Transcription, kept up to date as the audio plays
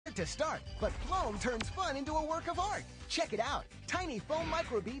to start, but foam turns fun into a work of art. Check it out. Tiny foam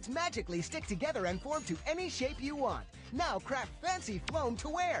microbeads magically stick together and form to any shape you want. Now craft fancy foam to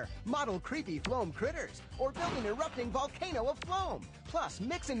wear, model creepy foam critters, or build an erupting volcano of foam. Plus,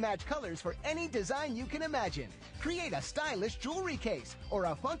 mix and match colors for any design you can imagine. Create a stylish jewelry case or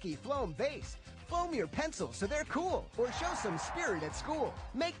a funky foam vase. Foam your pencils so they're cool, or show some spirit at school.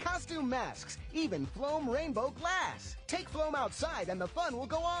 Make costume masks, even foam rainbow glass. Take foam outside and the fun will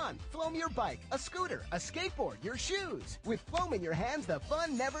go on. Foam your bike, a scooter, a skateboard, your shoes. With foam in your hands, the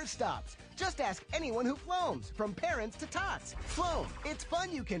fun never stops. Just ask anyone who foams, from parents to tots. Foam, it's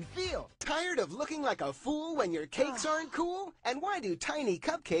fun you can feel. Tired of looking like a fool when your cakes aren't cool? And why do tiny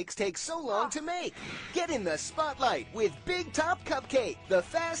cupcakes take so long to make? Get in the spotlight with Big Top Cupcake, the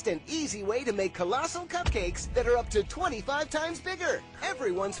fast and easy way to make colossal cupcakes that are up to 25 times bigger.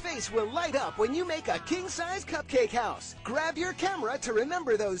 Everyone's face will light up when you make a king-size cupcake house. Grab your camera to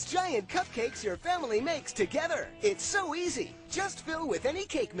remember those giant cupcakes your family makes together. It's so easy. Just fill with any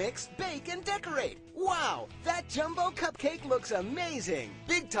cake mix, bake, and decorate. Wow, that jumbo cupcake looks amazing.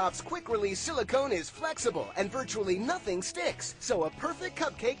 Big Top's quick-release silicone is flexible and virtually nothing sticks, so a perfect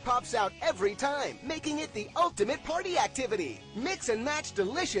cupcake pops out every time, making it the ultimate party activity. Mix and match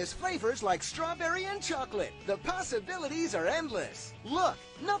delicious flavors like strawberry and chocolate. The possibilities are endless. Look,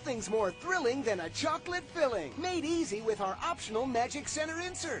 nothing's more thrilling than a chocolate filling, made easy with our optional Magic Center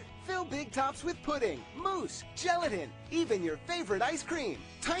insert. Fill Big Tops with pudding, mousse, gelatin, even your favorite ice cream.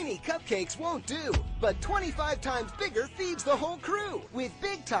 Tiny cupcakes won't do, but 25 times bigger feeds the whole crew. With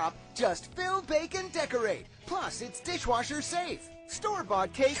Big Top, just fill, bake, and decorate. Plus, it's dishwasher safe.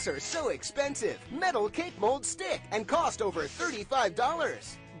 Store-bought cakes are so expensive. Metal cake molds stick and cost over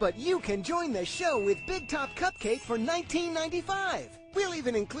 $35. But you can join the show with Big Top Cupcake for $19.95. We'll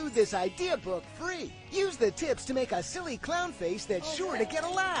even include this idea book free. Use the tips to make a silly clown face that's sure to get a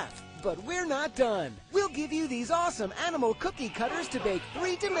laugh. But we're not done. We'll give you these awesome animal cookie cutters to bake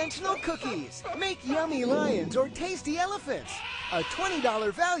three-dimensional cookies. Make yummy lions or tasty elephants. A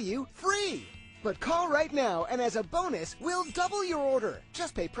 $20 value free. But call right now, and as a bonus, we'll double your order.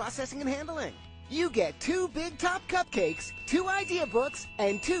 Just pay processing and handling. You get 2 Big Top Cupcakes, 2 idea books,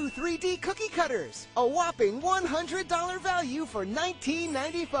 and 2 3D cookie cutters. A whopping $100 value for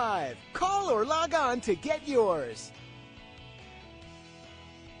 $19.95. Call or log on to get yours.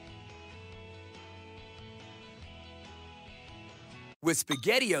 With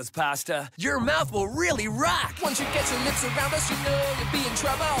SpaghettiOs pasta, your mouth will really rock. Once you get your lips around us, you know you'll be in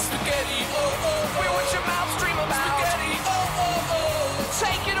trouble. Spaghetti, oh, oh, where would your mouth stream about? Spaghetti, oh, oh, oh,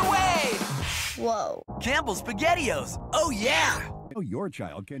 take it away. Whoa. Campbell's SpaghettiOs. Oh, yeah. Your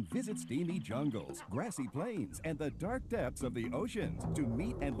child can visit steamy jungles, grassy plains, and the dark depths of the oceans to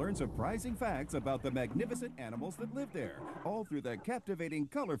meet and learn surprising facts about the magnificent animals that live there, all through the captivating,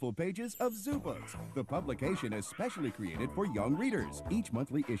 colorful pages of Zoo Books. The publication is specially created for young readers. Each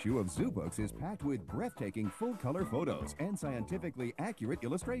monthly issue of Zoo Books is packed with breathtaking full-color photos and scientifically accurate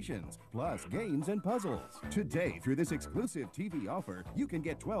illustrations, plus games and puzzles. Today, through this exclusive TV offer, you can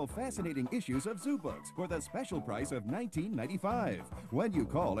get 12 fascinating issues of Zoo Books for the special price of $19.95. When you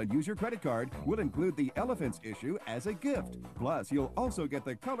call and use your credit card, we'll include the Elephants issue as a gift. Plus, you'll also get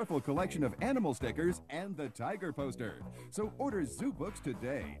the colorful collection of animal stickers and the tiger poster. So order Zoo Books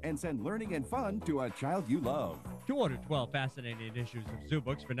today and send learning and fun to a child you love. To order 12 fascinating issues of Zoo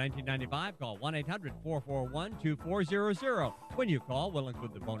Books for $19.95, call 1-800-441-2400. When you call, we'll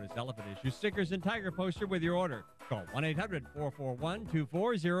include the bonus elephant issue, stickers, and tiger poster with your order. Call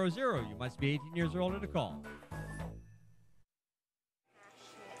 1-800-441-2400. You must be 18 years or older to call.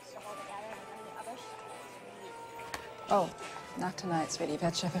 Oh, not tonight, sweetie. You've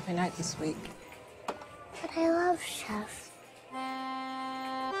had Chef every night this week. But I love Chef.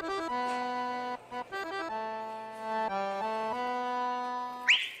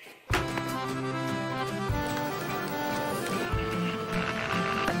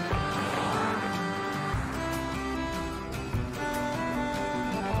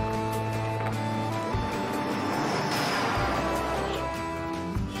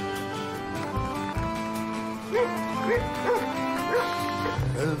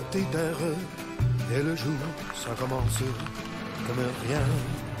 Un petit air et le jour, ça commence comme rien.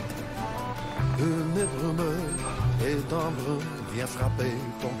 Une brume et d'ombre vient frapper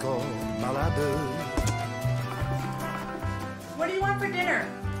ton corps malade. What do you want for dinner?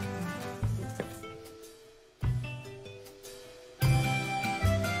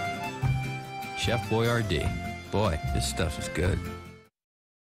 Chef Boyardee. Boy, this stuff is good.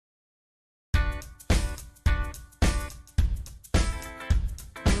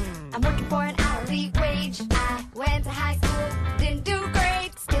 I'm working for an hourly wage. I went to high school, didn't do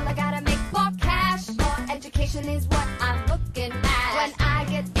great. Still education is what I'm looking at. When I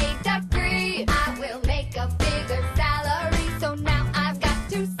get a degree, I will make a bigger salary. So now I've got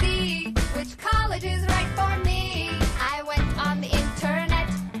to see which college is right for me. I went on the internet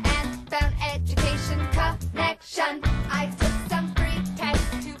and found Education Connection. I took some free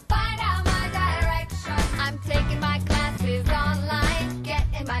tests to find out my direction. I'm taking my classes online,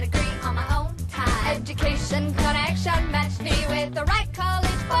 getting my degree on my own time. Education Connection matched me with the right college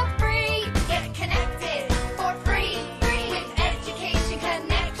for free. Get connected for free with Education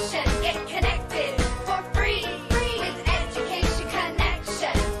Connection. Get connected for free with Education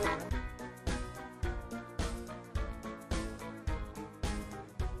Connection.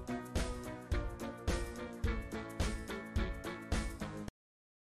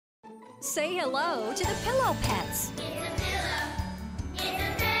 Say hello to the Pillow Pets.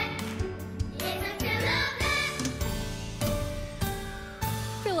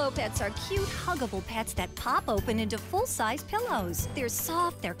 Pillow Pets are cute, huggable pets that pop open into full-size pillows. They're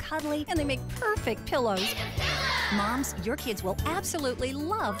soft, they're cuddly, and they make perfect pillows. Moms, your kids will absolutely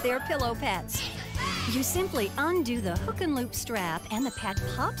love their Pillow Pets. You simply undo the hook and loop strap and the pet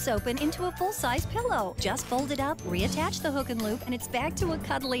pops open into a full-size pillow. Just fold it up, reattach the hook and loop, and it's back to a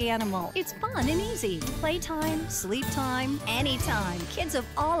cuddly animal. It's fun and easy. Playtime, sleep time, anytime. Kids of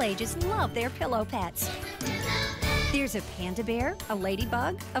all ages love their Pillow Pets. There's a panda bear, a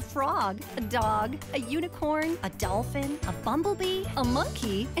ladybug, a frog, a dog, a unicorn, a dolphin, a bumblebee, a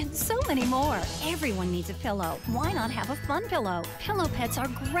monkey, and so many more. Everyone needs a pillow. Why not have a fun pillow? Pillow Pets are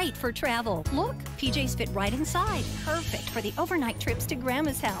great for travel. Look, PJs fit right inside. Perfect for the overnight trips to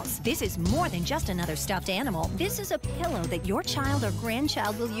Grandma's house. This is more than just another stuffed animal. This is a pillow that your child or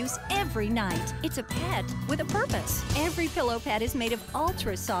grandchild will use every night. It's a pet with a purpose. Every Pillow Pet is made of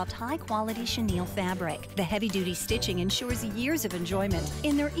ultra-soft, high-quality chenille fabric. The heavy-duty stitching ensures years of enjoyment,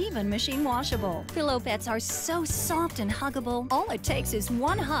 and they're even machine washable. Pillow Pets are so soft and huggable. All it takes is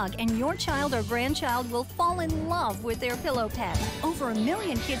one hug and your child or grandchild will fall in love with their Pillow Pet. Over 1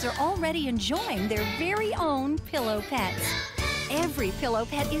 million kids are already enjoying their very own Pillow Pets. Every Pillow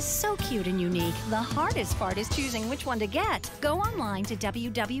Pet is so cute and unique. The hardest part is choosing which one to get. Go online to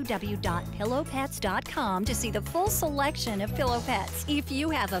www.pillowpets.com to see the full selection of Pillow Pets. If you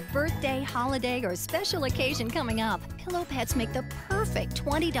have a birthday, holiday, or special occasion coming up, Pillow Pets make the perfect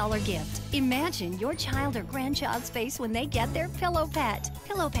 $20 gift. Imagine your child or grandchild's face when they get their Pillow Pet.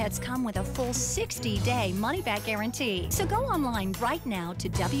 Pillow Pets come with a full 60-day money-back guarantee. So go online right now to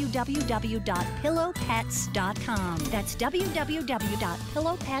www.pillowpets.com. That's www.pillowpets.com.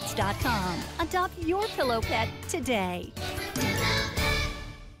 Adopt your Pillow Pet today.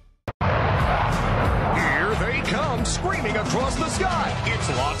 Here they come, screaming across the sky. It's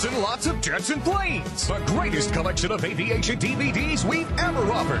lots and lots of jets and planes. The greatest collection of aviation DVDs we've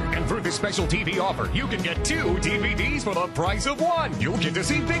ever offered. And for this special TV offer, you can get 2 DVDs for the price of 1. You'll get to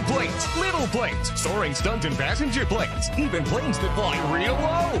see big planes, little planes, soaring stunt and passenger planes, even planes that fly real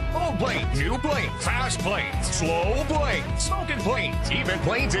low. Old planes, new planes, fast planes, slow planes, smoking planes, even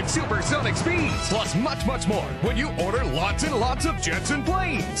planes at supersonic speeds, plus much, much more when you order lots and lots of jets and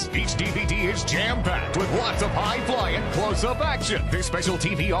planes. Each DVD is jam-packed with lots of high-flying, close-up action. This special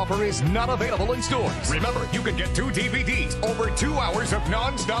TV offer is not available in stores. Remember, you can get 2 DVDs, over 2 hours of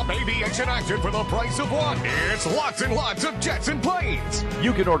non-stop aviation action for the price of 1. It's lots and lots of jets and planes.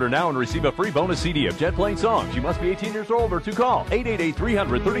 You can order now and receive a free bonus CD of Jet Plane songs. You must be 18 years or older to call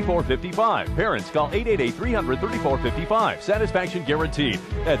 888-300-3455. Parents, call 888-300-3455. Satisfaction guaranteed.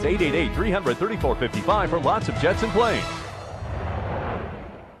 That's 888-300-3455 for lots of jets and planes.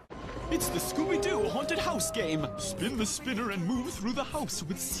 It's the Scooby-Doo Haunted House game. Spin the spinner and move through the house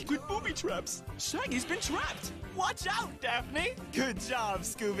with secret booby traps. Shaggy's been trapped. Watch out, Daphne. Good job,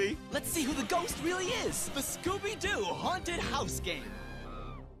 Scooby. Let's see who the ghost really is. The Scooby-Doo Haunted House game.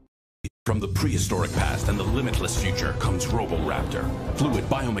 From the prehistoric past and the limitless future comes Roboraptor. Fluid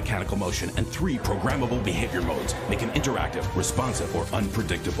biomechanical motion and 3 programmable behavior modes make him interactive, responsive, or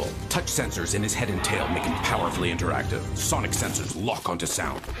unpredictable. Touch sensors in his head and tail make him powerfully interactive. Sonic sensors lock onto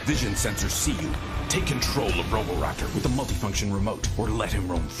sound. Vision sensors see you. Take control of Roboraptor with a multifunction remote or let him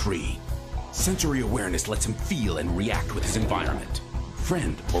roam free. Sensory awareness lets him feel and react with his environment.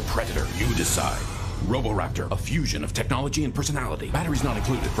 Friend or predator, you decide. Roboraptor, a fusion of technology and personality. Batteries not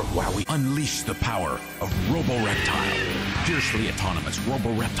included from WowWee. Unleash the power of Roboreptile. Fiercely autonomous,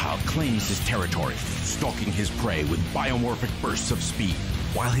 Roboreptile claims his territory, stalking his prey with biomorphic bursts of speed,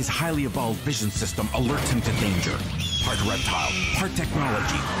 while his highly evolved vision system alerts him to danger. Part reptile, part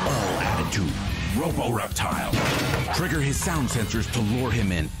technology, all added to Roboreptile. Trigger his sound sensors to lure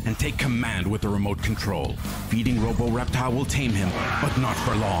him in and take command with the remote control. Feeding Roboreptile will tame him, but not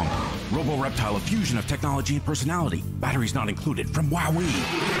for long. Robo-Reptile, a fusion of technology and personality. Batteries not included from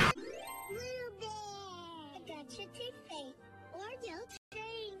Wowee.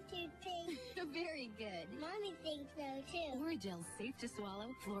 Very good. Mommy thinks so too. Oragel's safe to swallow,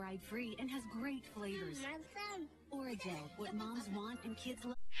 fluoride free, and has great flavors. Oragel, what moms want and kids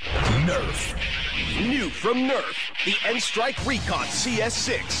love. Nerf. New from Nerf, the N-Strike Recon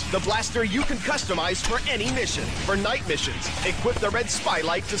CS6, the blaster you can customize for any mission. For night missions, equip the red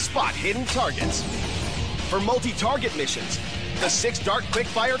spylight to spot hidden targets. For multi-target missions, the 6-dart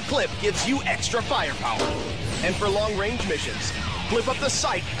quick-fire clip gives you extra firepower. And for long-range missions, flip up the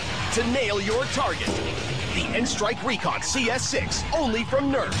sight to nail your target. The N-Strike Recon CS6, only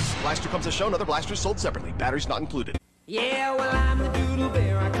from Nerf. Blaster comes as shown, other blasters sold separately. Batteries not included. Yeah, well, I'm the doodle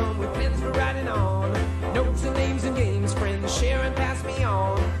bear. I come with pens for writing on. Notes and names and games, friends share and pass me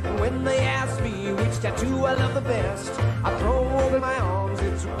on. And when they ask me which tattoo I love the best, I throw over my arms.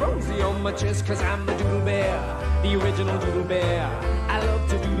 It's rosy on my chest, cause I'm the doodle bear, the original doodle bear. I love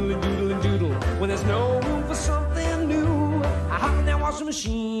to doodle and doodle and doodle when there's no room for something new. I hop in that washing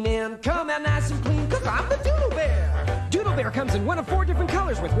machine and come out nice and clean, cause I'm the doodle bear. Doodle bear comes in one of 4 different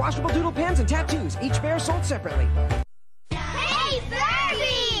colors with washable doodle pens and tattoos, each bear sold separately. Hey,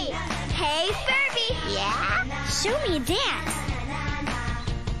 Furby! Hey, Furby! Yeah? Show me a dance.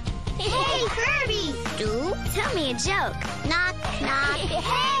 Hey, Furby! Do? Tell me a joke. Knock, knock.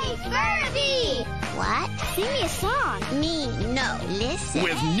 Hey, Furby! What? Sing me a song. Me, no. Listen.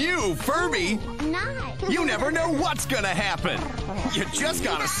 With new Furby, Not. you never know what's gonna happen. You just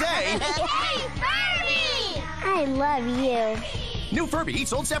gotta say, Hey, Furby! I love you. new Furby, each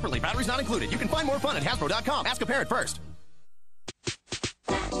sold separately. Batteries not included. You can find more fun at Hasbro.com. Ask a parent first.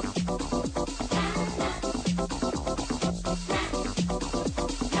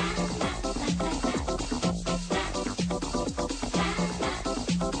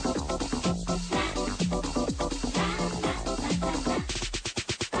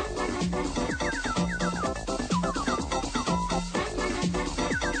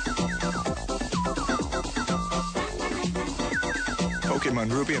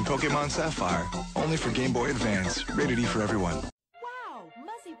 Pokemon Ruby and Pokemon Sapphire. Only for Game Boy Advance. Rated E for everyone. Wow,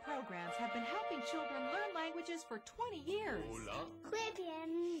 Muzzy programs have been helping children learn languages for 20 years.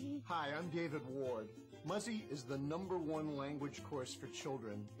 Hi, I'm David Ward. Muzzy is the #1 language course for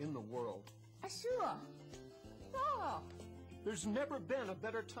children in the world. Sure. Ah, there's never been a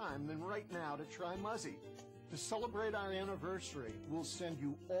better time than right now to try Muzzy. To celebrate our anniversary, we'll send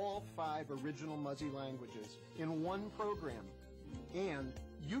you all 5 original Muzzy languages in one program. And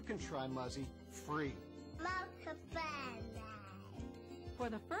you can try Muzzy free. For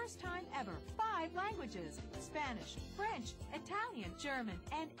the first time ever, 5 languages: Spanish, French, Italian, German,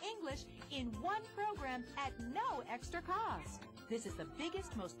 and English in one program at no extra cost. This is the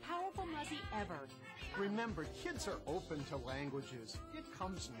biggest, most powerful Muzzy ever. Remember, kids are open to languages. It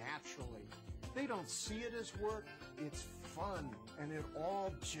comes naturally. They don't see it as work. It's fun, and it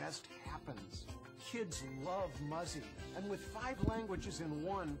all just happens. Kids love Muzzy, and with 5 languages in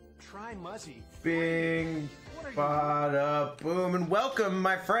one, try Muzzy. Bing, bada, boom, and welcome,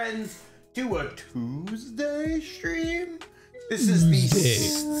 my friends, to a Tuesday stream. This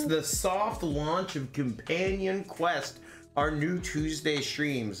is the soft launch of Companion Quest, our new Tuesday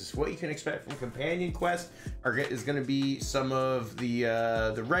streams. This is what you can expect from Companion Quest. Is going to be some of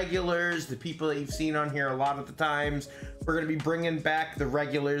the regulars, the people that you've seen on here a lot of the times. We're going to be bringing back the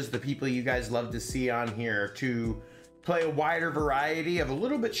regulars, the people you guys love to see on here, to play a wider variety of a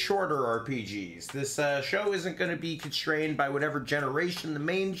little bit shorter RPGs. This show isn't going to be constrained by whatever generation the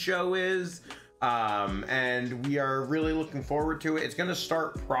main show is, and we are really looking forward to it. It's going to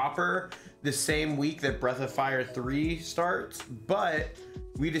start proper the same week that Breath of Fire 3 starts, but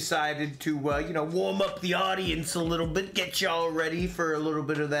we decided to, warm up the audience a little bit, get y'all ready for a little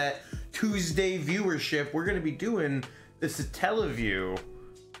bit of that Tuesday viewership. We're going to be doing this Teleview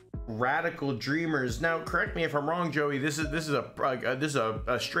Radical Dreamers. Now, correct me if I'm wrong, Joey. This is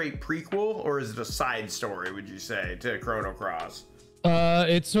a straight prequel, or is it a side story? Would you say to Chrono Cross?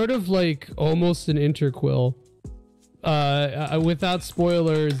 It's sort of like almost an interquill. Without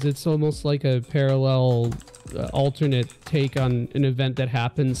spoilers, it's almost like a parallel, alternate take on an event that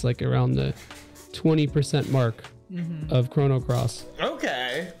happens like around the 20% mark of Chrono Cross.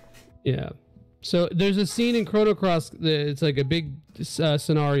 Okay. Yeah. So there's a scene in Chrono Cross it's like a big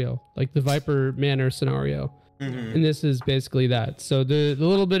scenario, like the Viper Manor scenario. And this is basically that. So the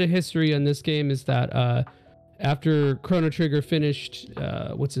little bit of history on this game is that after Chrono Trigger finished,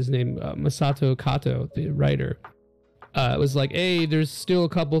 what's his name? Masato Kato, the writer. It was like, hey, there's still a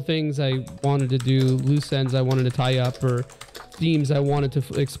couple things I wanted to do, loose ends I wanted to tie up, or themes I wanted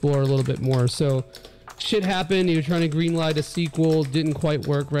to explore a little bit more. So shit happened. They were trying to greenlight a sequel, didn't quite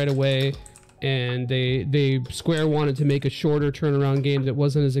work right away, and they Square wanted to make a shorter turnaround game that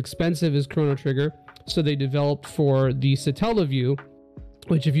wasn't as expensive as Chrono Trigger. So they developed for the Satellaview,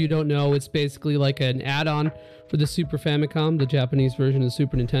 which, if you don't know, it's basically like an add-on for the Super Famicom, the Japanese version of the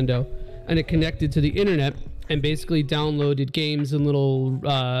Super Nintendo, and it connected to the internet and basically downloaded games in little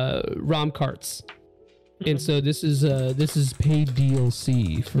ROM carts. And so this is paid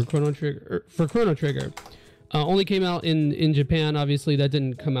DLC for Chrono Trigger. Only came out in Japan. Obviously, that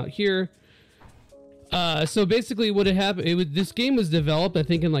didn't come out here. So basically, what had happened? This game was developed, I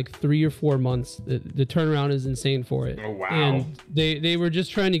think, in like 3 or 4 months. The turnaround is insane for it. Oh wow! And they were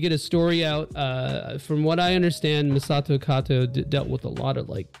just trying to get a story out. From what I understand, Masato Kato dealt with a lot of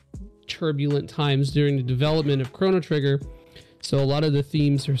like turbulent times during the development of Chrono Trigger. So a lot of the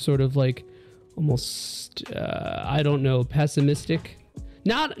themes are sort of like almost I don't know, pessimistic,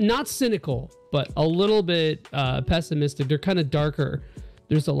 not cynical, but a little bit pessimistic. They're kind of darker.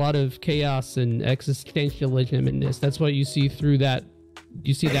 There's a lot of chaos and existentialism in this. That's what you see through that.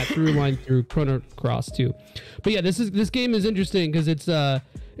 You see that through line through Chrono Cross too. But yeah, this game is interesting because it's a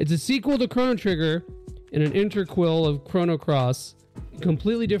sequel to Chrono Trigger and an interquill of Chrono Cross.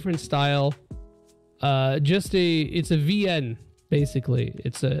 Completely different style. It's a VN. Basically,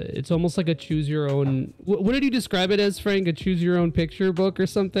 it's almost like a choose your own. What did you describe it as, Frank? A choose your own picture book or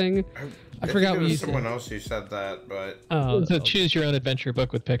something? I forgot what you said. Someone else who said that, but it's a choose your own adventure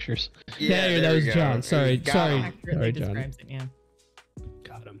book with pictures. Yeah, that was John. Sorry, John. Yeah.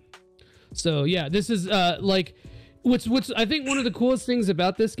 Got him. So yeah, this is like what's I think one of the coolest things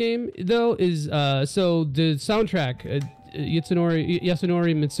about this game though is so the soundtrack,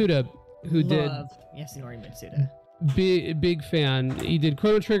 Yasunori Mitsuda, who did Yasunori Mitsuda. Big fan. He did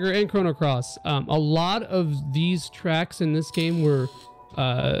Chrono Trigger and Chrono Cross. A lot of these tracks in this game were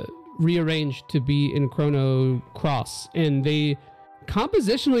rearranged to be in Chrono Cross, and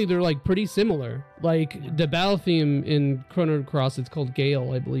compositionally they're like pretty similar. Like the battle theme in Chrono Cross, it's called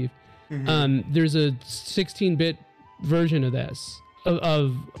Gale, I believe. Mm-hmm. There's a 16-bit version of this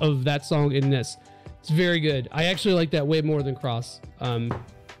of that song in this. It's very good. I actually like that way more than Cross.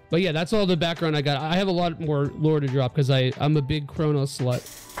 But yeah, that's all the background I got. I have a lot more lore to drop because I'm a big Chrono slut.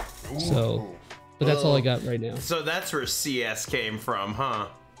 So, but that's all I got right now. So that's where CS came from, huh?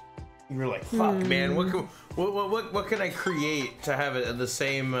 You were like, fuck, man, what can I create to have the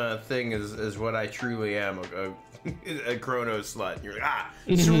same thing as what I truly am, a Chrono slut? You're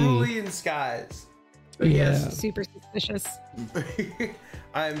like, cerulean skies. But yes. Super suspicious.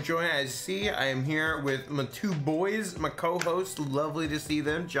 I'm Joie. As you see, I am here with my two boys, my co-hosts. Lovely to see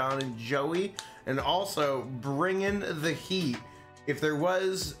them, John and Joey, and also bringing the heat. If there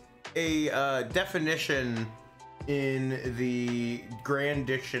was a definition in the Grand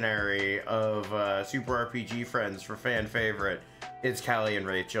Dictionary of Super RPG friends for fan favorite, it's Kellie and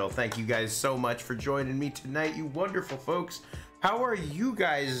Rachel. Thank you guys so much for joining me tonight, you wonderful folks. How are you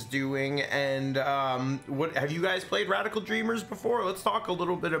guys doing? And what have you guys played Radical Dreamers before? Let's talk a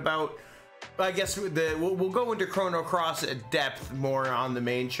little bit about. I guess we'll go into Chrono Cross at depth more on the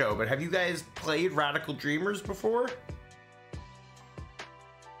main show. But have you guys played Radical Dreamers before?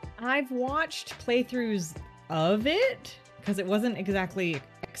 I've watched playthroughs of it because it wasn't exactly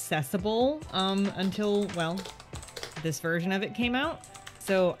accessible until this version of it came out.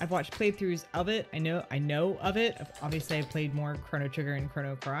 So I've watched playthroughs of it. I know of it. Obviously, I've played more Chrono Trigger and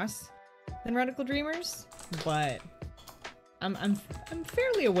Chrono Cross than Radical Dreamers, but I'm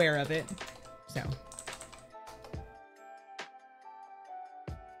fairly aware of it. So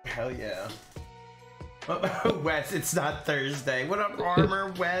hell yeah. Wes, it's not Thursday. What up,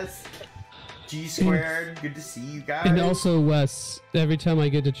 Armor? Wes, G Squared. Good to see you guys. And also, Wes, every time I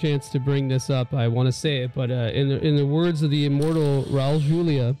get the chance to bring this up, I want to say it, but in the words of the immortal Raul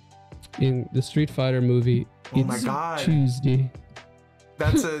Julia in the Street Fighter movie, oh my God, Tuesday.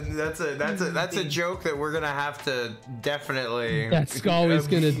 That's a joke that we're gonna have to definitely. That's always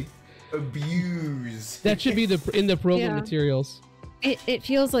gonna abuse. That should be in the program materials. It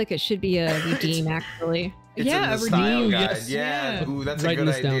feels like it should be a redeem, actually. It's in the style guide. Yes. Yeah. Ooh, that's a good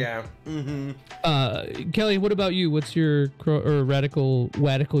idea. Kelly, what about you? What's your Radical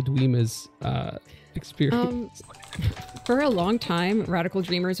Dreamers experience? For a long time, Radical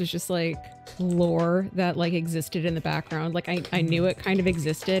Dreamers was just like lore that like existed in the background. Like I knew it kind of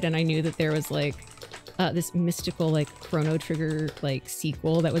existed, and I knew that there was like this mystical like Chrono Trigger like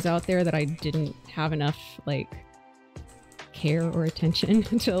sequel that was out there that I didn't have enough like care or attention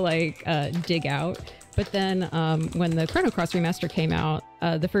to like dig out. But then when the Chrono Cross remaster came out,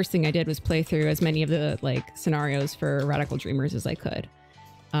 the first thing I did was play through as many of the like scenarios for Radical Dreamers as I could.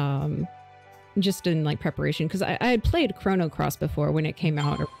 Just in like preparation, because I had played Chrono Cross before when it came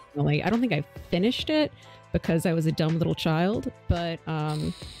out originally. I don't think I finished it because I was a dumb little child, but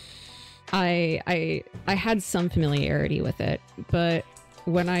I had some familiarity with it. But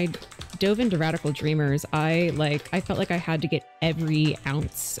when I dove into Radical Dreamers, I felt like I had to get every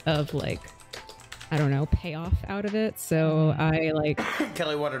ounce of like, I don't know, payoff out of it. So I like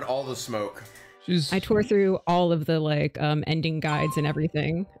Kelly wanted all the smoke. I tore through all of the like ending guides and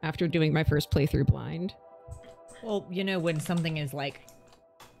everything after doing my first playthrough blind. Well, you know, when something is like,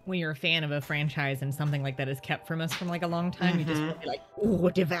 when you're a fan of a franchise and something like that is kept from us from like a long time, you just want to be like,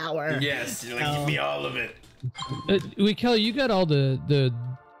 ooh, devour. Yes, you're like, give me all of it. Wait, Kelly, you got all the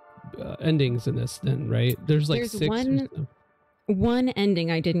endings in this then, right? There's like There's 6 or so. one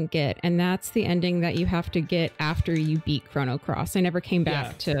ending I didn't get, and that's the ending that you have to get after you beat Chrono Cross. I never came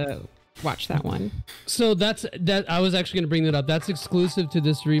back to watch that one. So that I was actually going to bring that up. That's exclusive to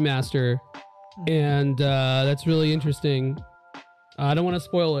this remaster, and that's really interesting. I don't want to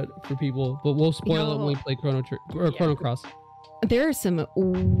spoil it for people, but we'll spoil it when we play Chrono Cross. There are some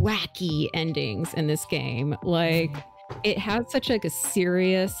wacky endings in this game. Like, it has such like a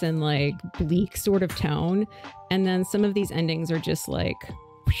serious and like bleak sort of tone, and then some of these endings are just like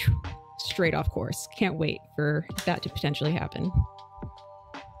whew, straight off course. Can't wait for that to potentially happen.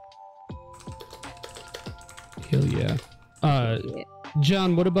 Hell yeah.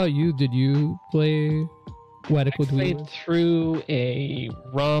 John, what about you? Did you play Radical Dreamers? I played through a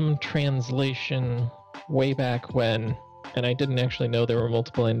ROM translation way back when, and I didn't actually know there were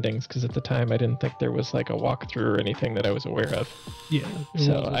multiple endings because at the time I didn't think there was like a walkthrough or anything that I was aware of. Yeah.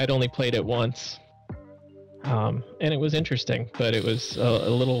 So I'd only played it once. And it was interesting, but it was a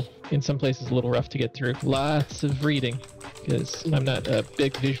little, in some places, a little rough to get through. Lots of reading because I'm not a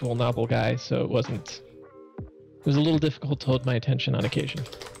big visual novel guy, so it was a little difficult to hold my attention on occasion.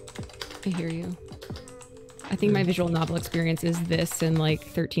 I hear you. I think my visual novel experience is this and like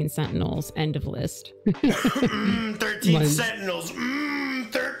 13 Sentinels, end of list. 13 Sentinels.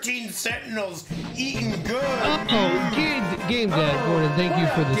 13 Sentinels. Eating good. Game Dad, Gordon, thank you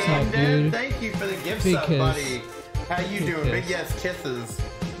for the sub, dude. Thank you for the gift Big sub, kiss. buddy. How you doing? kiss. Big yes kisses.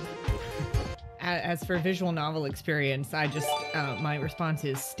 As for visual novel experience, I just, my response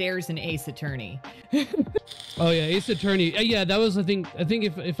is Stairs and Ace Attorney. Oh yeah, Ace Attorney. Yeah, that was I think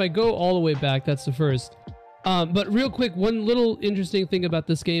if I go all the way back, that's the first. But real quick, one little interesting thing about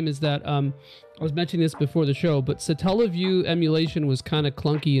this game is that I was mentioning this before the show, but Satellaview emulation was kind of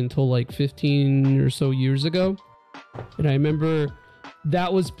clunky until like 15 or so years ago. And I remember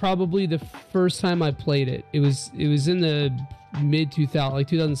that was probably the first time I played it. It was in the mid 2000, like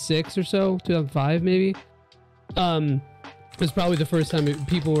 2006 or so, 2005 maybe. It was probably the first time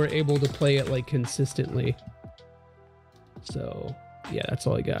people were able to play it like consistently. So yeah, that's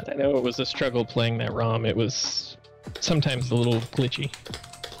all I got. I know it was a struggle playing that ROM. It was sometimes a little glitchy.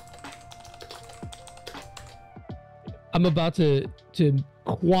 I'm about to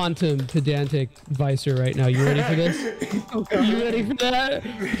quantum pedantic Vicer right now. You ready for this? Oh, God. You ready for that?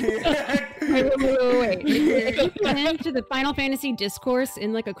 Wait. To the Final Fantasy discourse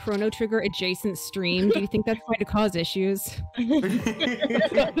in like a Chrono Trigger adjacent stream, do you think that's going to cause issues?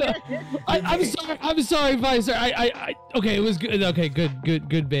 I'm sorry, Vicer. Okay, it was good. Okay,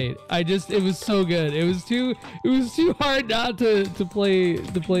 good bait. It was so good. It was too hard not to play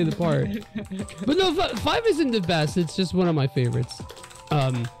the part. But no, 5 isn't the best. It's just one of my favorites.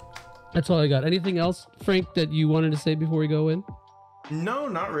 That's all I got. Anything else, Frank, that you wanted to say before we go in? No,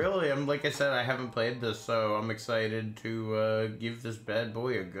 not really. Like I said, I haven't played this, so I'm excited to give this bad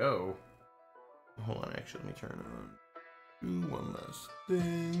boy a go. Hold on, actually, let me turn it on. Do one last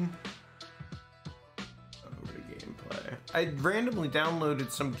thing. Over to gameplay. I randomly downloaded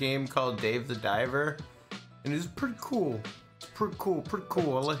some game called Dave the Diver, and it's pretty cool. It's pretty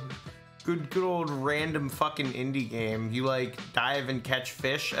cool. I like good old random fucking indie game. You like dive and catch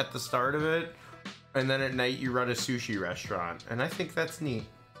fish at the start of it, and then at night you run a sushi restaurant, and I think that's neat.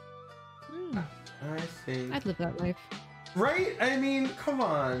 I think I'd live that life. Right? I mean, come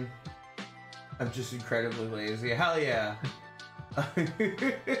on. I'm just incredibly lazy. Hell yeah.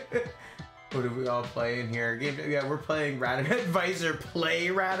 What do we all play in here? Yeah, we're playing Vicer play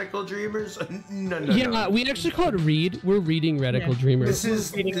Radical Dreamers? No. We actually call it read. We're reading Radical Dreamers. This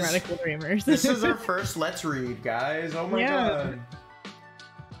is reading Radical Dreamers. This is our first Let's Read, guys. Oh my god.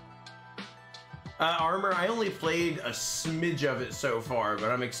 Armor, I only played a smidge of it so far,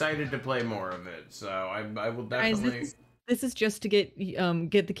 but I'm excited to play more of it. So I will definitely. Guys, this is just to get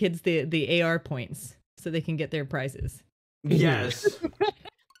the kids the AR points so they can get their prizes. Yes.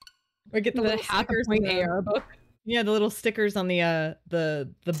 Or get the little half a stickers point on the- AR book. Yeah, the little stickers on the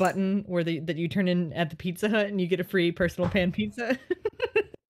button where that you turn in at the Pizza Hut and you get a free personal pan pizza.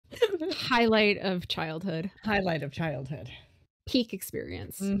 Highlight of childhood. Highlight of childhood. Peak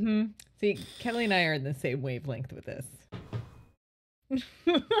experience. Mm-hmm. See, Kelly and I are in the same wavelength with this.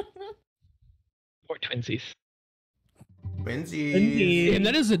 Or twinsies. Twinsies. And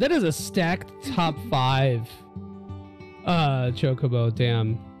that is a stacked top 5. Chocobo,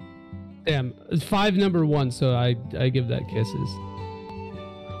 damn. 5 number 1, so I give that kisses.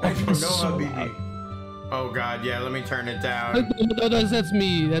 I don't know, BB. Oh god, yeah, let me turn it down. No, that's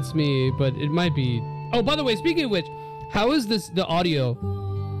me, but it might be. Oh, by the way, speaking of which, how is the audio?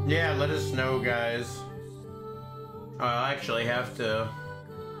 Yeah, let us know, guys. I'll actually have to.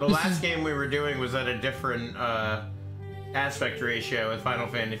 The last game we were doing was at a different aspect ratio with Final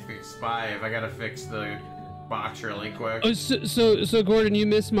Fantasy V. I gotta fix the box really quick. Oh, so Gordon, you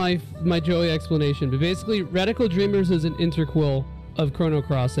missed my Joie explanation, but basically, Radical Dreamers is an interquel of Chrono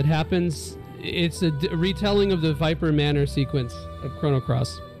Cross. It happens. It's a retelling of the Viper Manor sequence of Chrono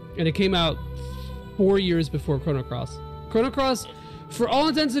Cross, and it came out 4 years before Chrono Cross. Chrono Cross, for all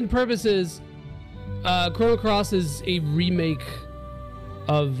intents and purposes, Chrono Cross is a remake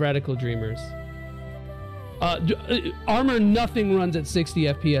of Radical Dreamers. Armor nothing runs at 60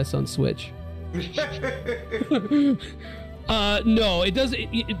 FPS on Switch. No, it doesn't.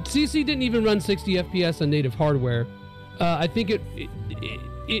 CC didn't even run 60 FPS on native hardware. I think it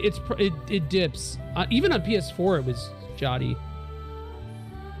dips. Even on PS4, it was shoddy.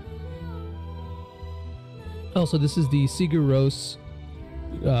 Also, this is the Sigur Rós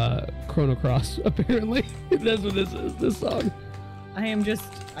Chrono Cross. Apparently, that's what this is. This song. I'm just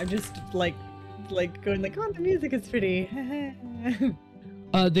like going like, oh, the music is pretty.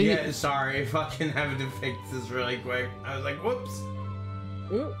 Yeah, sorry, fucking having to fix this really quick. I was like, whoops.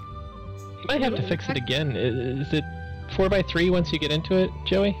 Ooh. You might have to fix it again. Is it 4x3 once you get into it,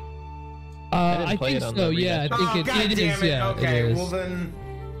 Joey? I think so. Yeah, I think it is. Yeah, okay, it is. well then.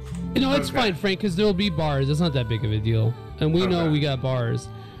 No, it's fine, Frank, because there'll be bars. It's not that big of a deal, and we know we got bars.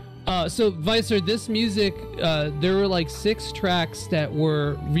 So, Vicer, this music, there were like 6 tracks that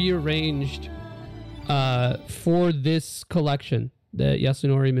were rearranged for this collection that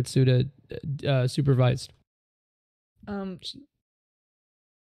Yasunori Mitsuda supervised.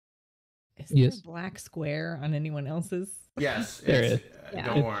 Is there a black square on anyone else's? Yes, there is.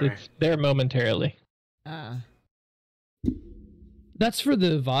 Don't worry. It's there momentarily. That's for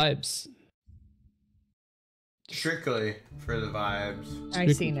the vibes. Strictly for the vibes. I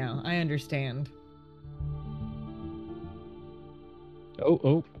see now. I understand.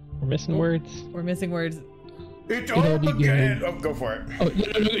 Oh, we're missing words. We're missing words. It all began. Oh, go for it. Oh,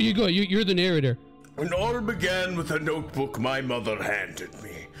 no, you go. You're the narrator. It all began with a notebook my mother handed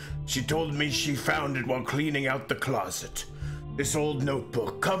me. She told me she found it while cleaning out the closet. This old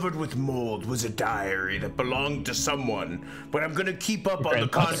notebook, covered with mold, was a diary that belonged to someone, but I'm gonna keep up on the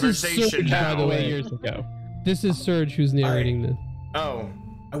conversation now. By the way, years ago. This is Serge who's narrating this. Oh,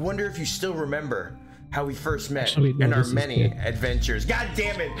 I wonder if you still remember how we first met Actually, no, and our this is many good. adventures. God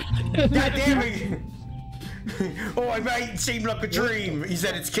damn it! God damn it! Oh, I might seem like a dream. He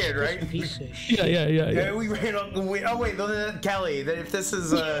said it's kid, right? Yeah. We ran up. Oh wait, Kelly. That if this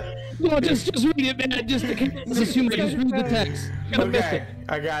is No, just read it, man. Just assume just read the text. Okay,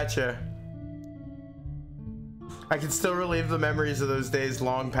 I gotcha. I can still relive the memories of those days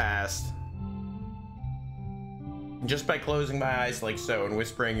long past. Just by closing my eyes like so and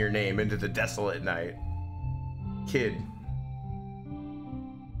whispering your name into the desolate night. Kid.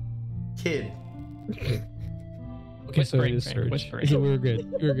 Okay, so it is Frank, Serge. whispering. So we're good.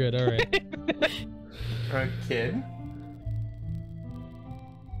 We're good. All right. Kid.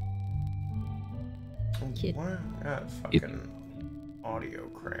 Kid. What? Fucking audio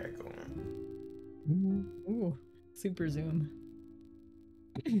crack on. Ooh, super zoom.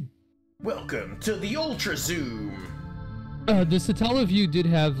 Welcome to the Ultra Zoom. The Satellaview did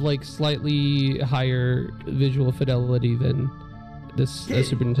have like slightly higher visual fidelity than this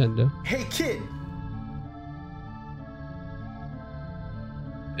Super Nintendo. Hey, kid.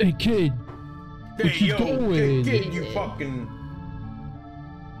 Hey, kid. What you doing? Kid, you fucking.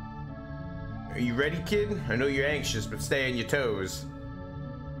 Are you ready, kid? I know you're anxious, but stay on your toes.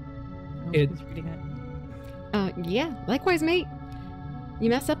 Yeah, likewise, mate. You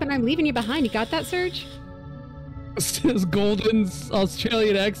mess up and I'm leaving you behind. You got that, Serge? His Golden's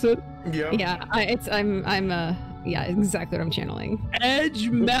Australian accent. Yeah. Yeah, yeah, exactly what I'm channeling. Edge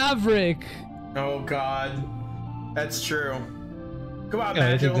Maverick. Oh God, that's true. Come on, Yeah,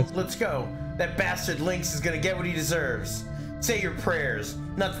 I think Magil, that's- let's go. That bastard Lynx is gonna get what he deserves. Say your prayers.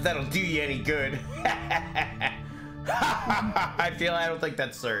 Not that that'll do you any good. I don't think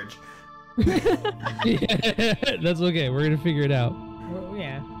that's Surge. Yeah, that's okay. We're gonna figure it out. Well,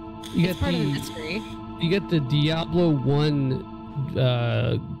 yeah. You It's get part of the the mystery. you get the Diablo 1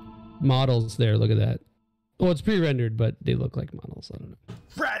 models there. Look at that. Well, it's pre-rendered, but they look like models. I don't know.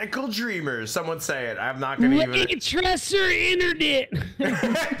 Radical Dreamers. Someone say it. I'm not gonna even. Trust your internet.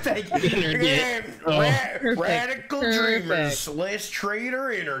 Thank you. Internet. Radical Dreamers. Let's trade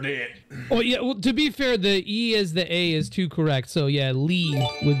our internet. Oh yeah. Well, to be fair, the E as the A is too correct. So yeah, Lee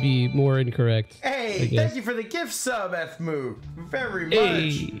would be more incorrect. Hey, thank you for the gift sub, F Move. Very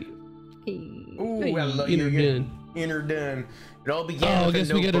much. Ooh, I love you. Inner done. It all began. Oh, I with a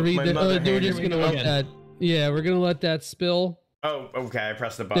guess we gotta notebook read my mother that. We're just handed gonna me. let that. Yeah, we're gonna let that spill. Oh, okay. I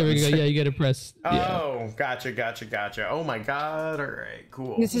pressed the button. There we go. Yeah, you gotta press. Yeah. Oh, gotcha. Oh my god. All right,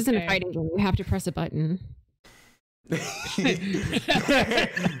 cool. This isn't a fighting game. You have to press a button. That's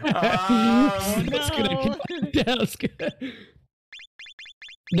gonna keep my desk.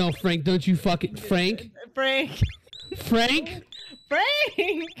 No, Frank, don't you fucking Frank, Frank,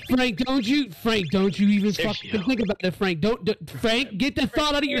 don't you even fucking think about it, Frank. Don't Frank, get the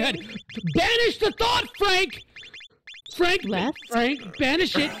thought out of your head. Banish the thought, Frank. Frank,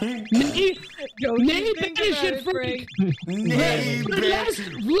 banish it. Nay, banish it, Frank.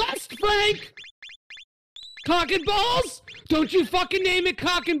 Lest, Frank. Cock and balls? Don't you fucking name it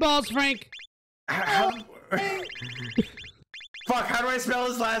cock and balls, Frank. Fuck, how do I spell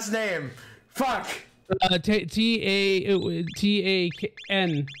his last name? Fuck. T-A-N.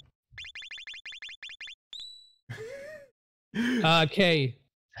 K.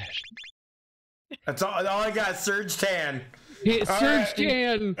 That's all I got. Surge Tan. Surge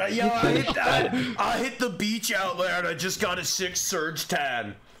Tan. Yo, I hit the beach out there and I just got a 6 Surge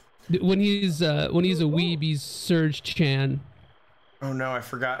Tan. When he's a weeb, he's Surge Chan. Oh no, I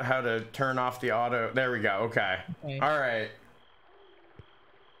forgot how to turn off the auto. There we go. Okay. All right.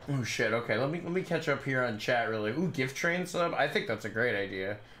 Oh shit. Okay, let me catch up here on chat really. Ooh, gift train sub. I think that's a great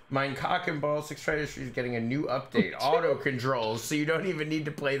idea. Mine cock and ball 6 Traders is getting a new update. Auto controls, so you don't even need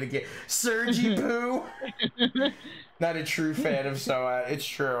to play the game. Surgy Poo. Not a true fan of Soat. It's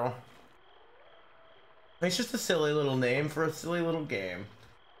true. It's just a silly little name for a silly little game.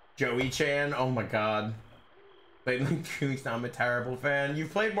 Joie Chan. Oh my god. Played like 2 weeks now. I'm a terrible fan.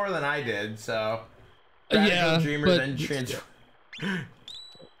 You've played more than I did, so. Yeah, Dreamers but and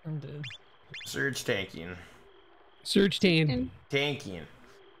Surge tanking. Surge Tan. Tanking.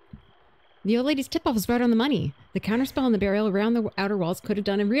 The old lady's tip-off was right on the money. The counterspell on the barrel around the outer walls could have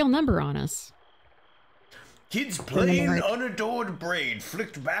done a real number on us. Kid's plain, unadored braid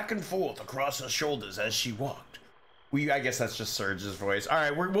flicked back and forth across her shoulders as she walked. I guess that's just Surge's voice. All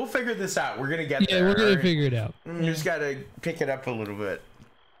right, we'll figure this out. We're gonna get there. Yeah, we're gonna figure it out. You just gotta pick it up a little bit.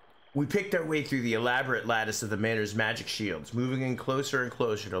 We picked our way through the elaborate lattice of the manor's magic shields, moving in closer and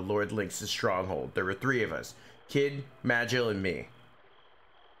closer to Lord Lynx's stronghold. There were 3 of us: Kid, Magil, and me.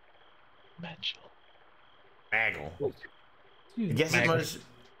 Magil. I guess it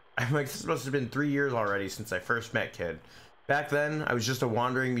must have been 3 years already since I first met Kid. Back then, I was just a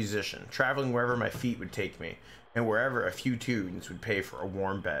wandering musician, traveling wherever my feet would take me, and wherever a few tunes would pay for a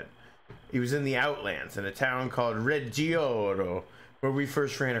warm bed. He was in the Outlands, in a town called Reggioro, where we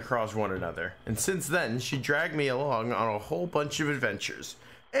first ran across one another. And since then, she dragged me along on a whole bunch of adventures.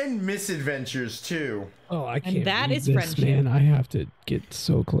 And misadventures, too. Oh, I can't that read is this, friendship. man. I have to get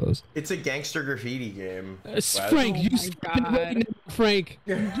so close. It's a gangster graffiti game. Frank, you Frank.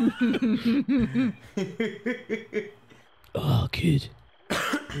 Oh, kid.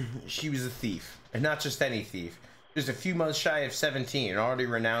 She was a thief, and not just any thief. Just a few months shy of 17 and already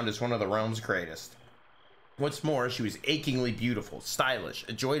renowned as one of the realm's greatest. What's more, she was achingly beautiful, stylish,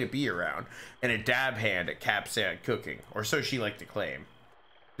 a joy to be around, and a dab hand at capsad cooking, or so she liked to claim.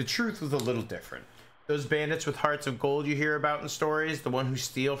 The truth was a little different. Those bandits with hearts of gold you hear about in stories, the one who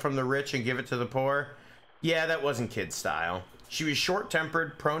steal from the rich and give it to the poor, yeah, that wasn't Kid's style. She was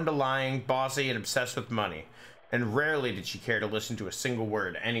short-tempered, prone to lying, bossy, and obsessed with money, and rarely did she care to listen to a single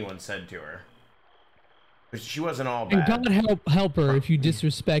word anyone said to her. But she wasn't all bad. And God help her if you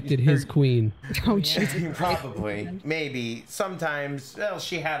disrespected his queen. Oh, Jesus. Probably. Maybe. Sometimes. Well,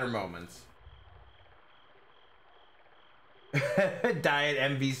 she had her moments. Diet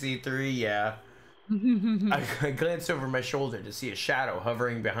MVC3, yeah. I glanced over my shoulder to see a shadow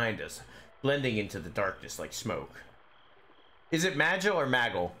hovering behind us, blending into the darkness like smoke. Is it Magil or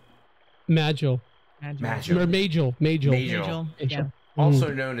Magil? Magil. Magil. Or Magil. Magil. Yeah.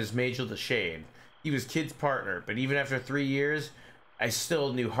 Also known as Magil the Shade. He was Kid's partner, but even after 3 years, I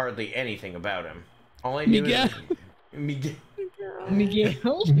still knew hardly anything about him. All I knew is...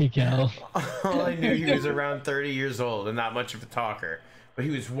 Miguel. Miguel. All I knew, he was around 30 years old and not much of a talker, but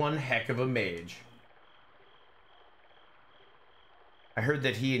he was one heck of a mage. I heard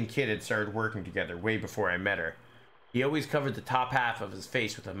that he and Kid had started working together way before I met her. He always covered the top half of his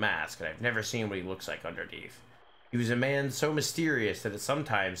face with a mask, and I've never seen what he looks like underneath. He was a man so mysterious that it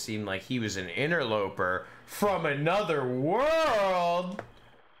sometimes seemed like he was an interloper from another world.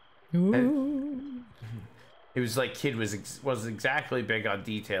 It was like Kid was exactly big on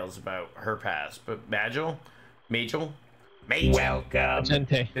details about her past, but Majel? Welcome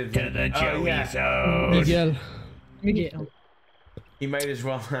Gente. to the Joie Zone. Miguel. He might as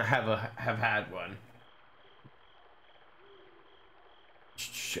well have had one.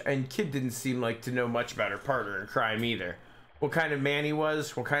 And Kid didn't seem like to know much about her partner in crime either. What kind of man he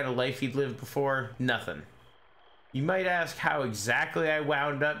was, what kind of life he'd lived before, nothing. You might ask how exactly I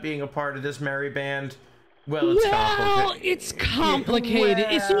wound up being a part of this merry band. Well, it's complicated.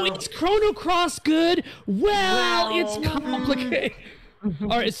 It's Chrono Cross good? It's complicated. All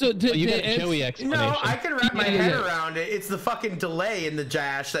right, so you got a Joey explanation. No, I can wrap my head around it. It's the fucking delay in the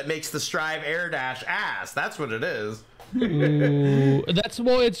dash that makes the Strive air dash ass. That's what it is. Ooh,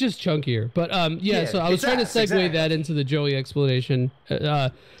 it's just chunkier. But yeah. So I was trying to segue that into the Joey explanation.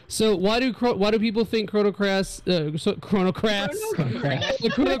 So why do people think Chrono Cross gets such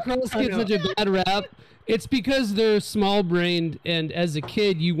a bad rap? It's because they're small-brained, and as a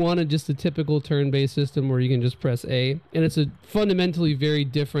kid, you wanted just a typical turn-based system where you can just press A, and it's a fundamentally very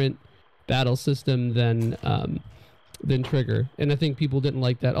different battle system than Trigger, and I think people didn't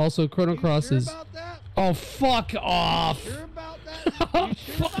like that. Also, Chrono Cross is... Oh, fuck off! Oh,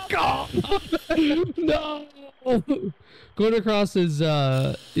 fuck off! No! Chrono Cross is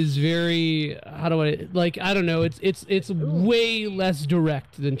very, how do I don't know, it's way less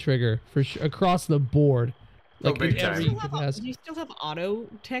direct than Trigger for sure, across the board. Like big do you still have auto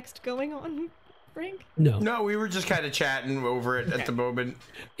text going on, Frank? No, we were just kind of chatting over it at the moment.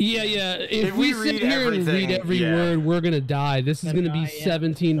 Yeah. If we sit here and read every word, we're gonna die. This is gonna be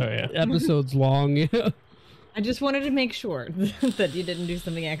 17 episodes long. I just wanted to make sure that you didn't do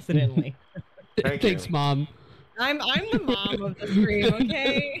something accidentally. Thanks, Mom. I'm the mom of the stream,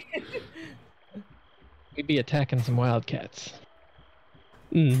 okay? We'd be attacking some wildcats.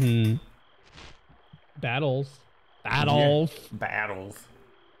 Battles. Yeah. Battles.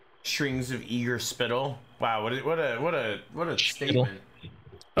 Strings of eager spittle. Wow, what a statement.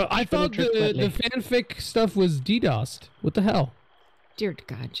 I thought the fanfic stuff was DDoSed. What the hell? Dear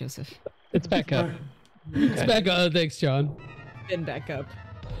God, Joseph. It's back up. It's back up. Thanks, John. Been back up.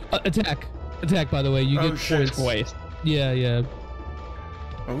 Attack, by the way. You get points. Waste. Yeah.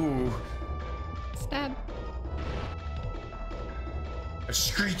 Ooh. Stab. A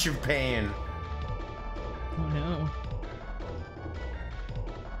screech of pain. Oh no.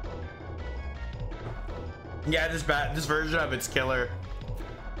 Yeah, this version of it's killer.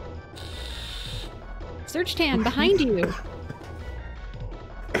 Search Tan behind you.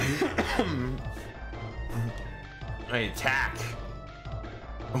 I attack.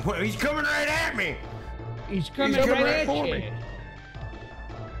 He's coming right at me. He's coming right for me.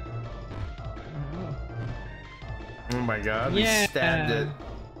 Oh my God! We stabbed it.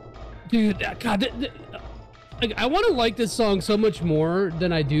 Dude, God, I want to like this song so much more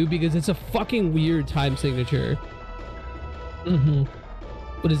than I do because it's a fucking weird time signature.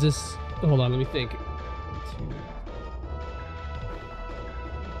 What is this? Hold on, let me think.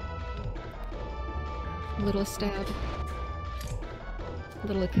 Little stab.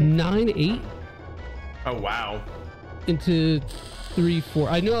 Little 9-8. Oh wow. Into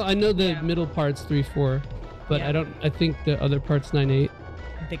 3-4. I know the middle part's 3-4, but I think the other part's 9-8.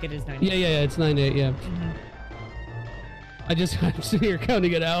 I think it is 9-8. Yeah, it's 9-8. Yeah. I'm sitting here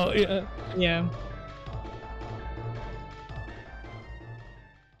counting it out. Yeah.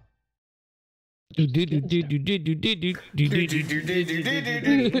 That's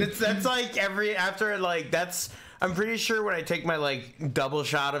like I'm pretty sure when I take my like double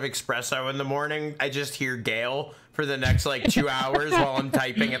shot of espresso in the morning, I just hear Gale for the next like 2 hours while I'm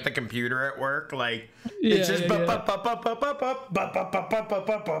typing at the computer at work. Like it's just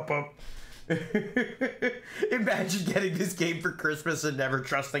Imagine getting this game for Christmas and never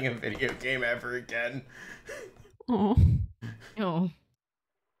trusting a video game ever again. Oh.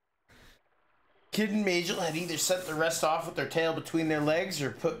 Kid and Majel had either sent the rest off with their tail between their legs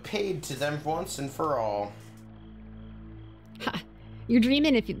or paid to them once and for all. Ha. You're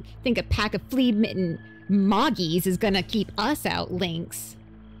dreaming if you think a pack of flea-bitten moggies is gonna keep us out, Lynx.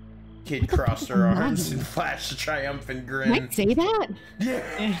 Kid crossed her arms and flashed a triumphant grin. Can I say that?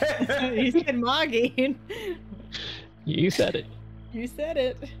 Yeah. You said moggy. You said it. You said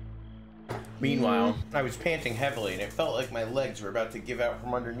it. Meanwhile, I was panting heavily, and it felt like my legs were about to give out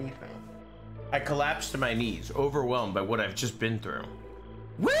from underneath me. I collapsed to my knees, overwhelmed by what I've just been through.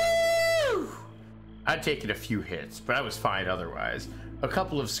 Woo! I'd taken a few hits, but I was fine otherwise. A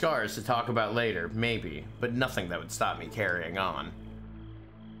couple of scars to talk about later, maybe, but nothing that would stop me carrying on.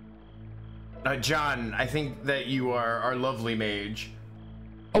 John, I think that you are our lovely mage.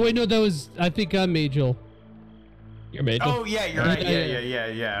 Oh wait, no, that was, I think I'm Majel. You're Majel? Oh yeah, you're right.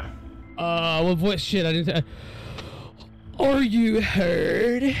 Yeah. What voice? Shit, I didn't. Are you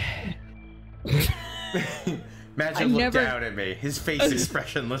heard? Magic looked down at me. His face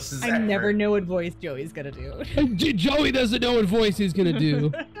expressionless as I ever. never know what voice Joey's gonna do. Joey doesn't know what voice he's gonna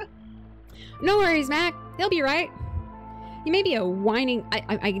do. No worries, Mac. He'll be right. You may be a whining.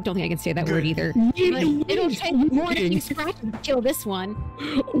 I don't think I can say that word either. But it'll take more than a few scratches to kill this one.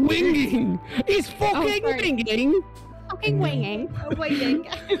 Winging. He's fucking winging. Fucking winging. Winging.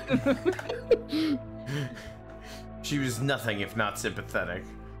 She was nothing if not sympathetic.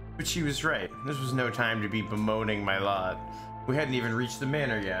 But she was right. This was no time to be bemoaning my lot. We hadn't even reached the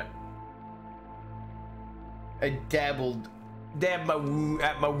manor yet. I dabbed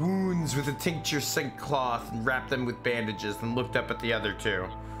my wounds with a tincture scent cloth and wrapped them with bandages and looked up at the other two.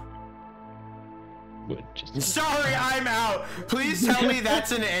 Sorry, I'm out. Please tell me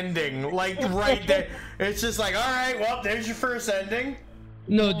that's an ending. Like right there. It's just like, all right, well, there's your first ending.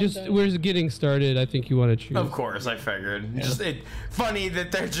 No, just we're getting started. I think you want to choose. Of course, I figured. Yeah. Just funny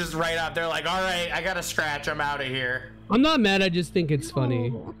that they're just right out. They're like, all right, I got a scratch. I'm out of here. I'm not mad. I just think it's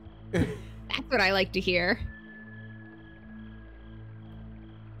funny. That's what I like to hear.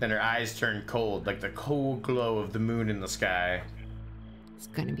 Then her eyes turned cold, like the cold glow of the moon in the sky. It's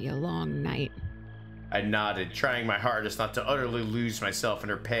gonna be a long night. I nodded, trying my hardest not to utterly lose myself in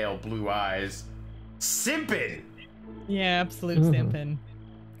her pale blue eyes. Simpin'! Yeah, absolute simpin'.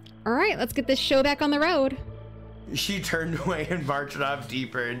 All right, let's get this show back on the road. She turned away and marched off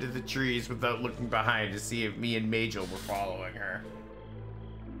deeper into the trees without looking behind to see if me and Majel were following her.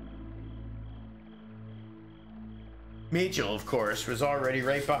 Majel, of course, was already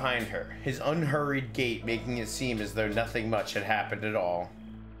right behind her, his unhurried gait making it seem as though nothing much had happened at all.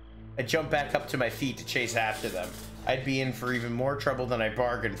 I jumped back up to my feet to chase after them. I'd be in for even more trouble than I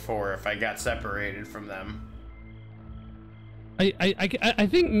bargained for if I got separated from them. I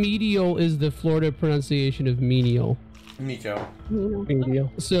think medial is the Florida pronunciation of menial. Medial.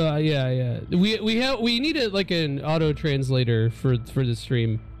 So yeah. We need an auto translator for the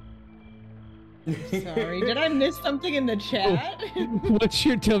stream. Sorry, did I miss something in the chat? What's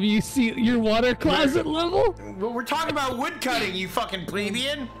your WC? Your water closet level? Well, we're talking about wood cutting, you fucking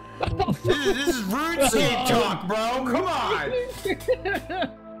plebeian. This is RuneScape talk, bro. Come on.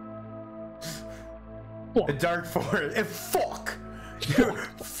 The Dark Forest. And fuck.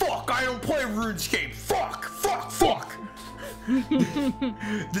 Fuck, I don't play RuneScape. Fuck.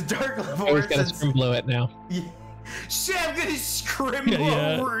 The Dark Forest. I was gonna scrimble it now. Shit, I'm gonna scrimble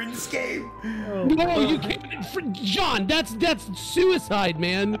RuneScape. No, you can't. John, that's suicide,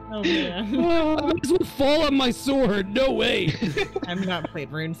 man. Oh, man. I might as well fall on my sword. No way. I've not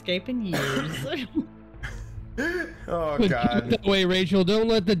played RuneScape in years. Oh, But God. keep it that way, Rachel. Don't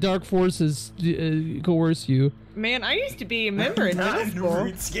let the dark forces coerce you. Man, I used to be a member in middle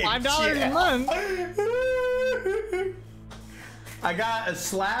school. $5 a month. I got a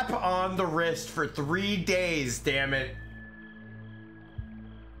slap on the wrist for 3 days, damn it.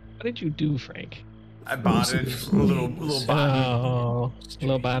 What did you do, Frank? I botted a little botting. Oh, a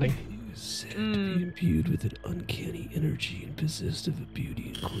little botting. Said to be imbued with an uncanny energy and possessed of a beauty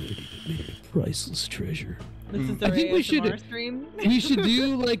and clarity that made it a priceless treasure. This is the I think we should stream. we should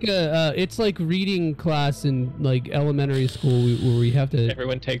do like a it's like reading class in like elementary school where we have to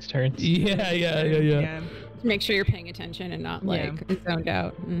Everyone takes turns. Yeah. Make sure you're paying attention and not like zoned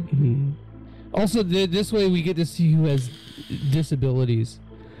out. Also, this way we get to see who has disabilities.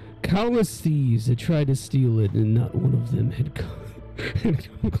 Countless thieves had tried to steal it, and not one of them had come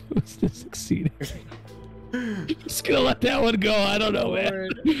close to succeeding. Just gonna let that one go. I don't know, man.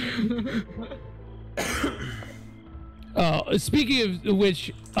 Speaking of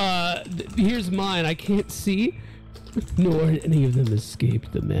which, here's mine. I can't see, nor had any of them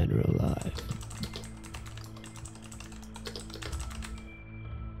escaped the manor alive.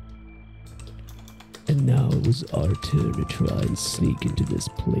 And now it was our turn to try and sneak into this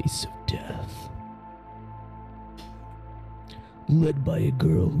place of death. Led by a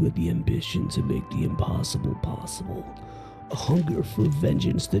girl who had the ambition to make the impossible possible, a hunger for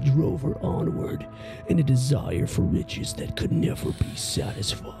vengeance that drove her onward, and a desire for riches that could never be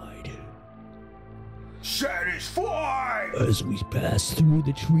satisfied. Satisfy! As we passed through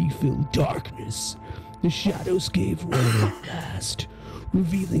the tree-filled darkness, the shadows gave way at last,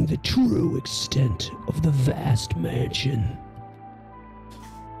 revealing the true extent of the vast mansion.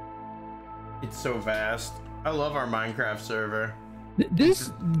 It's so vast. I love our Minecraft server.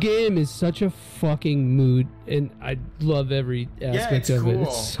 This game is such a fucking mood, and I love every aspect of it.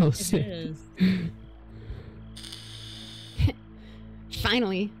 It's so sick.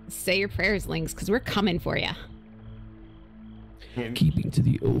 Finally, say your prayers, Lynx, because we're coming for you. Keeping to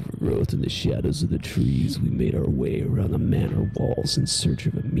the overgrowth and the shadows of the trees, we made our way around the manor walls in search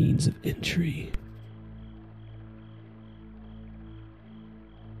of a means of entry.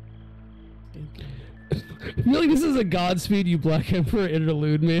 I feel like this is a Godspeed You Black Emperor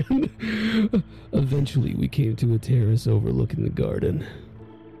interlude, man. Eventually, we came to a terrace overlooking the garden.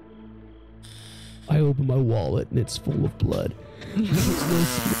 I opened my wallet and it's full of blood.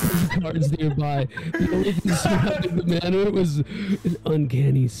 There's no cards nearby. The only thing surrounding the manor was an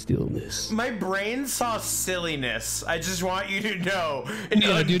uncanny stillness. My brain saw silliness. I just want you to know. An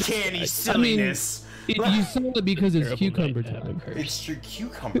uncanny silliness. I mean, you saw it because it's cucumber time. It's your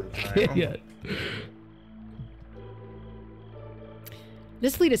cucumber time. Yeah.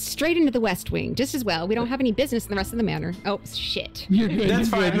 This lead us straight into the West Wing, just as well. We don't have any business in the rest of the manor. Oh, shit. That's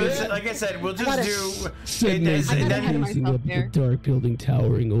fine. Like I said, we'll just do... The dark building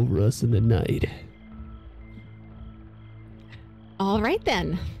towering over us in the night. All right,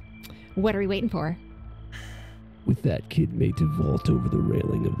 then. What are we waiting for? With that kid made to vault over the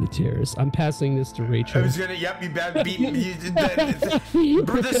railing of the terrace. I'm passing this to Rachel. I was gonna, yep, you did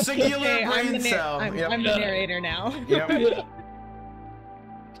the singular brain cell. I'm the narrator now. Yep.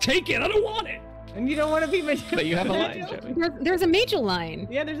 Take it, I don't want it. And you don't want to be Major. But you have a line, Joey. There's a major line.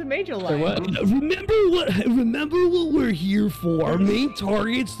 Yeah, there's a major line. Remember what we're here for. Our main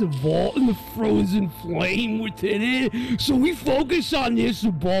target's the vault and the frozen flame within it. So we focus on this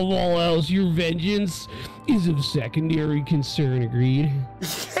above all else. Your vengeance is of secondary concern, agreed?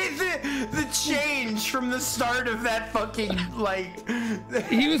 The change from the start of that fucking, like...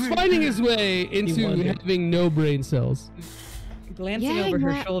 He was finding his way into having no brain cells. Glancing over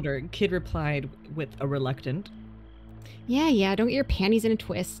her shoulder, Kid replied with a reluctant, Yeah, don't get your panties in a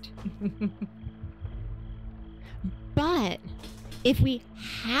twist. But if we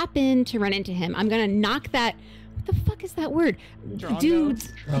happen to run into him, I'm gonna knock that... What the fuck is that word?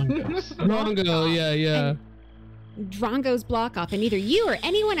 Dude's... Drongo, yeah. Drongo's block off, and either you or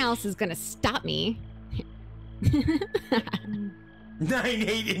anyone else is gonna stop me.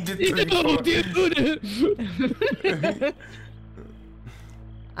 9-8 into 3-4. Dude!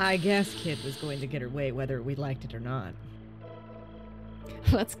 I guess Kid was going to get her way whether we liked it or not.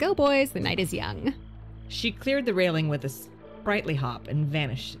 Let's go, boys. The night is young. She cleared the railing with a sprightly hop and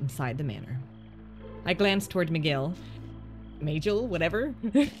vanished inside the manor. I glanced toward McGill. Majel, whatever.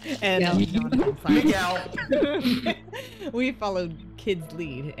 And Miguel. We followed Kid's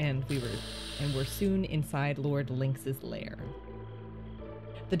lead, and were soon inside Lord Lynx's lair.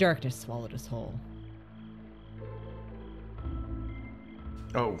 The darkness swallowed us whole.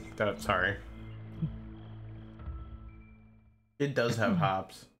 Oh, sorry. It does have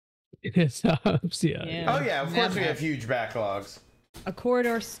hops. It has hops, yeah. Oh yeah, of course we have huge backlogs. A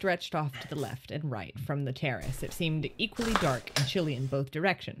corridor stretched off to the left and right from the terrace. It seemed equally dark and chilly in both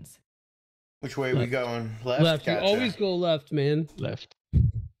directions. Which way are we going? Left? Left. Gotcha. You always go left, man. Left.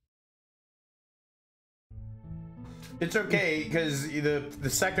 It's okay, because the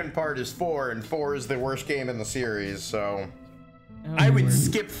second part is 4, and 4 is the worst game in the series, so... I would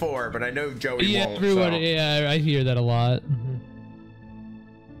skip 4, but I know Joey won't. Everyone, so. yeah, I hear that a lot.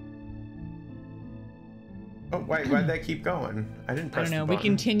 Oh, wait, why'd that keep going? I didn't press I don't know. the We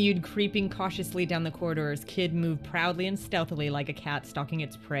button. continued creeping cautiously down the corridors. Kid moved proudly and stealthily like a cat stalking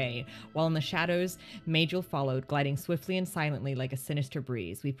its prey, while in the shadows, Majel followed, gliding swiftly and silently like a sinister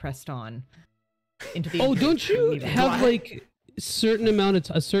breeze. We pressed on into the... Oh, don't you have like a certain amount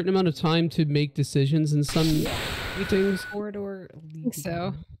of time to make decisions in some things? Corridor. I think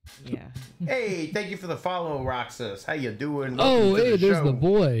so. Yeah. Hey, thank you for the follow, Roxas. How you doing? Oh, Welcome to hey, the there's show. the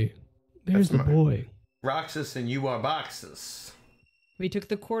boy. There's the boy. Roxas and you are Boxes. We took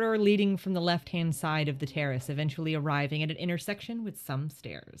the corridor leading from the left-hand side of the terrace, eventually arriving at an intersection with some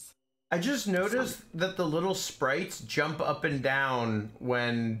stairs. I just noticed that the little sprites jump up and down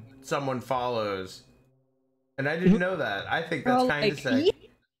when someone follows. And I didn't know that. I think that's kind of sick.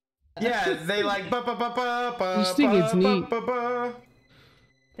 Yeah, they like ba ba ba ba ba. I just think it's neat.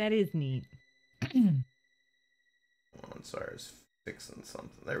 That is neat. Oh, I'm sorry, I was fixing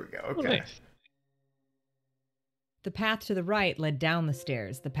something. There we go. Okay. Oh, nice. The path to the right led down the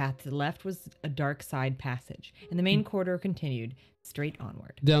stairs. The path to the left was a dark side passage, and the main corridor continued straight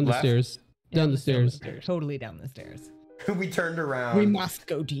onward. Down the stairs. Down the stairs. Totally down the stairs. We turned around. We must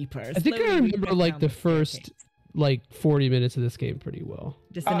go deeper. I think I Slowly remember went like down the first 40 minutes of this game pretty well.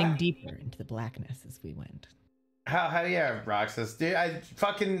 descending deeper into the blackness as we went. How yeah, Roxas, dude,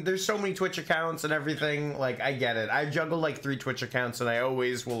 there's so many Twitch accounts and everything. Like, I get it. I juggle like 3 Twitch accounts, and I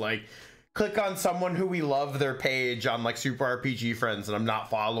always will like click on someone who we love their page on like Super RPG Friends, and I'm not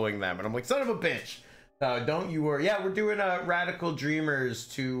following them, and I'm like, son of a bitch. Don't you worry. Yeah, we're doing Radical Dreamers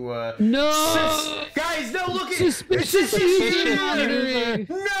to No! Guys, no, look at Suspicious it.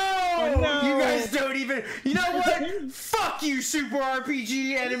 No! Oh, no! You guys don't even. You know what? Fuck you, Super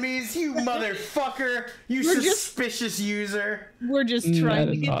RPG enemies, you motherfucker. You suspicious user. We're just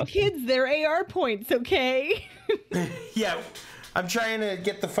trying to get the kids their AR points, okay? Yeah, I'm trying to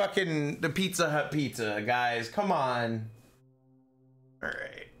get the Pizza Hut pizza, guys. Come on. All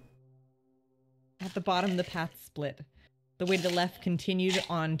right. At the bottom, the path split. The way to the left continued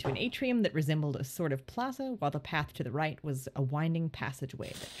on to an atrium that resembled a sort of plaza, while the path to the right was a winding passageway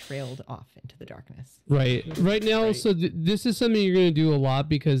that trailed off into the darkness. Right now, so this is something you're going to do a lot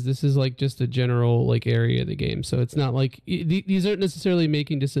because this is like just a general like area of the game. So it's not like these aren't necessarily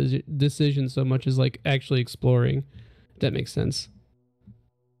making decisions so much as like actually exploring. If that makes sense.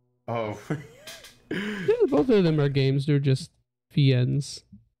 Oh. Yeah, both of them are games. They're just VNs.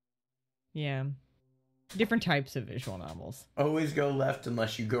 Yeah. Different types of visual novels. Always go left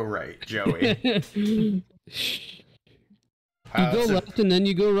unless you go right, Joey. You go left and then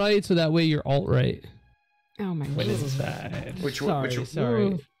you go right, so that way you're alt-right. Oh my god. What is inside?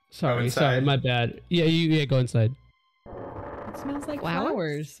 Sorry, my bad. Yeah, go inside. It smells like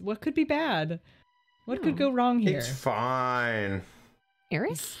flowers. What could be bad? What could go wrong here? It's fine.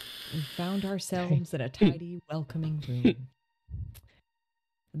 Eris? We found ourselves in a tidy, welcoming room.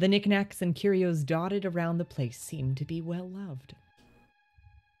 The knickknacks and curios dotted around the place seemed to be well loved.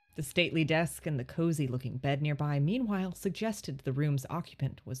 The stately desk and the cozy-looking bed nearby, meanwhile, suggested the room's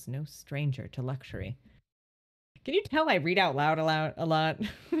occupant was no stranger to luxury. Can you tell I read out loud a lot?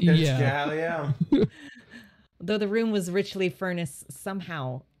 Yeah. Though the room was richly furnished,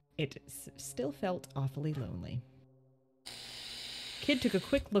 somehow it still felt awfully lonely. Kid took a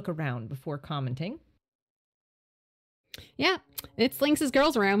quick look around before commenting. Yeah, it's Lynx's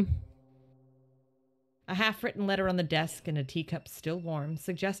girls' room. A half-written letter on the desk and a teacup still warm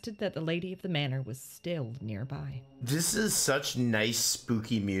suggested that the lady of the manor was still nearby. This is such nice,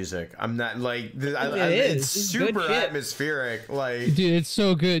 spooky music. I'm not like it's super atmospheric. Like, dude, it's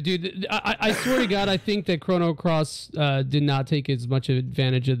so good, dude. I swear to God, I think that Chrono Cross did not take as much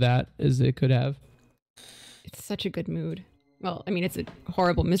advantage of that as it could have. It's such a good mood. Well, I mean, it's a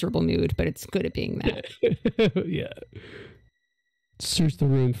horrible, miserable mood, but it's good at being that. Yeah. Search the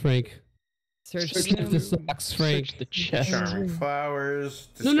room, Frank. Search the socks, Frank. Search the chest. Charming flowers.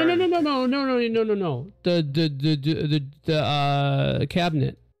 No. The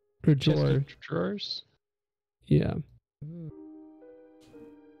cabinet or drawer. Drawers. Yeah.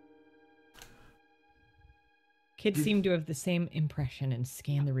 Kid seemed to have the same impression and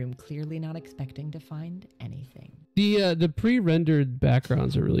scanned the room clearly, not expecting to find anything. The pre-rendered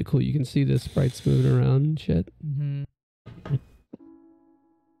backgrounds are really cool. You can see the sprites moving around and shit. Mm-hmm.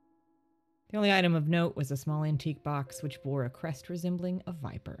 The only item of note was a small antique box which bore a crest resembling a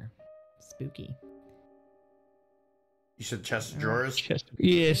viper. Spooky. You said chest of drawers?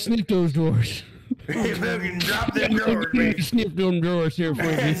 Yeah, sniff those drawers. Fucking drop them drawers, man. Sniff them drawers here for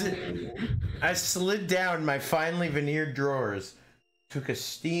me. I slid down my finely veneered drawers. Took a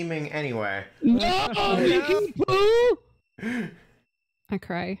steaming anyway. No! Poo! I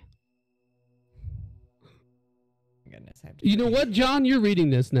cry. Goodness, you know what, John? You're reading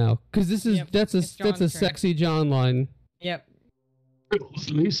this now because this is that's a sexy John line. Yep. Girls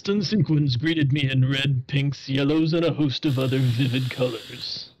laced in sequins greeted me in red, pinks, yellows, and a host of other vivid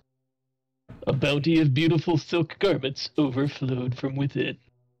colors. A bounty of beautiful silk garments overflowed from within.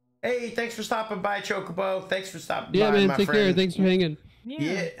 Hey, thanks for stopping by, Chocobo. Thanks for stopping by, my take friend. care. Thanks for hanging.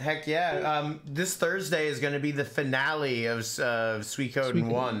 Yeah, heck yeah. This Thursday is going to be the finale of Suikoden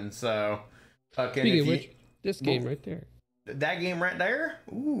 1, so... Speaking of which, this game right there. That game right there?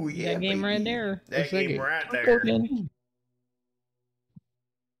 Ooh, yeah. That game right there. That game right there.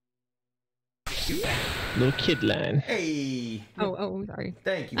 Little kid line. Hey. Oh, sorry.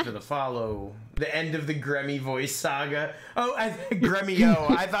 Thank you for the follow. The end of the Gremmy voice saga. Oh, Gremmy-O.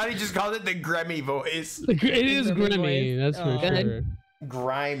 I thought he just called it the Gremmy voice. It is Gremmy, that's for sure.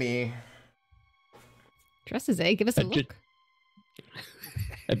 Grimy. Dresses, eh? Give us a look.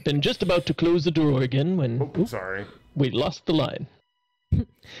 I'd been just about to close the door again when... Oh, sorry. We lost the line.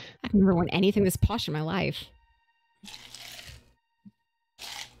 I've never worn anything this posh in my life.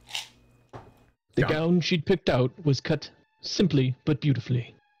 The gown she'd picked out was cut simply but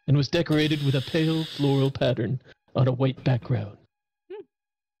beautifully, and was decorated with a pale floral pattern on a white background.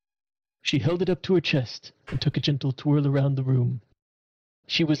 She held it up to her chest and took a gentle twirl around the room.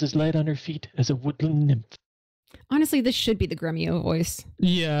 She was as light on her feet as a woodland nymph. Honestly, this should be the Gremio voice.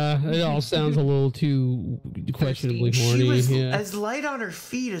 Yeah, it all sounds a little too questionably horny. She was yeah. as light on her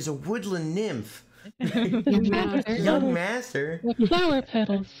feet as a woodland nymph. Young master. Young master. Like flower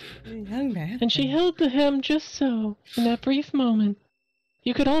petals. Young master. And she held the hem just so, in that brief moment.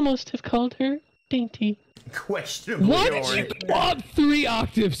 You could almost have called her dainty. Questionably What? horny. You go up 3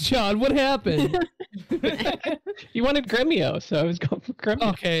 octaves, John. What happened? You wanted Gremio, so I was going for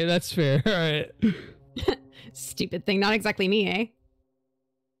Gremio. Okay, that's fair. All right. Stupid thing. Not exactly me, eh?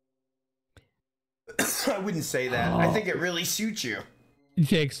 I wouldn't say that. I think it really suits you.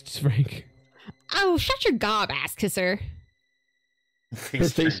 Thanks, Frank. Oh, shut your gob, ass kisser. Her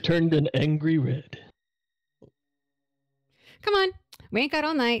face turned an angry red. Come on. We ain't got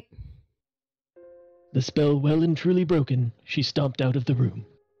all night. The spell well and truly broken, she stomped out of the room.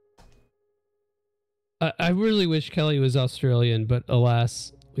 I really wish Kelly was Australian, but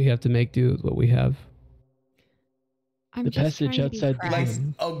alas, we have to make do with what we have. I'm The just passage trying to be outside the Like proud.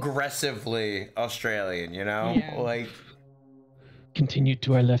 room aggressively Australian, you know? Yeah. Like continued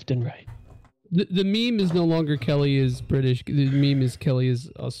to our left and right. The meme is no longer Kelly is British. The meme is Kelly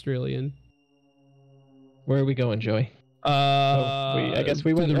is Australian. Where are we going, Joey? I guess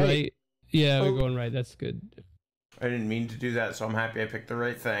we to went the right. Yeah, Oh. we're going right. That's good. I didn't mean to do that, so I'm happy I picked the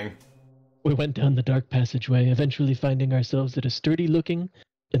right thing. We went down the dark passageway, eventually finding ourselves at a sturdy-looking,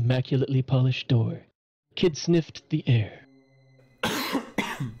 immaculately polished door. Kid sniffed the air.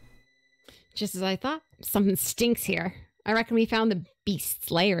 Just as I thought. Something stinks here. I reckon we found the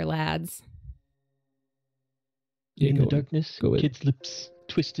beast's lair, lads. Yeah, In go the on. darkness, Go ahead. Kid's lips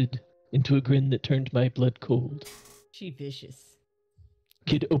twisted into a grin that turned my blood cold. She vicious.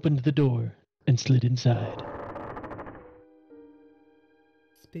 Kid opened the door and slid inside.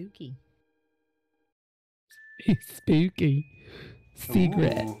 Spooky. Spooky.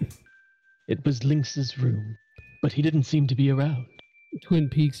 Secret. Ooh. It was Lynx's room, but he didn't seem to be around. Twin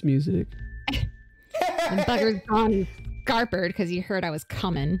Peaks music. The bugger's gone garpered because he heard I was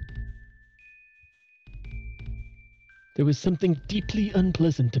coming. There was something deeply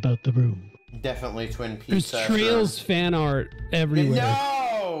unpleasant about the room. Definitely Twin Peaks. There's after- Trails fan art everywhere.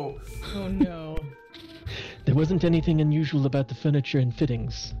 No! Oh no. There wasn't anything unusual about the furniture and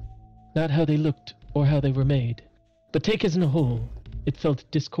fittings. Not how they looked or how they were made. But taken as a whole, it felt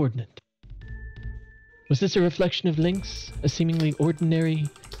discordant. Was this a reflection of Lynx? A seemingly ordinary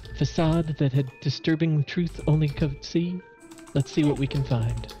facade that had disturbing truth only could see? Let's see what we can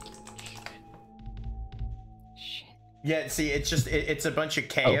find. Yeah, see, it's just, it's a bunch of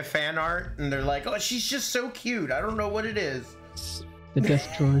Kaya fan art, and they're like, oh, she's just so cute. I don't know what it is. The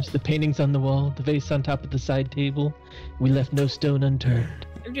desk drawers, the paintings on the wall, the vase on top of the side table. We left no stone unturned.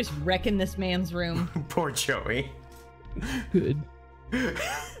 They're just wrecking this man's room. Poor Joey. Good.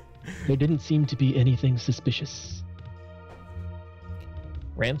 There didn't seem to be anything suspicious.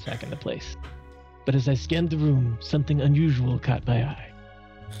 Ransacking the place. But as I scanned the room, something unusual caught my eye.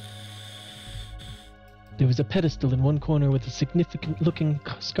 There was a pedestal in one corner with a significant-looking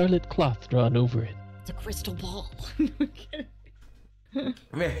scarlet cloth drawn over it. It's a crystal ball.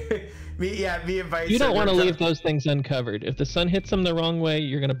 me and Vice. You don't want to leave those things uncovered. If the sun hits them the wrong way,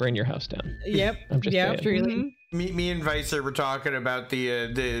 you're going to burn your house down. Yep. I'm just saying. Truly. Me and Vicer were talking about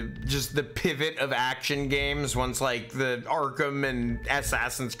the pivot of action games once like the Arkham and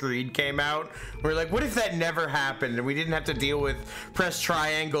Assassin's Creed came out. We're like, what if that never happened and we didn't have to deal with press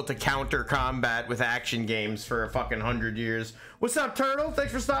triangle to counter combat with action games for a fucking 100 years? What's up, Turtle?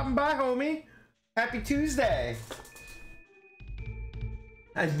 Thanks for stopping by, homie. Happy Tuesday.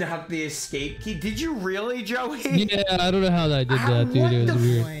 I knocked the escape key. Did you really, Joey? Yeah, I don't know how I did that, dude. It was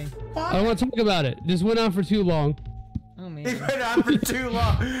weird. I don't want to talk about it. This went on for too long. Oh man. It went on for too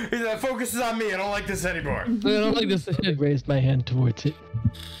long. The focus is on me. I don't like this anymore. I don't like this. I raised my hand towards it.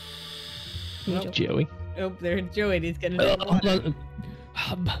 Joey. Oh, there, Joey. He's gonna. Hold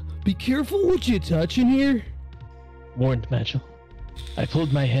on. Be careful what you touch in here. Warned Matchel. I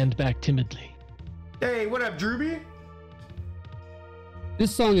pulled my hand back timidly. Hey, what up, Drewby?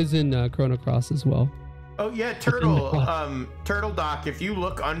 This song is in Chrono Cross as well. Oh yeah, Turtle. Turtle Doc. If you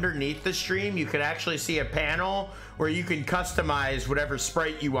look underneath the stream, you can actually see a panel where you can customize whatever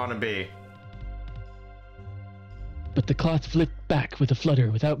sprite you want to be. But the cloth flipped back with a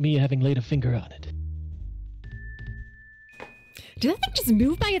flutter without me having laid a finger on it. Did that thing just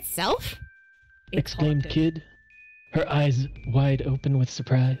move by itself? Exclaimed Kid, her eyes wide open with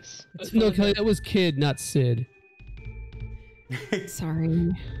surprise. No, Kelly, that was Kid, not Sid.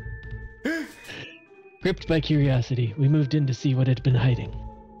 Sorry. Gripped by curiosity, we moved in to see what had been hiding.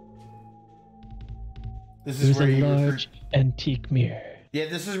 This It is was where a you large antique mirror Yeah,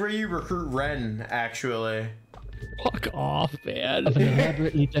 this is where you recruit Ren, actually. Fuck off, man. of an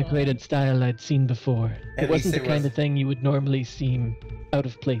elaborately decorated style I'd seen before. At It wasn't least the it kind was. of thing you would normally seem out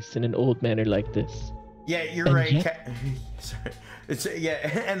of place in an old manor like this. Yeah, you're And right. yet- Sorry. It's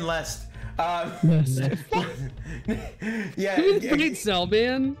and less. Yeah, Great cell,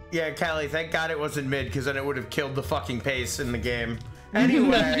 man. Yeah, Callie, thank God it wasn't mid, because then it would have killed the fucking pace in the game.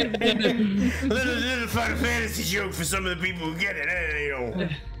 Anyway, little Final Fantasy joke for some of the people who get it. You know.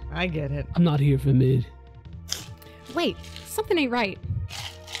 I get it. I'm not here for mid. Wait, something ain't right.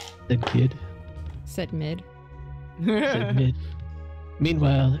 Said Kid. Said Mid. Said Mid.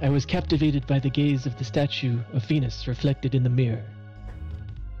 Meanwhile, I was captivated by the gaze of the statue of Venus reflected in the mirror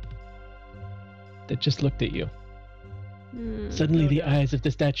that just looked at you. Suddenly, the eyes of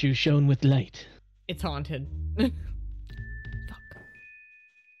the statue shone with light. It's haunted.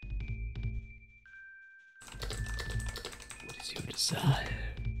 What is your desire?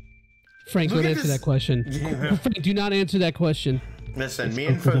 Frank, Look don't at answer this- that question. Yeah. Frank, do not answer that question. Listen, me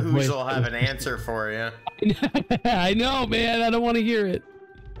and Fahouz will have an answer for you. I know, man. I don't want to hear it.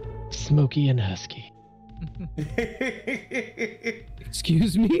 Smoky and husky.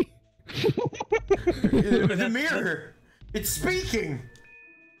 Excuse me? The mirror. It's speaking.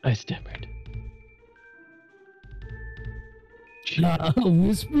 I stammered. A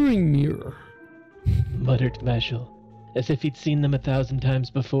whispering mirror. Muttered Mashal, as if he'd seen them 1,000 times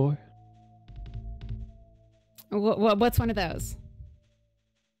before. What's one of those?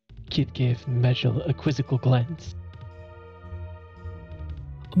 Kid gave Mashal a quizzical glance.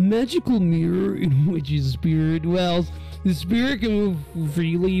 A magical mirror in which his spirit dwells. The spirit can move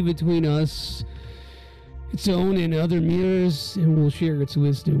freely between us, its own and other mirrors, and will share its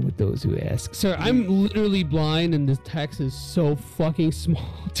wisdom with those who ask. Sir, I'm literally blind, and this text is so fucking small.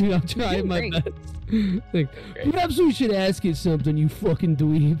 Dude, I'm trying my Great. best. Like, perhaps we should ask it something, you fucking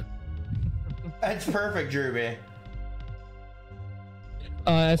dweeb. That's perfect, Drewby.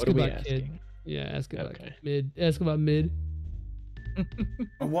 Ask What are we about Kid. asking? Yeah, ask about Mid. Ask about Mid.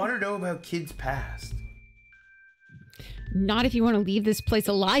 I want to know about Kid's past. Not if you want to leave this place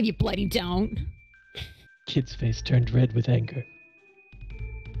alive, you bloody don't. Kid's face turned red with anger.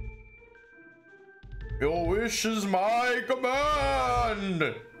 Your wish is my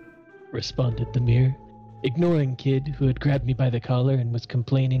command. Responded the mirror, ignoring Kid, who had grabbed me by the collar and was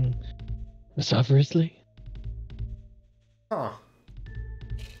complaining vociferously. Huh.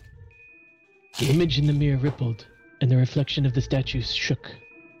 The image in the mirror rippled, and the reflection of the statue shook.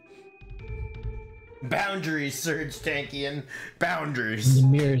 Boundaries, Surge Tankian. And Boundaries. the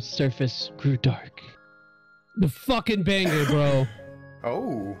mirror's surface grew dark. The fucking banger, bro.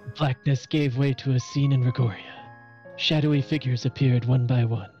 Oh. Blackness gave way to a scene in Regoria. Shadowy figures appeared one by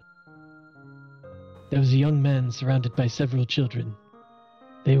one. There was a young man surrounded by several children.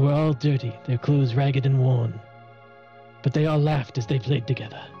 They were all dirty, their clothes ragged and worn. But they all laughed as they played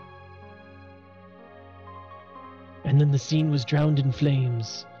together. And then the scene was drowned in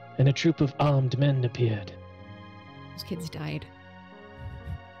flames, and a troop of armed men appeared. Those kids died.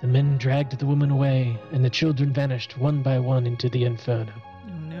 The men dragged the woman away, and the children vanished one by one into the inferno. Oh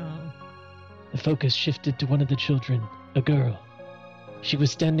no. The focus shifted to one of the children, a girl. She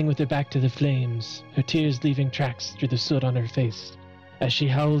was standing with her back to the flames, her tears leaving tracks through the soot on her face, as she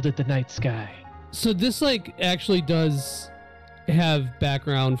howled at the night sky. So this, like, actually does have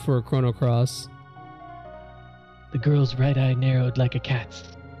background for Chrono Cross. The girl's right eye narrowed like a cat's.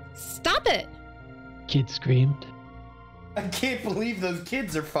 Stop it! Kid screamed. I can't believe those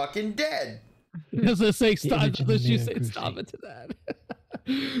kids are fucking dead. Does it say stop? image in the Does you mirror say grew stop it to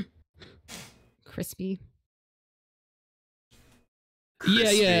that? Crispy.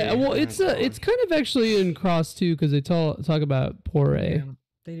 Yeah. Well, it's kind of actually in Cross too, because they talk about Poire. Yeah,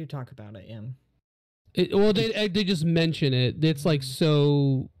 they do talk about it, yeah. They just mention it. It's like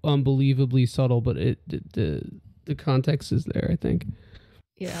so unbelievably subtle, but the context is there, I think.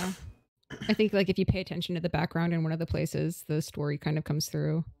 Yeah. I think like if you pay attention to the background in one of the places, the story kind of comes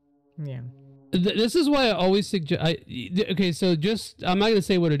through. Yeah. This is why I always suggest. Okay, so just I'm not gonna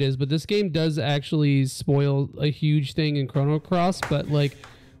say what it is, but this game does actually spoil a huge thing in Chrono Cross. But like,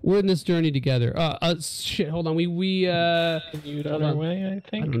 we're in this journey together. Shit. Hold on. We Continued on our way, I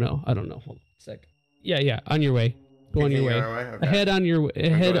think. I don't know. Hold on a sec. Yeah. On your way. Go on your way. Okay. Ahead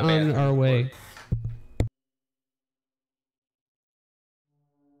on our way.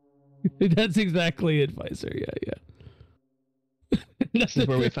 That's exactly it, Pfizer. Yeah. This is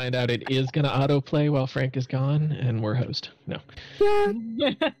where we find out it is going to autoplay while Frank is gone, and we're host. No.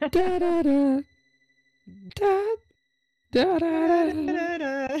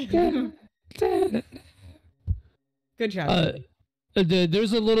 Good job.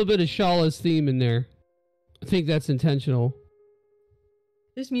 There's a little bit of Shala's theme in there. I think that's intentional.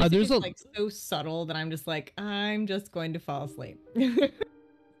 This music is like so subtle that I'm just like, I'm just going to fall asleep.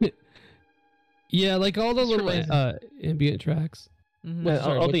 Yeah, like all the little ambient tracks. Mm-hmm.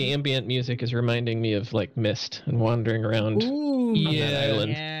 All the ambient music is reminding me of like Mist and wandering around on that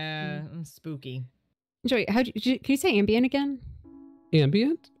island. Yeah, spooky. Joey, can you say ambient again?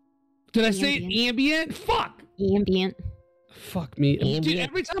 Ambient? Did I say ambient? Fuck! Ambient. Fuck me. Dude,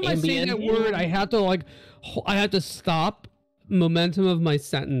 every time I say that word, I have to stop momentum of my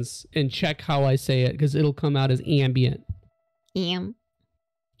sentence and check how I say it, because it'll come out as ambient. Ambient.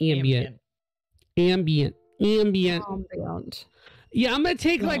 Yeah, I'm gonna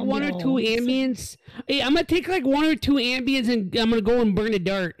take like one or two ambience. Hey, I'm gonna take like one or two ambience and I'm gonna go and burn a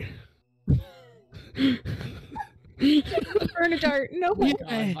dart. Burn a dart. No.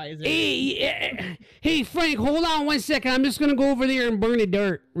 Hey, Frank, hold on 1 second. I'm just gonna go over there and burn a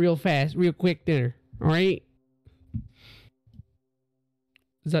dart real fast, real quick there. All right.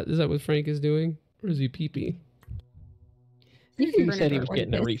 Is that what Frank is doing, or is he pee-pee? He said he was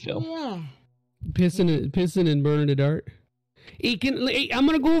getting a refill. Yeah. Pissing and burning a dart. Hey, I'm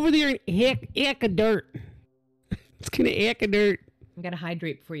gonna go over there and hack a dart. It's gonna hack a dart. You gotta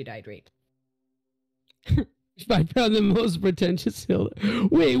hydrate before you dehydrate. I found the most pretentious hill.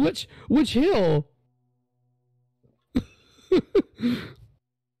 Wait, which hill?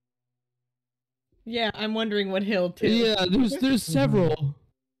 Yeah, I'm wondering what hill too. Yeah, there's several.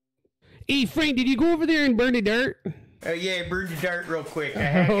 Hey, Frank, did you go over there and burn the dirt? Oh yeah, burn the dirt real quick.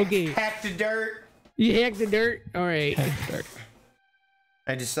 Okay. Hack the dirt. You hacked the dirt? All right.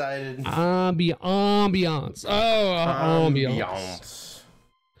 I decided. Ambiance. Oh, ambiance.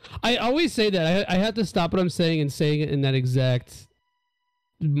 I always say that. I have to stop what I'm saying and saying it in that exact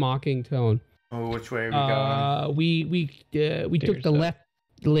mocking tone. Oh, which way are we going? We took the left.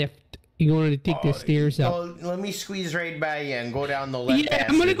 You're going to take the stairs up. Oh, let me squeeze right by you and go down the left. Yeah,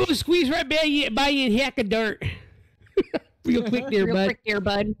 I'm gonna go squeeze right by you and hack a dirt. Real quick there,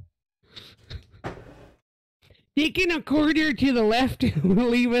 bud. Taking a corridor to the left will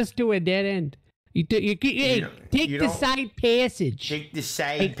leave us to a dead end. Take the side passage. Take the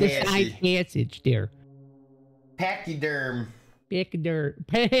side passage there. Pachyderm. Back of dirt.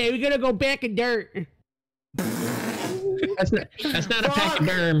 Hey, we gotta go back of dirt. That's not a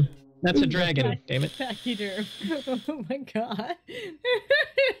pachyderm. That's a dragon. Damn it. Pachyderm. Oh my god.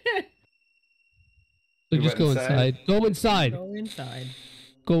 So just go inside. Go inside. Go inside.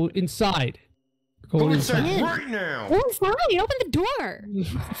 Go inside. Go inside right now. Go inside. Open the door.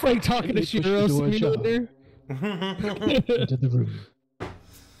 Frank talking to Shiro. There. Into the room.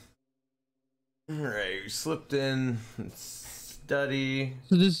 Alright, we slipped in. Study.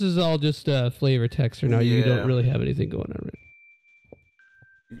 So this is all just flavor text, or now you don't really have anything going on, right?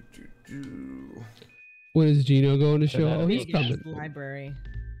 When is Gino going to show up? Oh, he's coming. Library.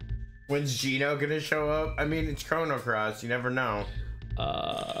 When's Gino gonna show up? I mean, it's Chrono Cross. You never know.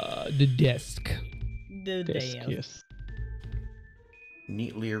 The desk. The desk. Yes.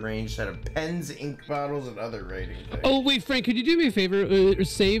 Neatly arranged set of pens, ink bottles, and other writing things. Oh wait, Frank, could you do me a favor?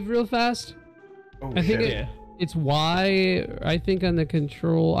 Save real fast. Oh, I think it's Y. I think on the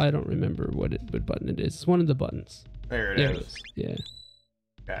control. I don't remember what button it is. It's one of the buttons. There it is. Yeah.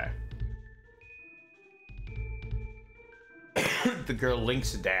 Okay. The girl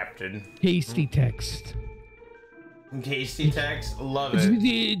Link's adapted. Tasty text. Tasty text? Love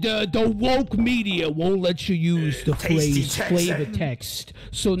it. The woke media won't let you use the phrase flavor text.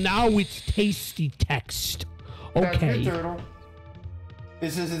 So now it's tasty text. Okay.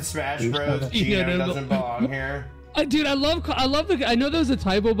 This isn't Smash Bros. Gino doesn't belong here. Dude, I love the. I know there's a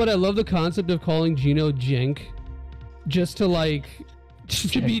typo, but I love the concept of calling Gino Jenk, just to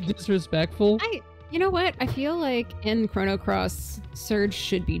be disrespectful. You know what? I feel like in Chrono Cross, Surge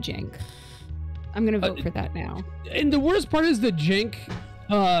should be Jenk. I'm gonna vote for that now. And the worst part is the Jenk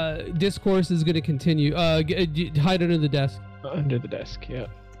discourse is gonna continue. Hide under the desk. Under the desk, yeah.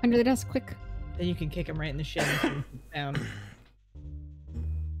 Under the desk, quick. Then you can kick him right in the shin and down.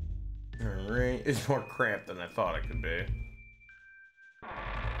 Alright, it's more cramped than I thought it could be.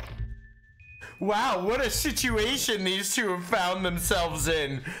 Wow, what a situation these two have found themselves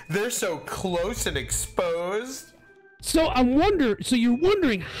in. They're so close and exposed. So you're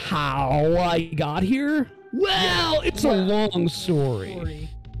wondering how I got here? Well, it's a long story.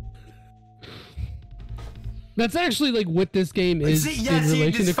 That's actually like what this game is in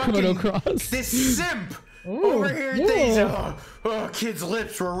relation to Chrono Cross. This simp over here thinks, kid's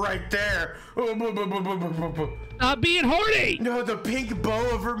lips were right there. Not being horny. No, the pink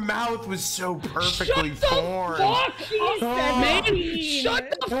bow of her mouth was so perfectly formed. Fuck man!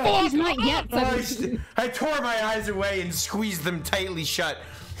 Shut the fuck He's not yet. I tore my eyes away and squeezed them tightly shut.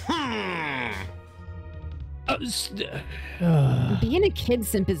 Being a kid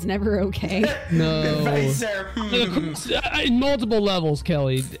simp is never okay. No. Advice there. In multiple levels,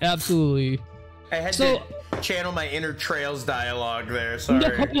 Kelly. Absolutely. I had to channel my inner Trails dialogue there.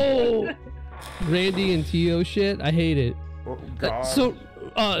 Sorry. No. Randy and Tio shit. I hate it. Oh, God.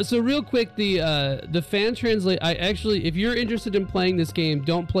 So real quick, the fan translate. I actually, if you're interested in playing this game,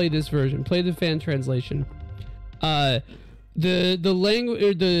 don't play this version. Play the fan translation. The language,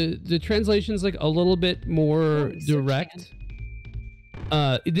 or the translation's like a little bit more direct.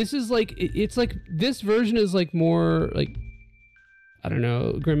 This is like it's like this version is like more like, I don't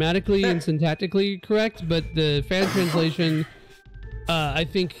know, grammatically and syntactically correct, but the fan translation, I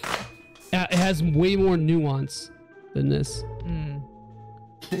think, it has way more nuance than this.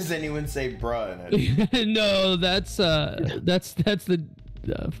 Does anyone say bruh in it? No, that's the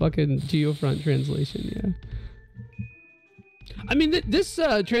fucking Geofront translation. Yeah. I mean, this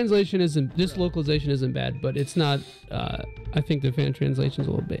translation isn't, this localization isn't bad, but it's not. I think the fan translation is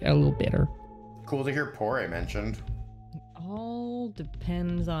a little better. Cool to hear Pore mentioned. All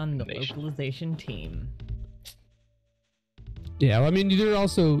depends on the localization team. Yeah, well, I mean, you're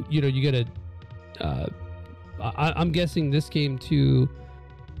also, you gotta. I'm guessing this game too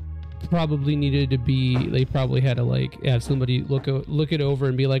probably needed to be. They probably had to like have somebody look it over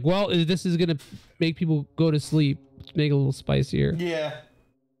and be like, well, this is gonna make people go to sleep. Make it a little spicier. Yeah.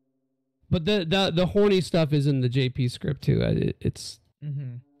 But the horny stuff is in the JP script too. It's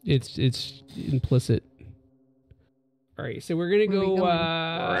implicit. All right, so we're gonna go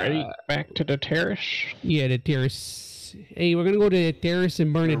right back to the terrace. Yeah, the terrace. Hey, we're gonna go to the terrace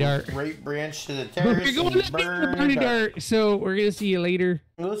and burn it dark. Right branch to the terrace. We're going to burn it dark. So we're gonna see you later.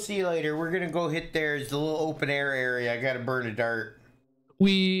 We'll see you later. We're gonna go hit there. It's the little open air area. I gotta burn a dart.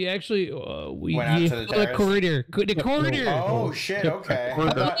 We actually went out to the corridor. The corridor. Oh shit! Okay.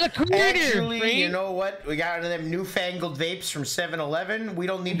 The corridor. Actually, right? you know what? We got them newfangled vapes from 7-Eleven. We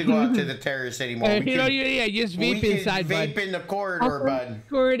don't need to go out to the terrace anymore. Just vape inside, vape in the corridor, bud.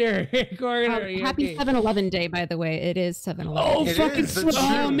 Corridor. Happy 7-Eleven day, by the way. It is 7-Eleven. Oh, fucking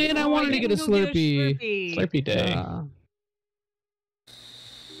oh man! I wanted to get a Slurpee. Slurpee day.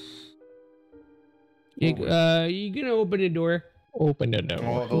 You gonna open the door? Open the door.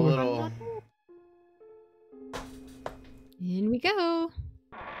 Oh, the little. In we go.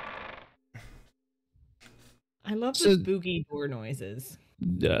 I love the spooky door noises.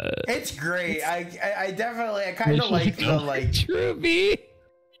 It's great. I definitely, I kind of like the like. Truby.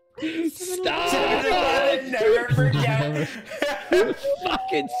 Stop! 7-Eleven, never forget.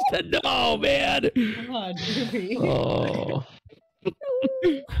 Fucking no, man. Come on, Truby. Oh.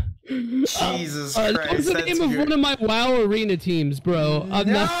 Jesus Christ. That was the name of one of my WoW arena teams, bro.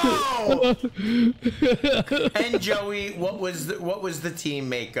 No! And Joey, what was the team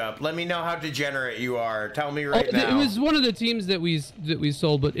makeup? Let me know how degenerate you are. Tell me right now. It was one of the teams that we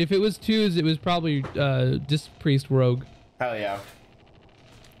sold, but if it was twos, it was probably Disc Priest Rogue. Hell yeah.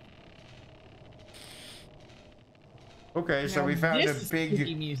 Okay, so we found a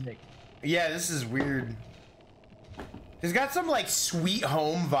big music. Yeah, this is weird. It's got some like Sweet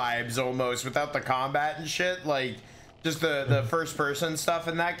Home vibes almost without the combat and shit, like just the first person stuff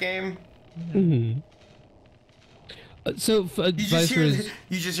in that game. Mm-hmm. So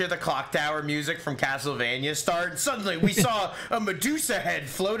you just hear the clock tower music from Castlevania start. Suddenly we saw a Medusa head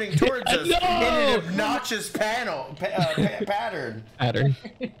floating towards us in an obnoxious pattern.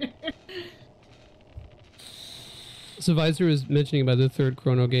 So Visor was mentioning about the third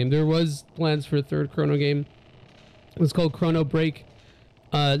Chrono game. There was plans for a third Chrono game. It's called Chrono Break.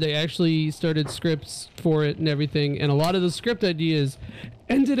 They actually started scripts for it and everything, and a lot of the script ideas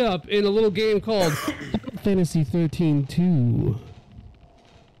ended up in a little game called Fantasy 13-2.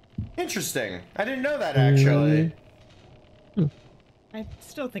 Interesting. I didn't know that actually. I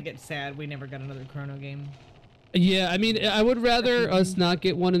still think it's sad we never got another Chrono game. Yeah, I mean, I would rather us not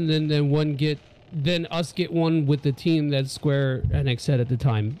get one and then us get one with the team that Square Enix had at the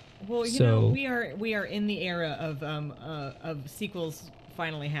time. Well, you know, we are in the era of sequels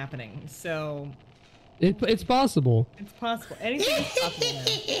finally happening, so it's possible. It's possible. Anything is possible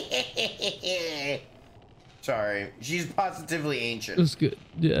now. Sorry, she's positively ancient. It was good.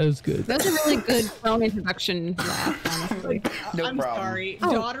 Yeah, it was good. That's a really good phone introduction laugh, honestly. No I'm problem. sorry.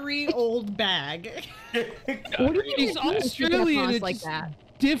 Oh. Daughtery old bag. What do you She's Australian. It's like that?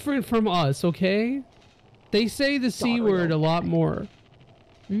 different from us, okay? They say the C word a lot more.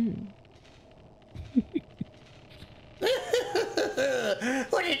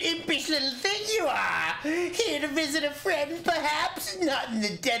 What an impish little thing you are! Here to visit a friend, perhaps? Not in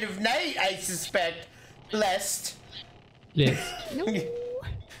the dead of night, I suspect. Lest. Yes. No.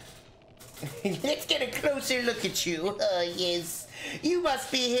 Let's get a closer look at you. Oh, yes. You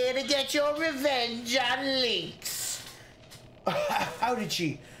must be here to get your revenge on Lynx. How did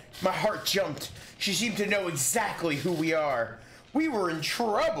she? My heart jumped. She seemed to know exactly who we are. We were in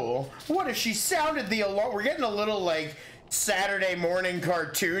trouble. What if she sounded the alarm? We're getting a little, like, Saturday morning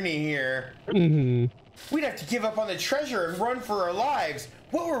cartoony here. We'd have to give up on the treasure and run for our lives.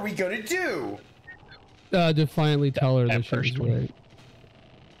 What were we gonna do? Defiantly tell her that she was right.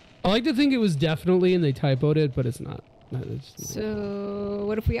 I like to think it was definitely and they typoed it, but it's not. So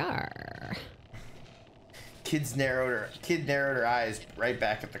what if we are? Kid narrowed her eyes right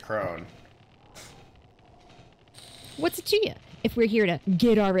back at the crone. What's it to you? If we're here to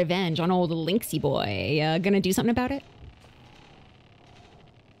get our revenge on old Lynxy boy, gonna do something about it?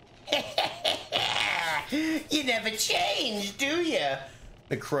 You never change, do you?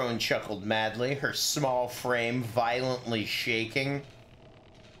 The crone chuckled madly, her small frame violently shaking.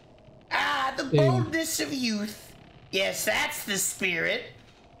 Ah, the boldness of youth. Yes, that's the spirit.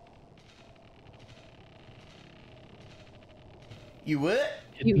 You what?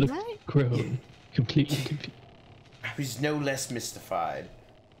 You what? Crone, completely confused. I was no less mystified.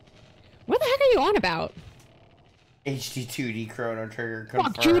 What the heck are you on about? HD2D Chrono Trigger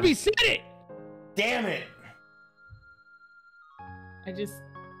Fuck, confirmed. Juby said it! Damn it! I just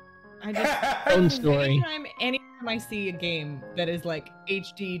Own story. anytime I see a game that is like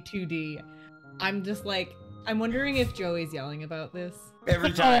HD 2D, I'm just like, I'm wondering if Joey's yelling about this.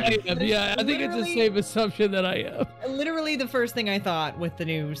 Every time. Yeah, I think it's a safe assumption that I am. Literally the first thing I thought with the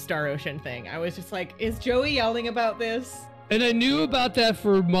new Star Ocean thing. I was just like, is Joey yelling about this? And I knew about that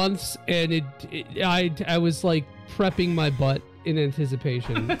for months, and I was like prepping my butt in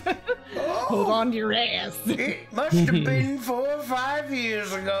anticipation. Hold on to your ass. It must have been 4 or 5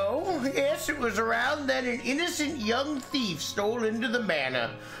 years ago. Yes, it was around then an innocent young thief stole into the manor,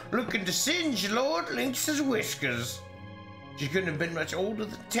 looking to singe Lord Lynx's whiskers. She couldn't have been much older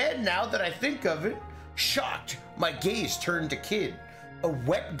than 10 now that I think of it. Shocked, my gaze turned to Kid. A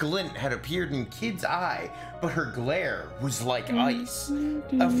wet glint had appeared in Kid's eye, but her glare was like ice.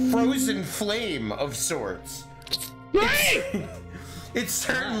 A frozen flame of sorts. It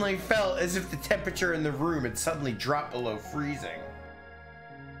certainly felt as if the temperature in the room had suddenly dropped below freezing.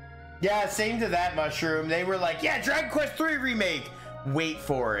 Yeah, same to that, Mushroom. They were like, yeah, Dragon Quest III remake. Wait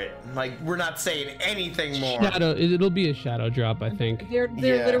for it. Like, we're not saying anything more. Shadow, it'll be a shadow drop, I think. They're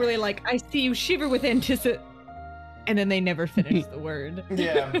literally like, I see you shiver with anticipation. And then they never finish the word.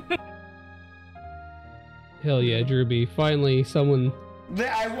 Yeah. Hell yeah, Drewby. Finally, someone...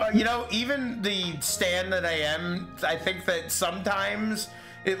 You know, even the stan that I am, I think that sometimes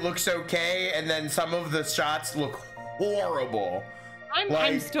it looks okay, and then some of the shots look horrible.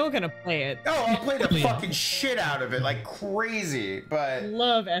 I'm still gonna play it. Oh, I'll play the fucking shit out of it like crazy, but...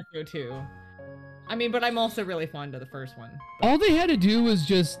 Love Echo 2. I mean, but I'm also really fond of the first one. All they had to do was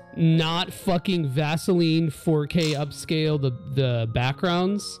just not fucking Vaseline 4K upscale the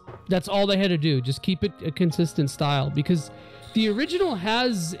backgrounds. That's all they had to do. Just keep it a consistent style, because the original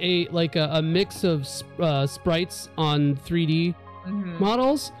has a mix of sprites on 3D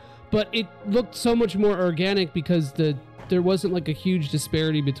models, but it looked so much more organic because there wasn't like a huge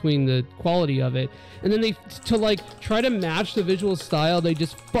disparity between the quality of it. And then to try to match the visual style, they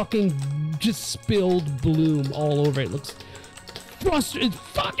just spilled bloom all over it. It looks frustrating. It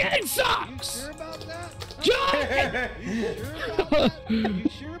fucking sucks. You sure about that? John! You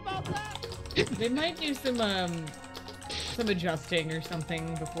sure about that? They might do some adjusting or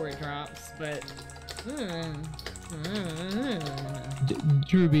something before it drops, but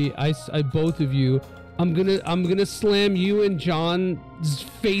Drewby, I both of you, I'm gonna slam you and John's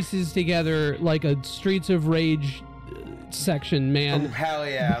faces together like a Streets of Rage section, man. Oh, hell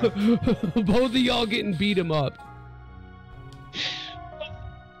yeah. Both of y'all getting beat 'em up.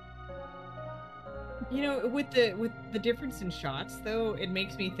 you know, with the difference in shots though, it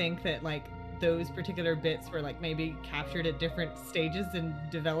makes me think that like those particular bits were like maybe captured at different stages in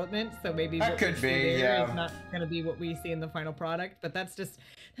development, so maybe that what could we be, see there yeah, is not going to be what we see in the final product. But that's just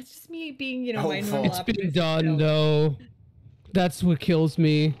me being, you know, my hopeful. normal. It's been done though. That's what kills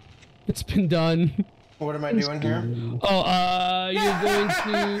me. It's been done. What am I doing here? Oh, you're going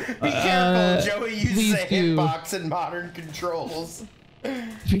to... Be careful, Joey uses a do. hitbox and modern controls. We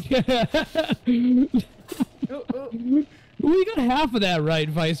got half of that right,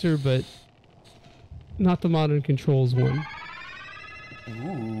 Vicer, but not the modern controls one.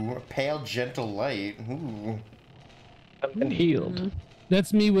 Ooh, a pale, gentle light. Ooh. I've been healed.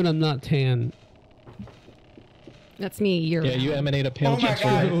 That's me when I'm not tan. That's me. You're. Yeah, you emanate a pale. Oh my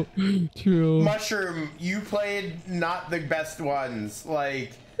god. True. Mushroom, you played not the best ones.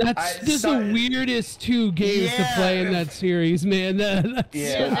 Like that's just the weirdest 2 games to play in that series, man. That's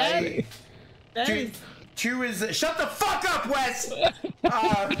Two is shut the fuck up, Wes.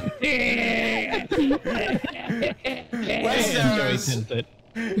 Wes knows.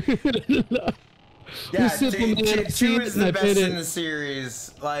 Yeah, two is the best in the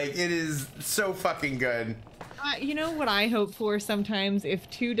series. Like, it is so fucking good. You know what I hope for sometimes? If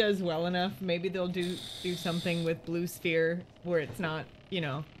 2 does well enough, maybe they'll do something with Blue Sphere where it's not, you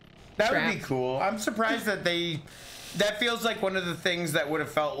know. That would be cool. I'm surprised that that feels like one of the things that would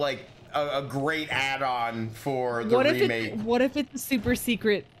have felt like a great add-on for the remake. What if it's a super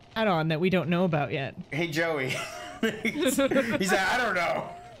secret add-on that we don't know about yet? Hey, Joey. He's like, I don't know.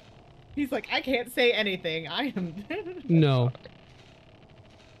 He's like, I can't say anything. I am. No.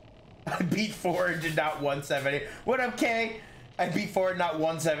 I beat 4 and did not once have any. What up, Kay? I beat 4 and not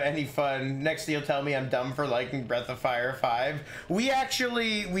once have any fun. Next, you'll tell me I'm dumb for liking Breath of Fire 5. We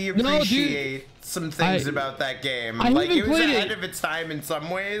appreciate some things about that game. Like, it was ahead of its time in some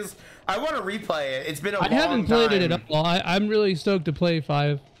ways. I want to replay it. It's been a long time. I haven't played it at all. I'm really stoked to play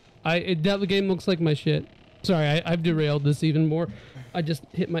 5. That game looks like my shit. Sorry, I've derailed this even more. I just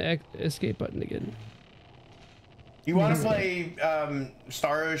hit my escape button again. You want to play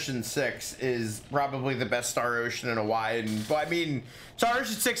Star Ocean 6 is probably the best Star Ocean in a while. But I mean, Star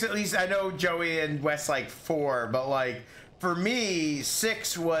Ocean 6, at least I know Joey and Wes like 4, but like for me,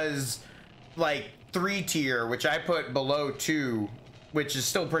 6 was like 3 tier, which I put below 2, which is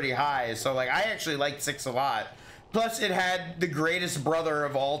still pretty high. So like I actually liked 6 a lot. Plus it had the greatest brother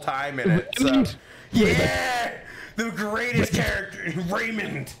of all time in it. So, yeah, the greatest character,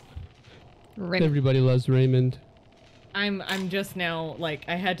 Raymond. Everybody loves Raymond. I'm just now like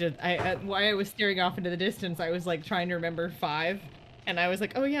while I was staring off into the distance, I was like trying to remember 5, and I was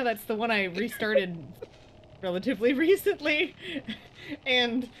like, oh yeah, that's the one I restarted relatively recently,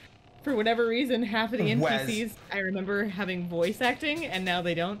 and for whatever reason, half of the NPCs I remember having voice acting, and now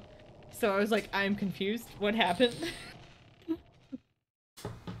they don't. So I was like, I'm confused. What happened?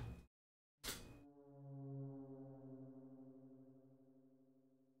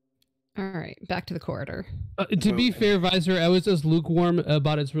 All right, back to the corridor. To be fair, Visor, I was as lukewarm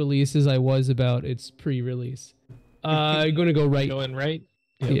about its release as I was about its pre-release. I'm gonna go right. Going right?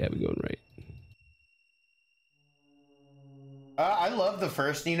 Yep. Yeah, we're going right. I love the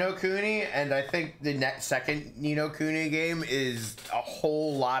first Ni no Kuni, and I think the second Ni no Kuni game is a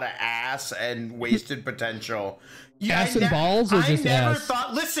whole lot of ass and wasted potential. Ass and balls, or just I never ass?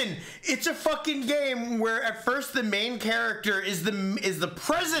 thought. Listen, it's a fucking game where at first the main character is the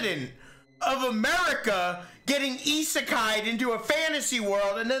president of America getting isekai'd into a fantasy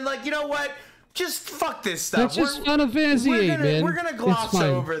world, and then like, you know what? Just fuck this stuff. That's just Final Fantasy VIII, man. We're gonna gloss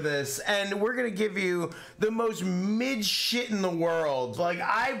over this, and we're gonna give you the most mid shit in the world. Like,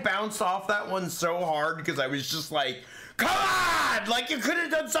 I bounced off that one so hard because I was just like, come on! Like, you could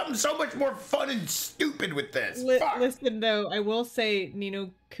have done something so much more fun and stupid with this. Listen, though, I will say Ni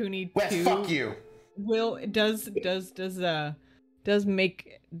no Kuni 2. Wes, fuck you.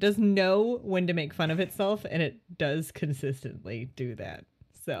 Does know when to make fun of itself, and it does consistently do that.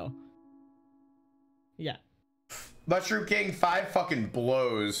 So, yeah. Mushroom King 5 fucking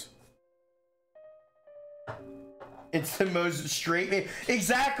blows. It's the most straight.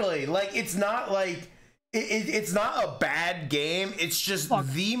 Exactly. Like, it's not like it's not a bad game. It's just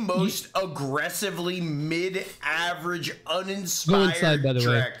the most aggressively mid-average, uninspired Go inside, by the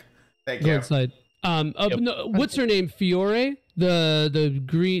way. Thank Go you. inside. No, what's her name? Fiore,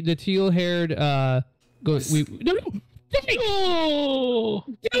 the teal-haired. No. Oh,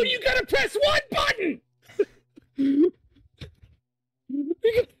 dude, you gotta press one button. You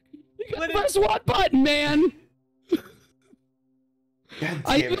gotta press one button, man.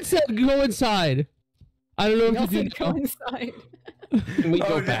 I even said go inside. I don't know if you do. Go inside. Can we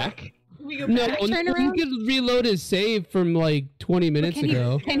go back? We go No, back. Turn you around. can reload his save from like 20 minutes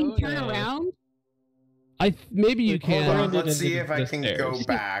ago. Can he turn around? Maybe you can. Hold on, let's see if I can go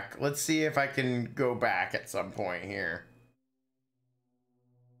back. Let's see if I can go back at some point here.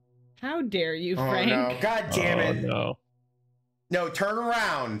 How dare you, Frank? Oh no! God damn it! No. No, turn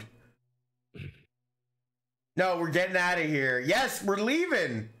around. No, we're getting out of here. Yes, we're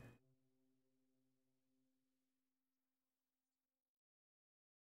leaving.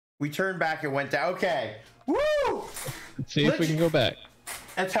 We turned back and went down. Okay. Woo! Let's see if we can go back.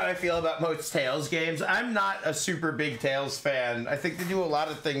 That's how I feel about most Tales games. I'm not a super big Tales fan. I think they do a lot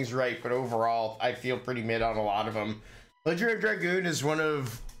of things right, but overall, I feel pretty mid on a lot of them. Legendary Dragoon is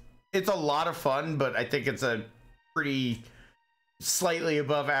it's a lot of fun, but I think it's a pretty slightly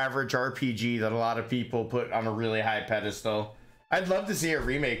above average RPG that a lot of people put on a really high pedestal. I'd love to see a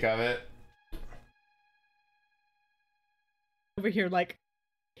remake of it. Over here, like,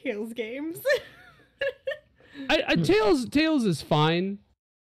 Tales games. Tales is fine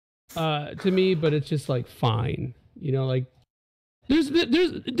to me, but it's just like fine, you know. Like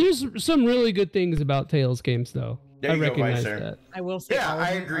there's some really good things about Tales games, though. I recognize that. I will say, yeah, all of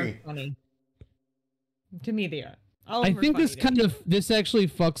I them agree. are funny. To me, they are. All of I them are think funny this actually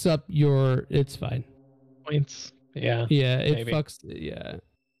fucks up your. It's fine. Points. Yeah. Yeah, it maybe. fucks. Yeah,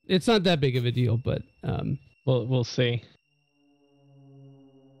 it's not that big of a deal, but we'll see.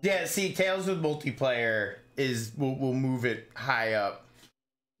 Yeah, see, Tales with multiplayer will move it high up.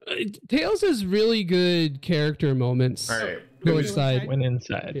 Tales has really good character moments. All right, go inside. Went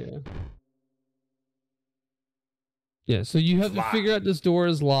inside. Yeah. Yeah, so you have to figure out this door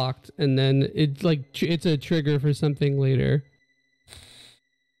is locked, and then it's like it's a trigger for something later.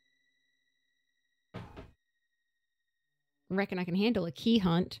 I reckon I can handle a key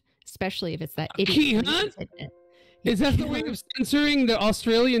hunt, especially if it's that idiot. Key hunt? Is that the way of censoring the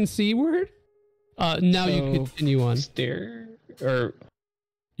Australian C word? Now you continue on. Stare or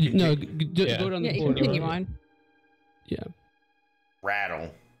no, yeah. go down the Yeah, you corridor. continue on. Yeah.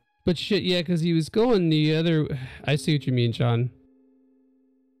 Rattle. But shit, yeah, because he was going the other. I see what you mean, Sean.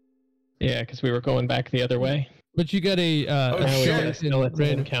 Yeah, because we were going back the other way. But you got a skeleton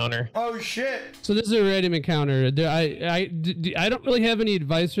encounter. Oh shit! So this is a random encounter. I don't really have any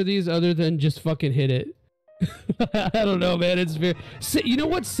advice for these other than just fucking hit it. I don't know, man. It's very. You know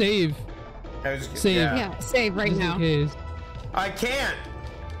what? Save. Save. Yeah, save right now. I can't.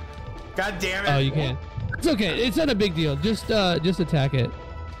 God damn it! Oh, you can't. It's okay. It's not a big deal. Just attack it.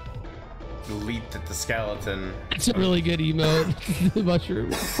 Leaped at the skeleton. It's a really good emote.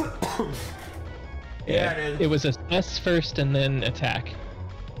 Mushroom. Yeah, it was assess first and then attack.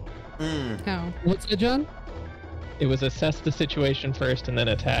 Oh. What's that, John? It was assess the situation first and then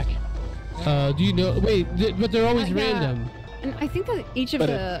attack. Do you know? Wait, but they're always random. And I think that each of But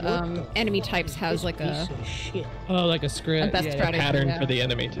the enemy types has like a Oh, like a script. A best strategy, pattern yeah. for the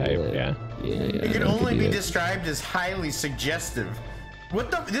enemy type. Yeah. It can only be described as highly suggestive. What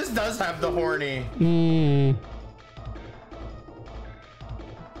the? This does have the horny.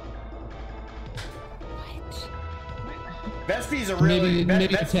 Vespi's a really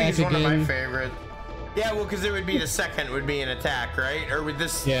Maybe Vespi's attack one of my again. favorite. Yeah, well, because it would be the second would be an attack, right? Or would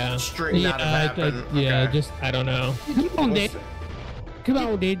this string Yeah, not have happened? Okay. I don't know. Come on, dude. Come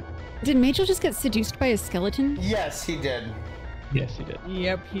on, dude. Did Rachel just get seduced by a skeleton? Yes, he did. Yes, he did.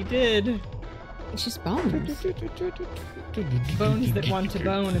 Yep, he did. It's just bones. Bones that want to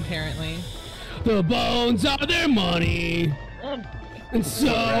bone, apparently. The bones are their money, and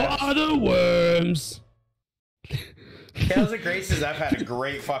so are the worms. Tales of Graces, I've had a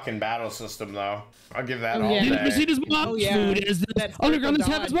great fucking battle system, though. I'll give that all day. Never seen as much food as this. Underground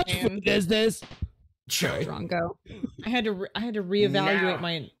doesn't have as much food as this. Drongo. I had to reevaluate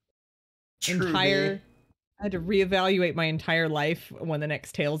my entire. I had to reevaluate my entire life when the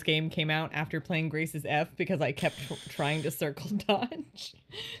next Tales game came out after playing Grace's F because I kept trying to circle dodge.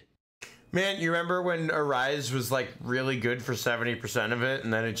 Man, you remember when Arise was like really good for 70% of it,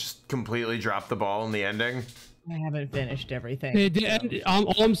 and then it just completely dropped the ball in the ending? I haven't finished everything. The end,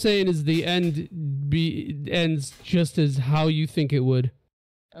 all I'm saying is the end ends just as how you think it would.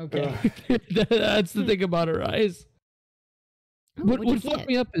 Okay. That's the thing about Arise. What fucked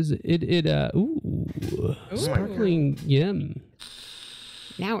me up is sparkling yum.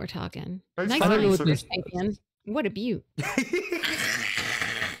 Now we're talking. I Nice don't know what nice this champion. What a beaut.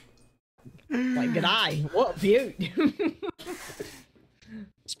 Like, good eye. What a beaut.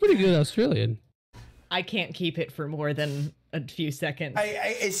 It's pretty good Australian. I can't keep it for more than a few seconds.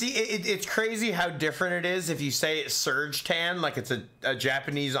 I see. It's crazy how different it is if you say it's Surge Tan, like it's a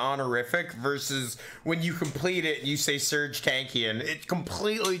Japanese honorific, versus when you complete it and you say Surge Tankian. It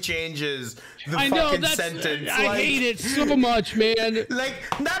completely changes the fucking sentence. I hate it so much, man. Like,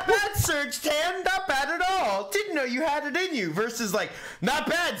 not bad, Surge Tan, not bad at all. Didn't know you had it in you. Versus like, not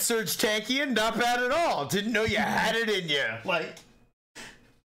bad, Surge Tankian, not bad at all. Didn't know you had it in you. Like.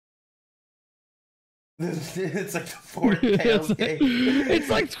 It's like the fourth Tails game. It's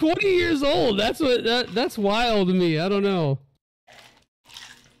like 20 years old. That's wild to me. I don't know.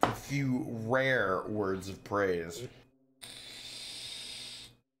 A few rare words of praise.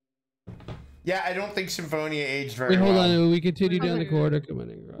 Yeah, I don't think Symphonia aged very Wait, well. hold on. We continue down the corridor. Come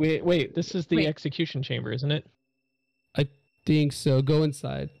on. Wait. This is the execution chamber, isn't it? I think so. Go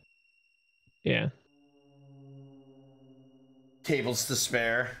inside. Yeah. Tables to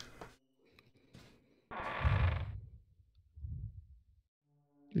spare.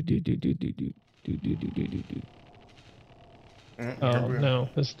 Oh no,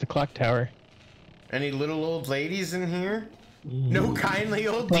 this is the clock tower. Any little old ladies in here? No kindly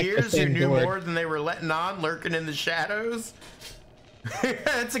old Like the dears who same knew door. more than they were letting on, lurking in the shadows?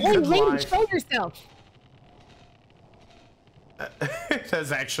 That's a Hey, good lady, line. show yourself.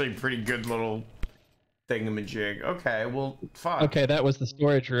 That's actually a pretty good little thingamajig. Okay, well, fuck. Okay, that was the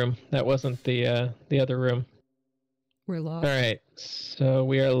storage room. That wasn't the other room. We're lost. All right, so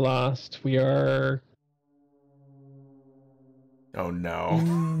we are lost. We are. Oh no.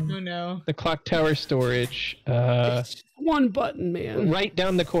 Oh no. The clock tower storage. It's just one button, man. Right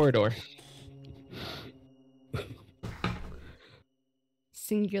down the corridor.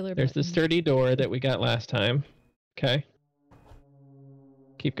 Singular. There's the sturdy door that we got last time. Okay.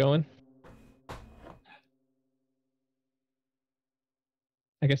 Keep going.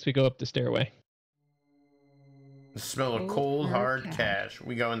 I guess we go up the stairway. The smell of cold, hard cash.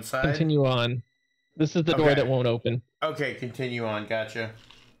 We go inside? Continue on. This is the door Okay. that won't open. Okay, continue on. Gotcha.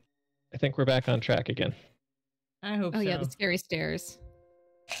 I think we're back on track again. I hope so. Oh yeah, the scary stairs.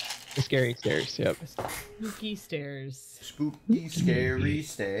 The scary stairs, yep. Spooky stairs. Spooky, scary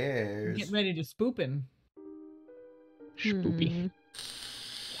stairs. Get ready to spoopin'. Spoopy.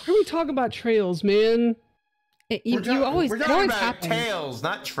 Why are we talking about trails, man? We're talking about tails,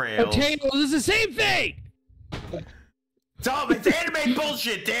 not trails. Oh, tails is the same thing. It's anime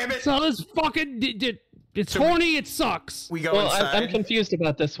bullshit, damn it! So this fucking it's horny. It sucks. We go Well, inside. I'm confused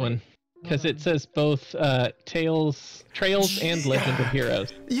about this one because it says both trails, and Legend of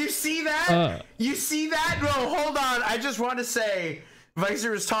Heroes. You see that? You see that? No, hold on. I just want to say,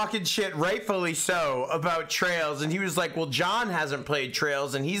 Vicer was talking shit, rightfully so, about Trails, and he was like, well, John hasn't played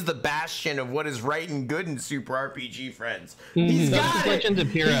Trails, and he's the bastion of what is right and good in Super RPG, friends. He's got It's it. Legend of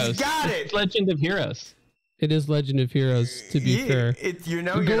Heroes. He's got it. It's Legend of Heroes. It is Legend of Heroes, to be fair. You're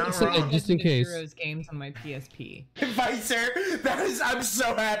Go not inside, wrong. just in case. Heroes games on my PSP. Vicer, I'm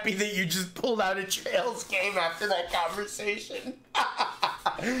so happy that you just pulled out a Trails game after that conversation.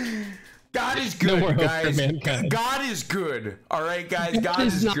 God is good, No more hope for guys. mankind. God is good. All right, guys. God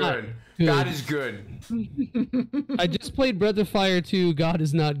is is not good. good. God is good. I just played Breath of Fire 2. God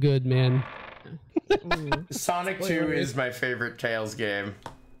is not good, man. Sonic 2 is my favorite Tails game.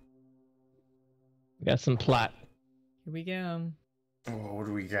 We got some plot. Here we go. Oh, what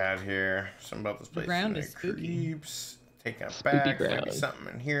do we got here? Something about this place. ground tonight is spooky. creeps. Take out Spooky back. Might be ground.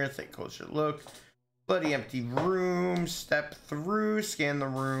 something in here. Take a closer look. Bloody empty room. Step through. Scan the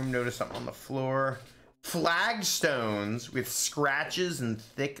room. Notice something on the floor. Flagstones with scratches and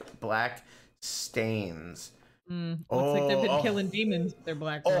thick black stains. Looks like they've been killing demons with their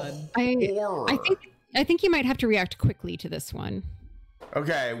black blood. I think you might have to react quickly to this one.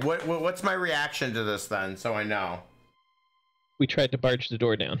 Okay, what's my reaction to this then, so I know? We tried to barge the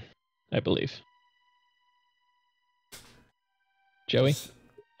door down, I believe. Joey?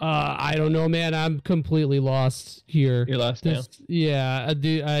 I don't know, man. I'm completely lost here. You're lost now. Yeah,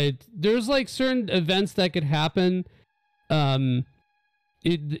 there's like certain events that could happen. There's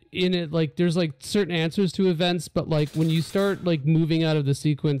like certain answers to events, but like when you start like moving out of the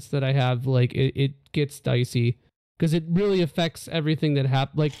sequence that I have, like it gets dicey because it really affects everything that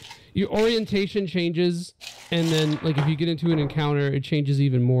happens. Like your orientation changes, and then like if you get into an encounter, it changes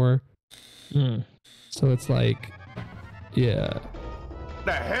even more. So it's like, yeah.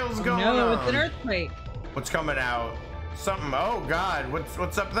 The hell's going No, on? it's an earthquake. What's coming out? Something. Oh God,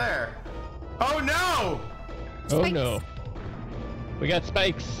 what's up there? Oh no! Oh no. We got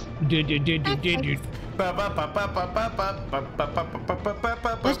spikes. Let's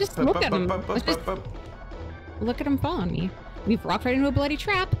just look at him. Let's just look at him fall on me. We've walked right into a bloody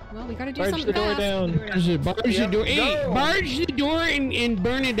trap. Well, we gotta do Barge something the door fast. down. Barge the door. Hey, barge the door and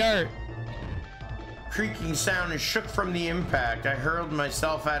burn a dart. Creaking sound is shook from the impact. I hurled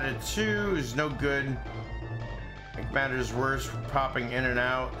myself at it too. It was no good. Make matters worse, we're popping in and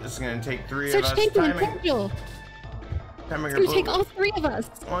out. This is gonna take three of us. Search tank and cordial. Timing It's gonna take all three of us.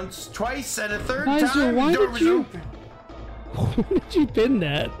 once, twice, and a third Vicer, time. why the door did was you- open. Why did you pin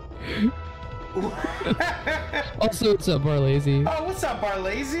that? Also, what's up, Barlazy? Oh, what's up,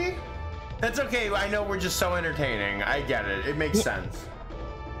 Barlazy? That's okay. I know we're just so entertaining. I get it. It makes sense.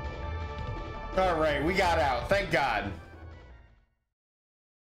 All right, we got out. Thank God.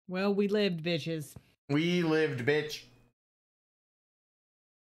 Well, we lived, bitches. We lived, bitch.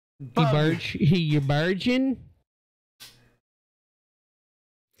 You barging?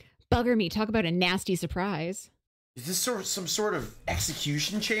 Bugger me. Talk about a nasty surprise. Is this some sort of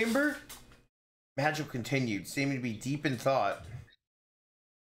execution chamber? Magic continued, seeming to be deep in thought.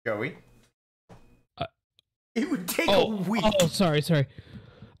 Joey? It would take a week. Oh, sorry.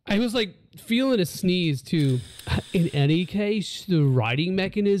 I was like feeling a sneeze too. In any case, the writing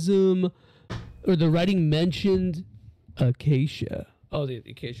mechanism, or the writing mentioned acacia. Oh, the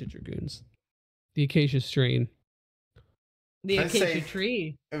acacia dragoons. The acacia strain. The acacia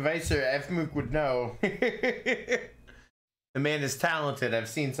tree. Vicer F-Mook would know. The man is talented. I've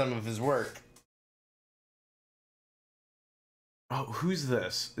seen some of his work. Oh, who's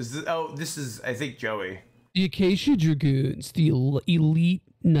this? This is, I think, Joey. The Acacia Dragoons, the elite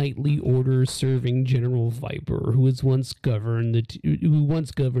knightly order serving General Viper, who once governed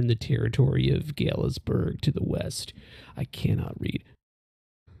the territory of Galesburg to the west. I cannot read.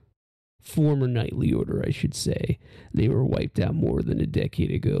 Former knightly order, I should say. They were wiped out more than a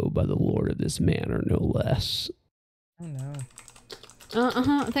decade ago by the lord of this manor, no less. Oh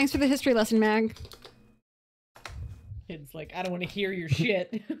no. Thanks for the history lesson, Mag. Kid's like, I don't want to hear your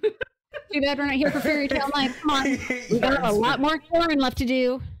shit. Too bad we're not here for fairy tale night. Come on. We got a lot more killing left to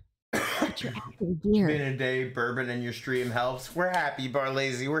do. Been a day, bourbon in your stream helps. We're happy,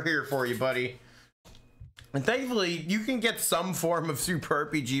 Barlazy. We're here for you, buddy. And thankfully, you can get some form of Super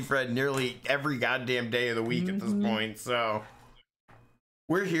RPG Fred nearly every goddamn day of the week at this point, so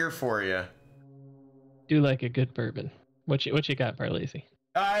we're here for you. Do like a good bourbon. What you got, Barlazy?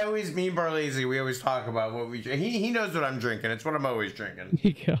 I always mean Barlazy. We always talk about what we drink. He knows what I'm drinking. It's what I'm always drinking.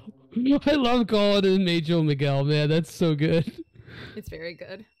 Miguel. I love calling him Major Miguel, man. That's so good. It's very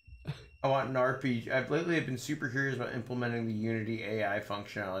good. I want an RPG. Lately I've been super curious about implementing the Unity AI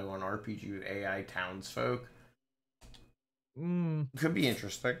functionality on RPG with AI townsfolk. Could be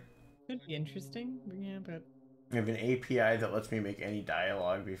interesting. Could be interesting, yeah, but I have an API that lets me make any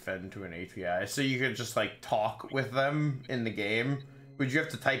dialogue be fed into an API, so you could just like talk with them in the game. Would you have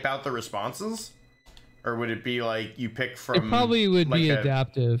to type out the responses, or would it be like you pick from? It probably would like be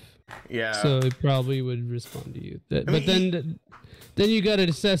adaptive. Yeah. So it probably would respond to you. But then you got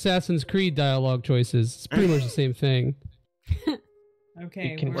Assassin's Creed dialogue choices. It's pretty much the same thing.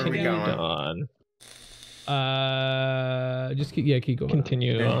 Okay. Where are we going? Just keep going.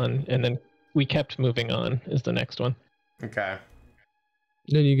 Continue on, and then we kept moving on is the next one. Okay.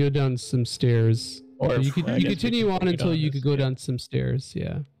 Then you go down some stairs. Or you continue on until you could go down some stairs.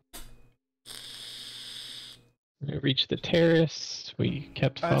 Yeah. We reached the terrace. We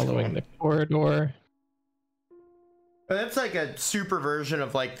kept following the corridor. But that's like a super version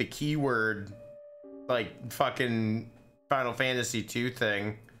of like the keyword, like fucking Final Fantasy 2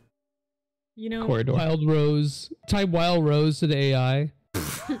 thing. You know, corridor. Wild Rose. Type Wild Rose to the AI.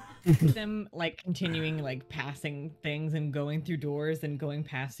 Them like continuing like passing things and going through doors and going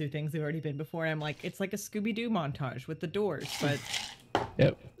past through things they've already been before. And I'm like, it's like a Scooby-Doo montage with the doors, but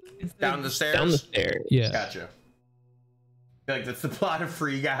yep. Down the stairs. Down the stairs. Yeah. Gotcha. I feel like that's the plot of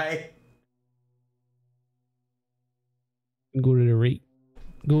Free Guy. Go to the right.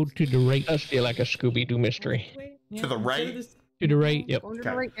 Go to the right. Does feel like a Scooby-Doo mystery. To the right. To the right. Yep.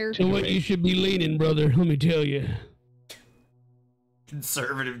 To what you should be leaning, brother. Let me tell you.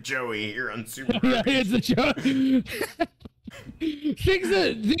 Conservative Joey here on Super. Yeah, it's the Joey.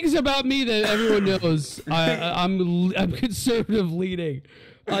 things about me that everyone knows. I'm conservative leaning.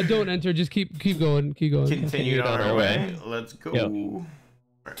 Don't enter. Just keep going. Keep going. Continued on our way. Let's go. Yep. All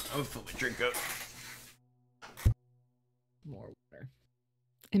right, I'll fill my drink up. more water.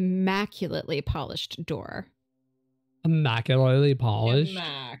 Immaculately polished door. Immaculately polished.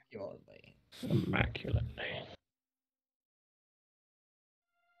 Immaculately.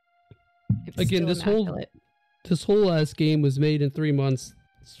 Again, this whole last game was made in 3 months.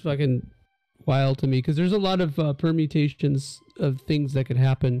 It's fucking wild to me because there's a lot of permutations of things that could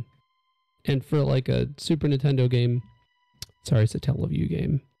happen, and for like a Super Nintendo game, sorry, it's a Teleview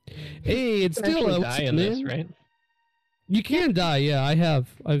game. Hey, it's still die in this, right? You can die, yeah.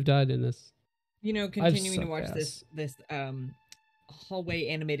 I've died in this. You know, continuing to watch this hallway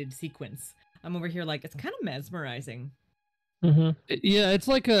animated sequence. I'm over here like it's kind of mesmerizing. Mm-hmm. Yeah, it's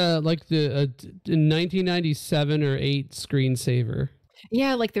like the 1997 or 8 screensaver.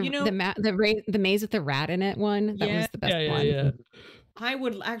 Yeah, like the maze with the rat in it one. That was the best one. Yeah. I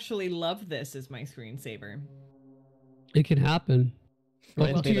would actually love this as my screensaver. It can happen.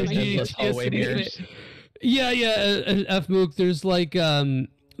 Reminds me of those endless hallway mirrors. Yeah, FMOOC.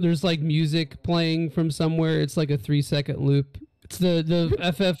 There's like music playing from somewhere. It's like a 3-second loop. It's the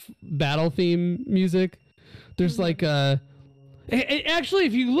FF battle theme music. There's like actually,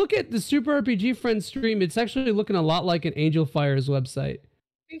 if you look at the Super RPG Friends stream, it's actually looking a lot like an Angel Fire's website,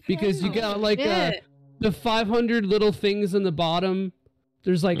 because you got like the 500 little things in the bottom.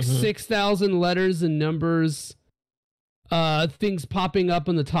 There's like 6,000 letters and numbers. Things popping up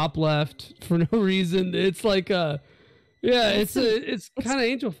on the top left for no reason. It's like it's kind of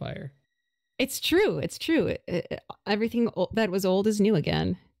Angel Fire. It's true. It's true. Everything that was old is new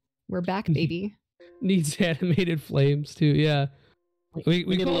again. We're back, baby. Needs animated flames too. Yeah. We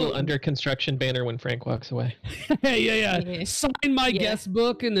get a little under construction banner when Frank walks away. yeah. Sign my guest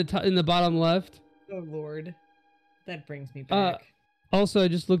book in the bottom left. Oh Lord, that brings me back. Also, I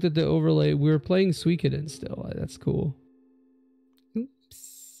just looked at the overlay. We're playing Suikoden still. That's cool.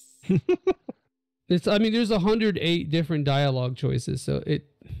 Oops. There's 108 different dialogue choices, so it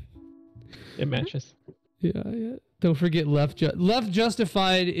matches. Yeah. Don't forget Left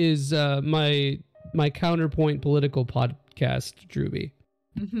Justified is my counterpoint political podcast, Drewby.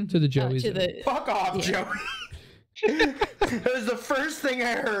 To the Joey's. Fuck off, Joey. That was the first thing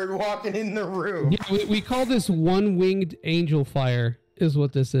I heard walking in the room. Yeah, we call this one-winged angel fire, is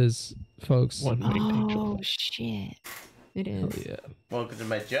what this is, folks. One-winged angel. Oh shit! It is. Hell yeah. Welcome to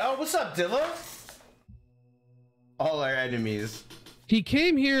my job. What's up, Dilla? All our enemies. He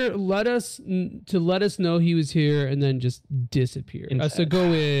came here, let us know he was here, and then just disappeared. So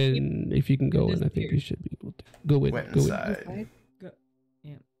go in, if you can go in. I think you should be able to go in. Went inside.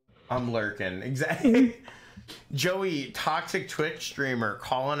 Yeah. I'm lurking. Exactly. Joey, toxic Twitch streamer,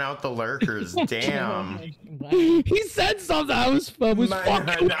 calling out the lurkers. Damn. He said something. I was fucking. Oh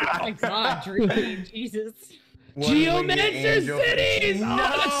my God, Drew. Jesus. Geomancer Cities! No! Oh,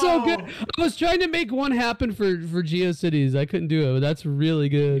 that's so good. I was trying to make one happen for GeoCities. I couldn't do it, but that's really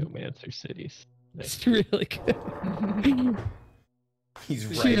good. Geomancer Cities. That's really good. He's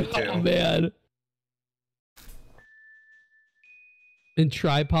right, too. Oh, man. And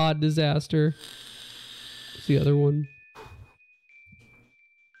Tripod Disaster. What's the other one?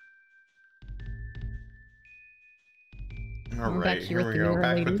 All right, here we go.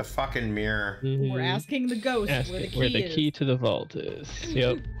 Back with the fucking mirror. We're asking the ghost where the key to the vault is.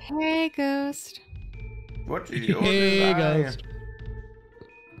 Yep. Hey, ghost. What do you Hey, ghost.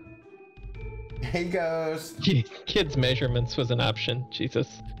 Hey, ghost. Kids' measurements was an option.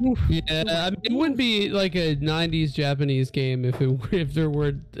 Jesus. Yeah, it wouldn't be like a 90s Japanese game if there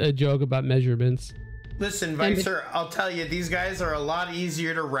were a joke about measurements. Listen, Vicer, I'll tell you, these guys are a lot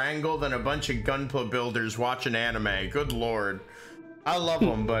easier to wrangle than a bunch of gunpla builders watching anime. Good lord. I love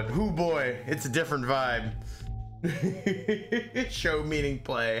them, but hoo boy, it's a different vibe. Show meaning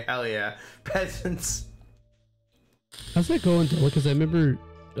play. Hell yeah. Peasants. How's that going, Dylan? Because I remember...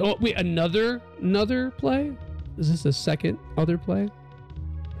 Oh, wait, another play? Is this a second other play?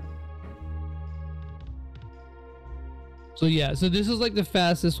 So yeah, so this is like the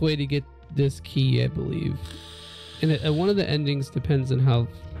fastest way to get this key, I believe. And one of the endings depends on how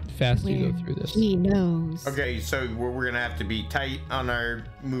fast you go through this. He knows. Okay, so we're gonna have to be tight on our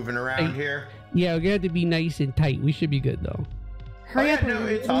moving around here. Yeah, we're gonna have to be nice and tight. We should be good though. Hurry up! No,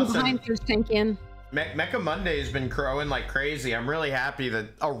 it's awesome. Behind first tank in. Mecha Monday has been crowing like crazy. I'm really happy that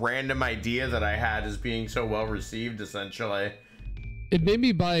a random idea that I had is being so well received. Essentially, it made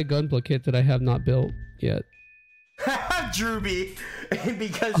me buy a Gunpla kit that I have not built yet. Drewby,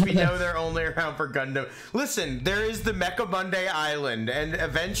 because we know they're only around for Gundam. Listen, there is the Mecha Monday Island, and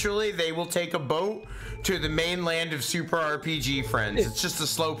eventually they will take a boat to the mainland of Super RPG Friends. It's just a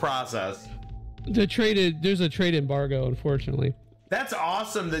slow process. There's a trade embargo, unfortunately. That's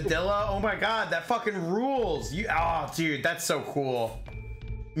awesome, the Dilla. Oh my god, that fucking rules. Oh, dude, that's so cool.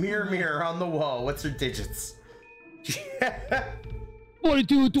 Mirror, mirror on the wall. What's your digits?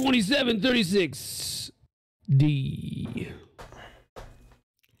 42, 27, 36. D.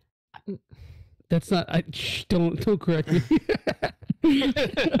 That's not. Don't correct me.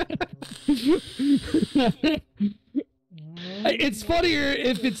 It's funnier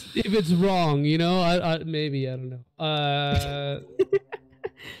if it's wrong, you know. Maybe I don't know.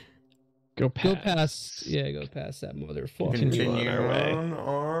 Go past. Yeah, go past that motherfucker. Continue on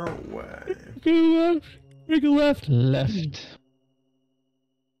our way. Go left. Make a left.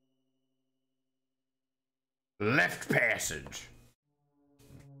 Left passage.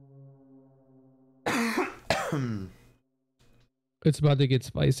 It's about to get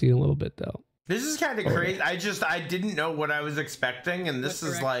spicy in a little bit, though. This is kind of crazy. I didn't know what I was expecting, and this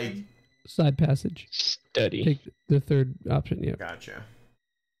is like side passage. Study. Take the third option. Yeah. Gotcha.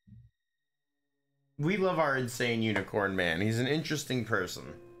 We love our insane unicorn man. He's an interesting person.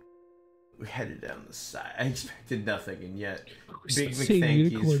 We headed down the side. I expected nothing, and yet big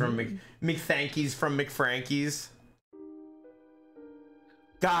McThankies from McThankies from McFrankie's.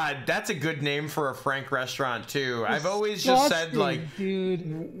 God, that's a good name for a Frank restaurant too. I've always just said like,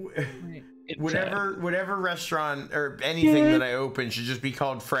 dude, whatever restaurant or anything that I open should just be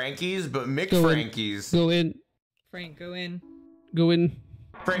called Frankie's, but McFrankie's. Go in. Frank, go in. Go in.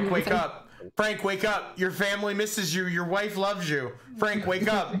 Frank, wake up. Frank, wake up. Your family misses you. Your wife loves you. Frank, wake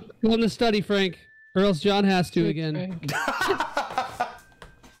up. Go in the study, Frank, or else John has to again.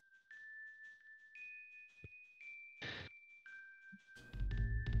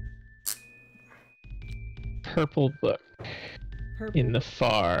 Purple book in the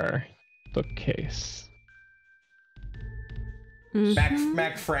far bookcase.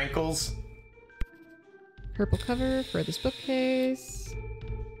 Mac Frankles. Purple cover for this bookcase.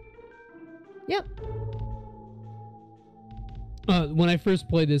 Yep. When I first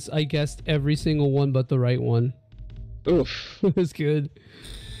played this, I guessed every single one but the right one. Oof. It was good.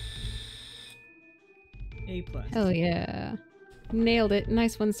 A+. Hell yeah. Nailed it.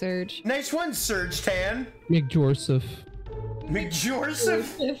 Nice one, Surge. Nice one, Surge Tan. McJorseph.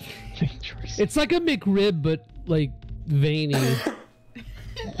 McJorseph? It's like a McRib, but like veiny.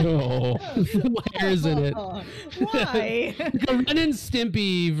 Oh, wires in it. Why? Like a Ren and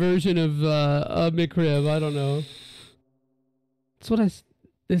Stimpy version of a McRib. I don't know. It's what I.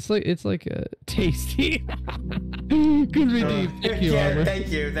 It's like a tasty. Good relief. Thank you, Armor.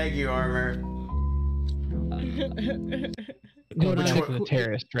 Thank you, Armor. Go to the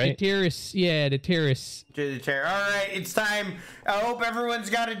terrace, right? The terrace, yeah, the terrace. To the terrace. All right, it's time. I hope everyone's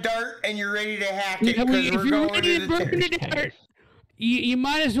got a dart and you're ready to hack it. Yeah, Because if we're you're going ready to to the burn the terrace. dirt, you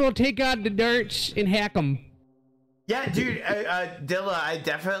might as well take out the darts and hack them. Yeah, dude, Dilla, I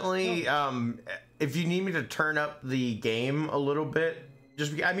definitely, if you need me to turn up the game a little bit,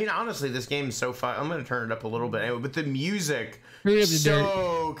 just because, I mean, honestly, this game is so fun. I'm going to turn it up a little bit anyway, but the music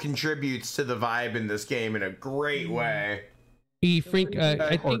contributes to the vibe in this game in a great way. Hey, Frank,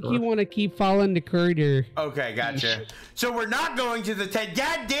 I think you want to keep following the corridor. Okay, gotcha. So we're not going to the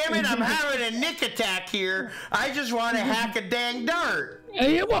God damn it, I'm having a nick attack here. I just want to hack a dang dart.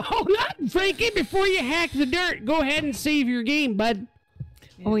 Hey, well, hold on, Frankie, before you hack the dirt, go ahead and save your game, bud.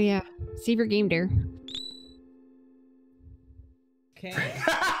 Oh, yeah. Save your game, dear. Okay.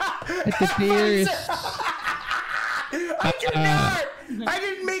 At the terrace. I cannot! I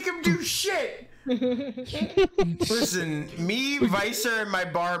didn't make him do shit! Listen, me, Vicer, and my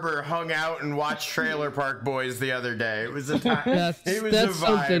barber hung out and watched Trailer Park Boys the other day. It was a time. That's a vibe.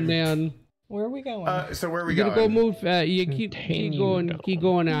 something, man. Where are we going? So where are we You going? gotta go move. You keep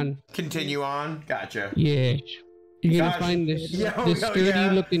going on. Continue on. Gotcha. Yeah. You're gonna Gosh. find this Yo,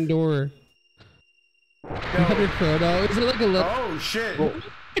 sturdy looking door. Another Chrono. Is it like a little? Oh shit!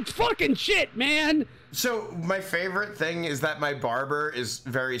 It's fucking shit, man. So my favorite thing is that my barber is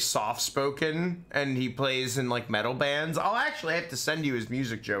very soft-spoken and he plays in like metal bands. I'll actually have to send you his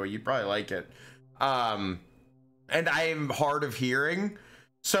music, Joey. You'd probably like it. And I am hard of hearing.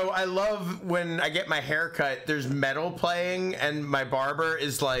 So I love when I get my hair cut, there's metal playing and my barber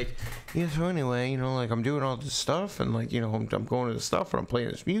is like, yeah, so anyway, you know, like I'm doing all this stuff and like, you know, I'm going to the stuff and I'm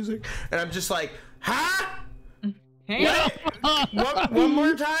playing this music. And I'm just like, huh? Hey. What? One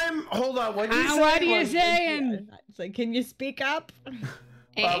more time? Hold on. What are you saying? It's like, can you speak up?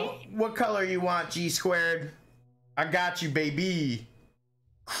 What color you want, G squared? I got you, baby.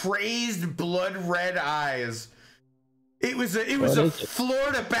 Crazed blood red eyes. It was a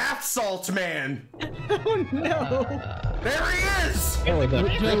Florida bath salt man. Oh no! There he is. What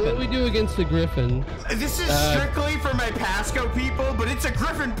do we do against the Griffin? This is strictly for my Pasco people, but it's a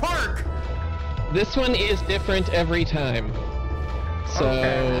Griffin Park. This one is different every time.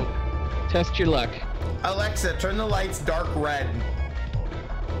 So, test your luck. Alexa, turn the lights dark red.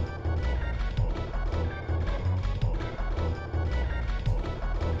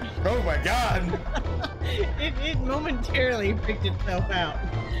 Oh my god. it momentarily freaked itself out.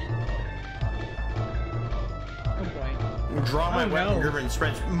 Oh boy. Draw my weapon, Griffin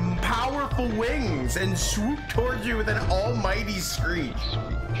spreads powerful wings and swoop towards you with an almighty screech.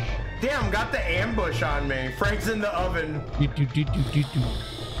 Damn, got the ambush on me. Frank's in the oven.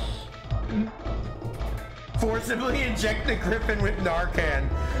 Forcibly inject the Griffin with Narcan.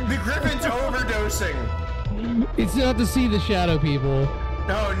 The Griffin's overdosing. It's not to see the shadow people.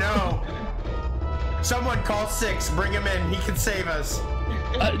 Oh no. Someone call 6. Bring him in. He can save us.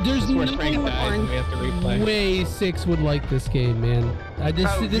 There's no Frank dies and we have to replay. way 6 would like this game, man.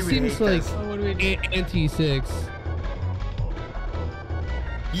 This seems like anti-6.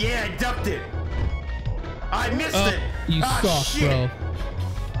 Yeah, I ducked it. I missed it. You suck, shit. bro.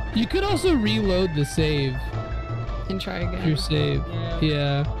 You could also reload the save. And try again. Your save.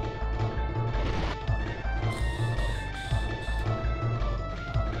 Yeah.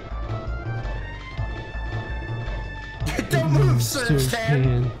 Don't move, Sir Sir Stan.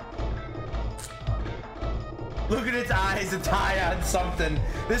 Stan. Look at its eyes. It's high on something.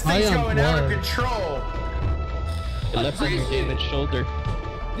 This thing's High on going out of blood. control. It left on your damaged shoulder.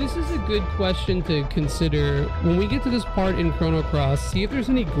 This is a good question to consider when we get to this part in Chrono Cross. See if there's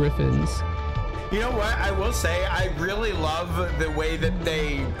any griffins. You know what? I will say I really love the way that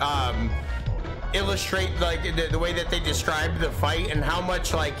they illustrate, like the way that they describe the fight and how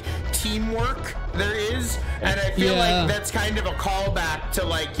much like teamwork there is. And I feel like that's kind of a callback to,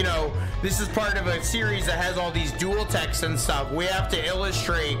 like, you know, this is part of a series that has all these dual techs and stuff. We have to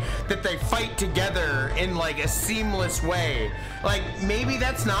illustrate that they fight together in like a seamless way. Like, maybe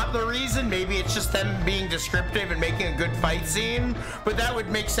that's not the reason. Maybe it's just them being descriptive and making a good fight scene. But that would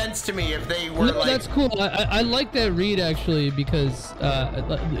make sense to me if they were like... That's cool. I like that read, actually, because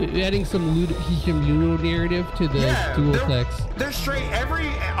adding some ludo narrative to the dual text. They're straight.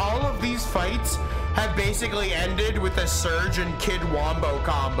 All of these fights have basically ended with a Surge and Kid Wombo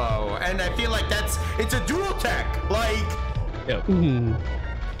combo. And I feel like it's a dual tech. Like... Yep.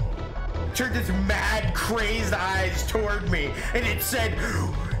 Turned its mad, crazed eyes toward me, and it said,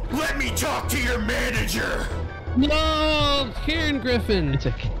 "Let me talk to your manager." No, Karen Griffin. It's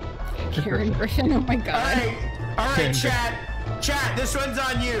a Karen Griffin. Oh my god. All right, chat. This one's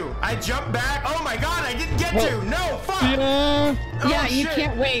on you. I jumped back. Oh my god, I didn't get to. No, fuck. Yeah, you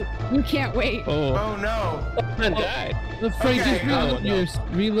can't wait. You can't wait. Oh no. Someone died. Frank, just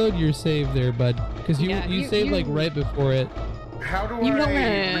reload your save there, bud, because you saved like right before it. How do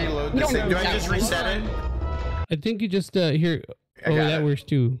I reload this thing? Do I just reset it? I think you just here. Oh, that works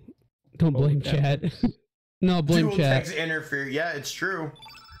too. Don't blame chat. No, blame Dual chat. techs interfere. Yeah, it's true.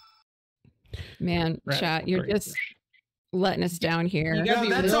 Man, chat, you're just letting us down here. You gotta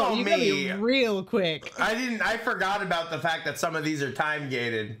that's all you gotta me. be real quick. I forgot about the fact that some of these are time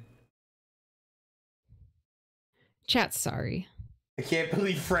gated. Chat's sorry. I can't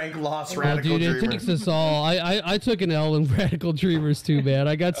believe Frank lost Radical Dreamer. Dude, it takes us all. I took an L in Radical Dreamers too, man.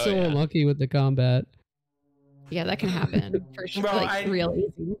 I got so unlucky with the combat. Yeah, that can happen for sure. Well, like real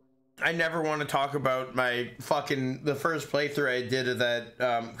easy. I never want to talk about the first playthrough I did of that,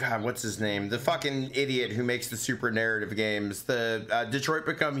 God, what's his name? The fucking idiot who makes the super narrative games, the Detroit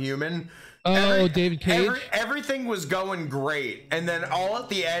Become Human. Oh, David Cage? Everything was going great. And then all at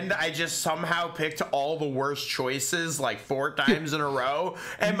the end, I just somehow picked all the worst choices like 4 times in a row.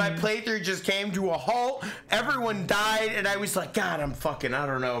 And my playthrough just came to a halt. Everyone died. And I was like, God, I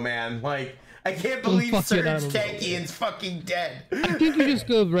don't know, man. Like, I can't believe Serge Tankian's fucking dead. I think you just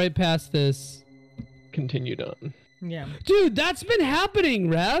go right past this. Continued on. Yeah. Dude, that's been happening,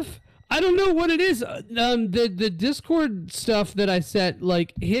 Ref. I don't know what it is. The Discord stuff that I set,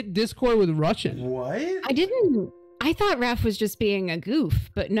 like, hit Discord with Russian. What? I thought Raf was just being a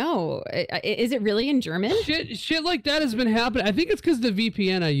goof, but no. Is it really in German? Shit like that has been happening. I think it's because the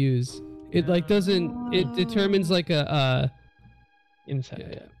VPN I use. It, like, doesn't... It determines, like,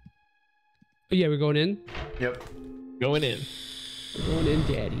 Inside. Yeah, we're going in? Yep. Going in. We're going in,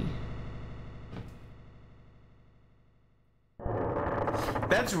 daddy.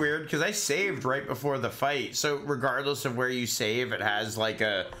 That's weird, because I saved right before the fight. So regardless of where you save, it has like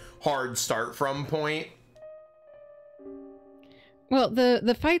a hard start from point. Well,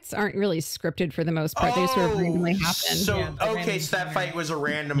 the fights aren't really scripted for the most part. They sort of randomly happen. So, okay, so that fight was a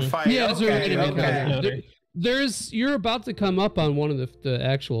random fight. Yeah, it's a random okay. You're about to come up on one of the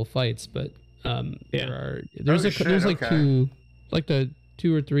actual fights, but there's like two, like the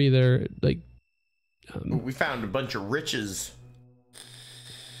 2 or 3 there, like we found a bunch of riches.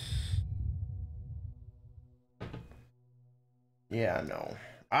 Yeah,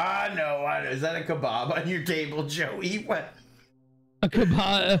 I know. Is that a kebab on your table, Joey? What? A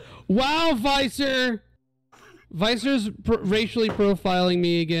kebab? Wow, Vicer! Vicer's racially profiling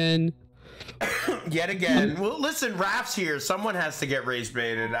me again. Yet again. Well, listen, Raph's here. Someone has to get race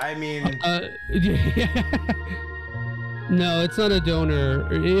baited. I mean... No, it's not a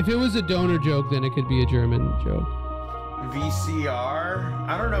donor. If it was a donor joke, then it could be a German joke. VCR?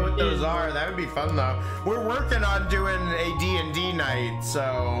 I don't know what those are. That would be fun, though. We're working on doing a D&D night,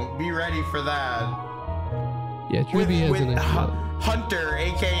 so be ready for that. Yeah, Truby has an idea. Hunter,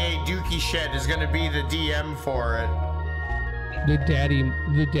 a.k.a. Dookie Shed, is going to be the DM for it. The daddy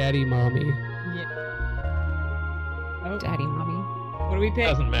mommy. Yeah. Oh. Daddy mommy. What do we pick?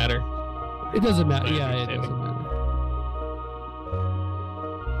 Doesn't matter. It doesn't matter. Yeah, it doesn't matter.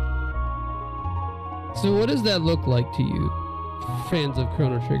 So what does that look like to you, fans of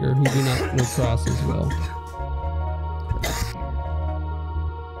Chrono Trigger who do not know Cross as well?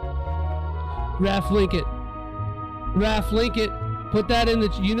 Raph, link it. Raph, link it. Put that in the...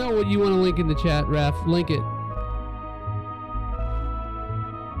 You know what you want to link in the chat, Raph. Link it.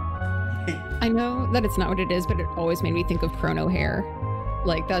 I know that it's not what it is, but it always made me think of Chrono Hair.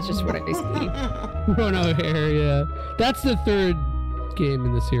 Like, that's just what I see. Chrono Hair, yeah. That's the third game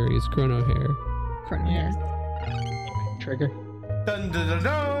in the series, Chrono Hair. Chrono Hair. Trigger. Dun, dun, dun,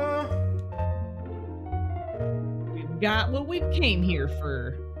 dun. We've got what we came here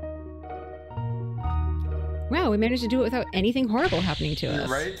for. Wow, we managed to do it without anything horrible happening to us.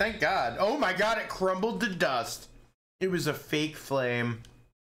 Right? Thank God. Oh my God, it crumbled to dust. It was a fake flame.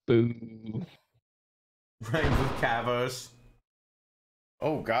 Boo. Right, with Kavos.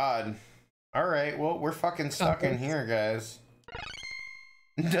 Oh God. Alright, well, we're fucking stuck in here, guys.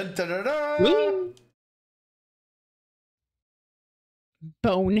 Dun, dun, dun, dun.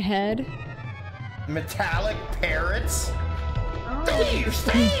 Bonehead. Metallic parrots.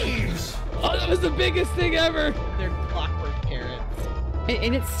 Thieves! Oh, that was the biggest thing ever. They're clockwork parrots.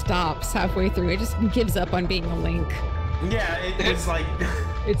 And it stops halfway through. It just gives up on being a link. Yeah, it's like...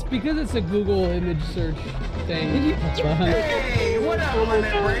 It's because it's a Google image search thing. Hey, what up,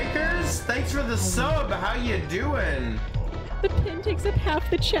 Limit Breakers? Thanks for the sub. How you doing? The pin takes up half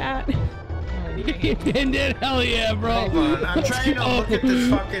the chat. You pinned it? Hell yeah, bro. Hold on, I'm trying to look at this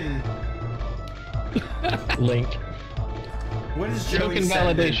fucking... Link. What is Joey Token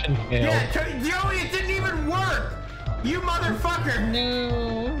sending? validation failed. Yeah, Joey, it didn't even work! You motherfucker!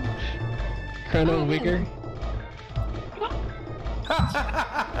 No. Chrono Wigger.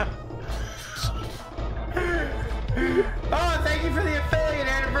 Oh, thank you for the affiliate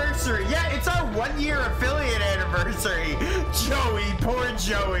anniversary. Yeah, it's our 1 year affiliate anniversary. Joey, poor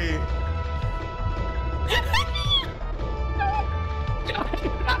Joey.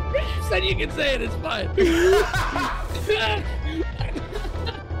 Said you can say it, it's fine.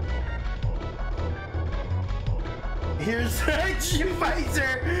 Here's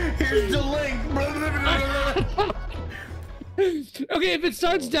Pfizer. Here's the link. Okay, if it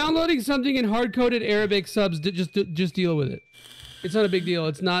starts downloading something in hard-coded Arabic subs, just deal with it. It's not a big deal.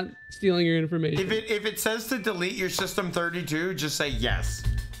 It's not stealing your information. If it says to delete your system 32, just say yes.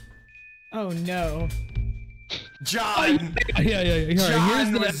 Oh no. John. Yeah. John,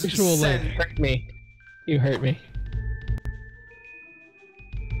 here's the actual link. You hurt me. You hurt me.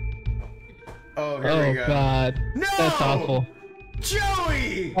 Oh, here we go. Oh God. No! That's awful.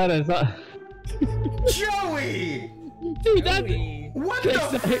 Joey! That is not. Joey! Dude, that. What the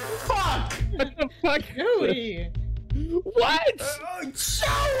fuck? What the fuck? Joey! What?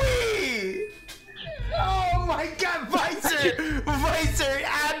 Joey! Oh my God, Vicer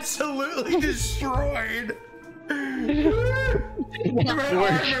absolutely destroyed. I'm at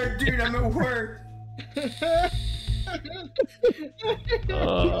work, dude. I'm at work.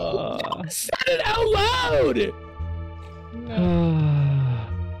 Said it out loud.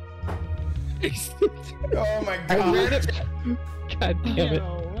 Oh my I read God. it. God damn it.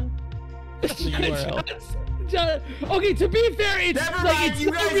 Okay, to be fair, it's Never like mind, it's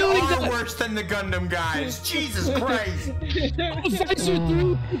you not guys really are that. worse than the Gundam guys. Jesus Christ. Professor,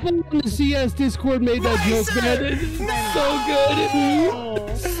 3 people on the CS Discord made that joke, man. It's so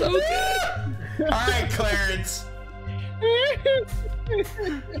good. So good. All right, Clarence.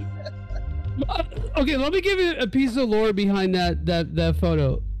 Okay, let me give you a piece of lore behind that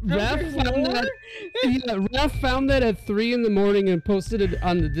photo. Raph found that at 3 in the morning and posted it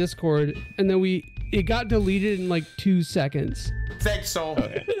on the Discord, and then it got deleted in like 2 seconds. Thanks, Soul.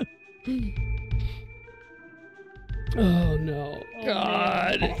 Oh no.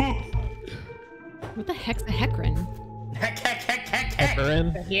 God. What the heck's a Hecarim?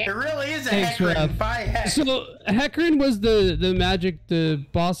 Hecarim. It really is a Thanks, Hecarim. Raph. By heck. So Hecarim was the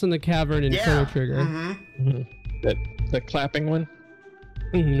boss in the cavern in Chrono Trigger. Mm-hmm. The clapping one.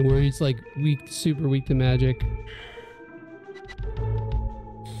 Where he's like super weak to magic.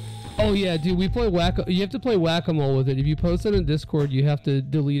 Oh yeah, dude, we play you have to play whack-a-mole with it. If you post it on Discord, you have to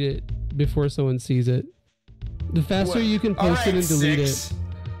delete it before someone sees it. The faster you can post it and delete it.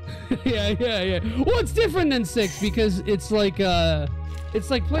 Yeah. Well, it's different than 6 because it's like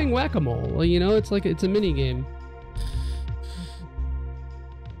playing whack-a-mole. You know, it's a mini game.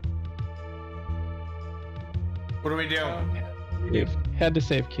 What do we do? You had to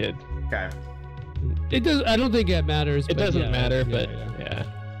save kid. Okay. It does. I don't think it matters. It doesn't matter, but yeah.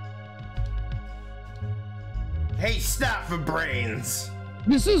 Hey, stop for brains.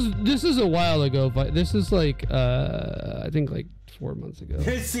 This is a while ago. But this is like I think like 4 months ago.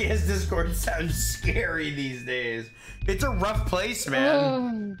 CS Discord sounds scary these days. It's a rough place,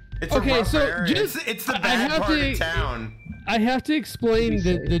 man. It's Okay, a rough so area. just It's the bad part of town. I have to explain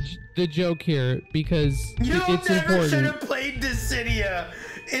the joke here because You it's never should important. have played Dissidia.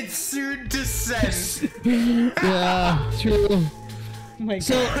 It's soon descent. Yeah, true. Oh my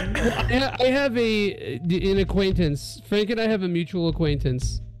So I have an acquaintance. Frank and I have a mutual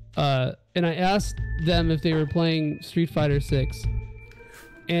acquaintance, and I asked them if they were playing Street Fighter 6,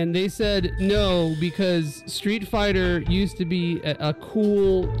 and they said no because Street Fighter used to be a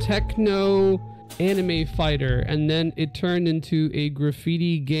cool techno anime fighter, and then it turned into a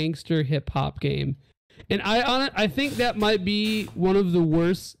graffiti gangster hip hop game. And I think that might be one of the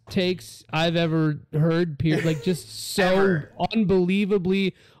worst takes I've ever heard. Like just so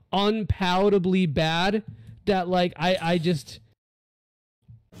unbelievably, unpalatably bad that like I just.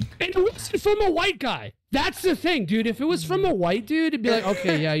 And it wasn't from a white guy. That's the thing, dude. If it was from a white dude, it'd be like,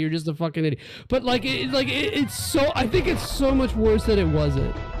 okay, yeah, you're just a fucking idiot. But like, it's so. I think it's so much worse that it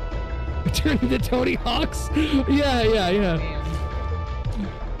wasn't. Turn into Tony Hawk's. Yeah.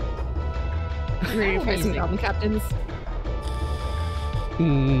 Ready to fight some Goblin Captains?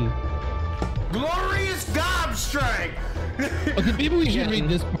 Glorious Gobstrike! Okay, maybe we should read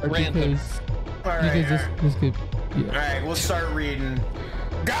this part because this could. Yeah. Alright, we'll start reading.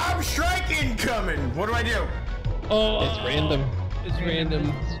 Gobstrike incoming! What do I do? Oh, it's random. It's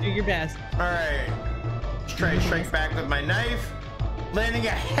random. Do your best. Alright. Let's try to strike back with my knife. Landing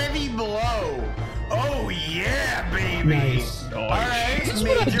a heavy blow. Oh yeah, baby! Nice. Alright, This is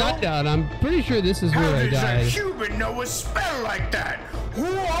where I died out. I'm pretty sure this is How where I does a died. human know a spell like that? Who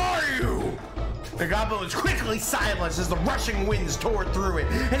are you? The goblin was quickly silenced as the rushing winds tore through it,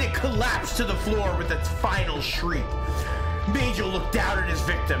 and it collapsed to the floor with its final shriek. Major looked down at his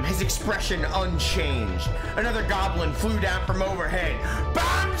victim, his expression unchanged. Another goblin flew down from overhead.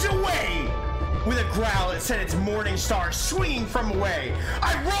 Bombs away! With a growl, it sent its morning star swinging from away.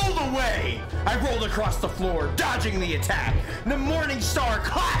 I rolled away! I rolled across the floor, dodging the attack. The morning star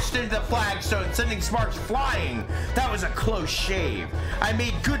clashed into the flagstone, sending sparks flying. That was a close shave. I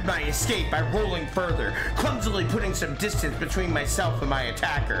made good my escape by rolling further, clumsily putting some distance between myself and my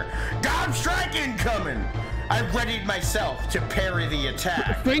attacker. Gobstrike incoming! I readied myself to parry the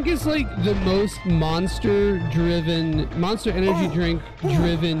attack. Frank is like the most Monster Energy drink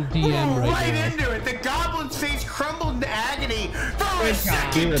driven DM right now. Into it. The goblin's face crumbled in agony for a Good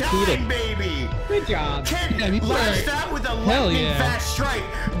second job. time, baby. Good job. Ken lashed out with a lightning fast strike.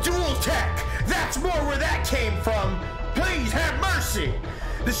 Dual tech. That's more where that came from. Please have mercy.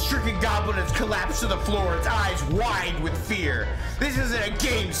 The stricken goblin has collapsed to the floor, its eyes wide with fear. This isn't a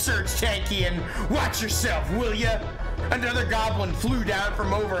game, Search Tankian. Watch yourself, will ya? Another goblin flew down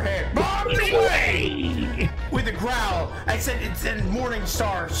from overhead. Bombs away! With a growl, I sent its morning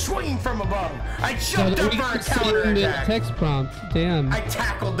star swinging from above. I jumped up for a counterattack. Text prompt. Damn. I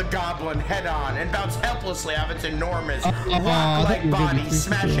tackled the goblin head on and bounced helplessly off its enormous rock-like body,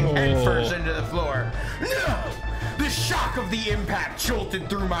 smashing headfirst into the floor. No! The shock of the impact jolted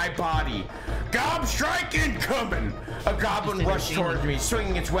through my body. Gobstrike incoming! A goblin rushed towards me,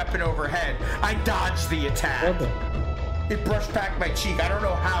 swinging its weapon overhead. I dodged the attack. It brushed back my cheek. I don't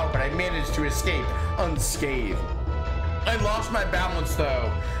know how, but I managed to escape unscathed. I lost my balance,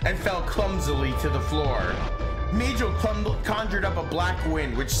 though, and fell clumsily to the floor. Major conjured up a black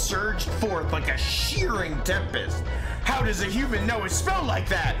wind, which surged forth like a shearing tempest. How does a human know a spell like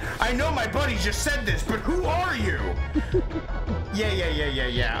that? I know my buddy just said this, but who are you?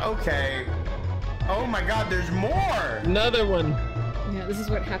 Yeah. Okay. Oh my god, there's more! Another one. Yeah, this is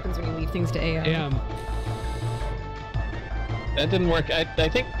what happens when you leave things to AI. Damn. That didn't work. I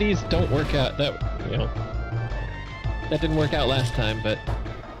think these don't work out. That didn't work out last time, but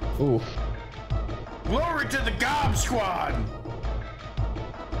oof. Glory to the Gob Squad!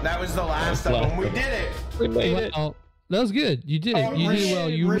 That was the last of them. We did it! We made it. That was good. You did it. You did well.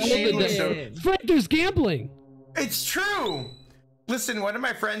 You rolled it. Frank, there's gambling. It's true! Listen, one of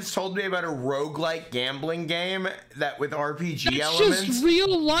my friends told me about a roguelike gambling game that with RPG elements. It's just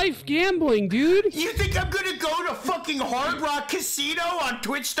real life gambling, dude. You think I'm gonna go to fucking Hard Rock Casino on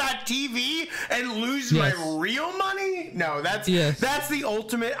Twitch.tv and lose my real money? No, that's the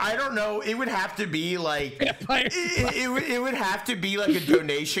ultimate. I don't know. It would have to be like it would have to be like a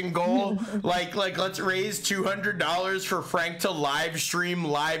donation goal. like let's raise $200 for Frank to live stream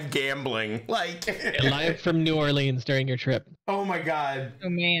live gambling. Like live from New Orleans during your trip. Oh my god. Oh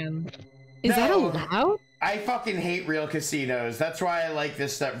man. Is that allowed? I fucking hate real casinos. That's why I like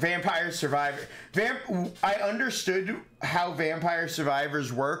this stuff. Vampire Survivor. I understood how Vampire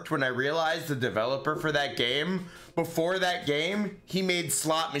Survivors worked when I realized the developer for that game, before that game, he made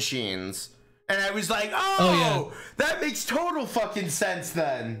slot machines. And I was like, oh that makes total fucking sense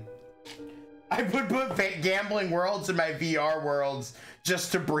then. I would put gambling worlds in my VR worlds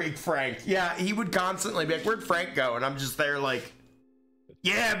just to break Frank. Yeah, he would constantly be like, where'd Frank go? And I'm just there like,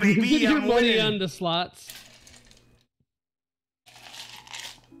 yeah, baby, Your I'm money winning. on the slots.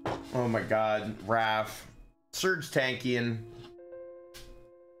 Oh my god, Raph. Surge tankian.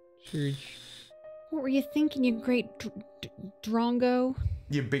 Surge. What were you thinking, you great Drongo?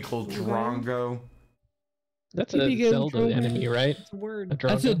 You big old Drongo. That's a Zelda enemy, right? It's a word.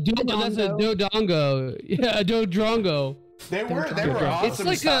 That's a Dodongo. Yeah, a Dodrongo. They were awesome.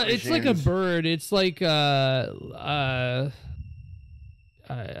 It's like a bird. It's like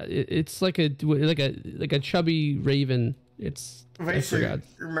it's like a chubby raven. It's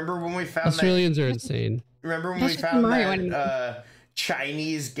remember when we found Australians are insane. Remember when we found that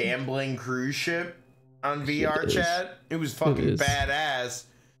Chinese gambling cruise ship on VR chat? It was fucking badass.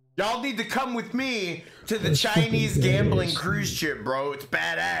 Y'all need to come with me to the Chinese gambling cruise ship, bro. It's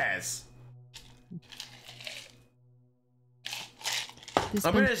badass.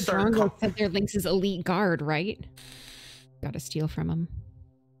 I'm gonna start. Said their Lynx is elite guard, right? Gotta steal from him.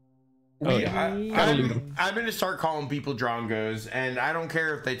 I'm gonna start calling people Drongos, and I don't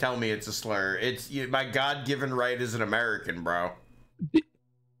care if they tell me it's a slur. It's my God-given right as an American, bro.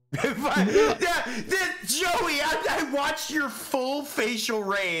 Joey, I watched your full facial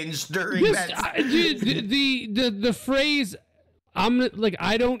range during that. The phrase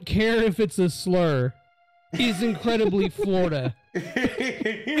I don't care if it's a slur is incredibly Florida.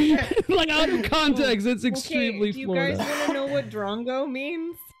 Like out of context, it's extremely Florida. You guys want to know what Drongo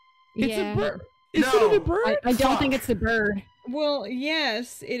means? It's a bird. Is it a bird? I don't think it's a bird. Well,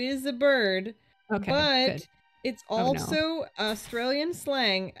 yes, it is a bird. Okay, but good. it's also Australian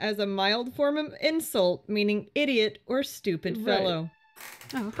slang as a mild form of insult, meaning idiot or stupid fellow.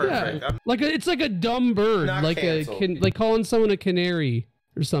 Oh, perfect. Yeah. It's like a dumb bird, Not like canceled. like calling someone a canary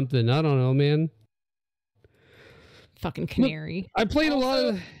or something. I don't know, man. Fucking canary. I played a lot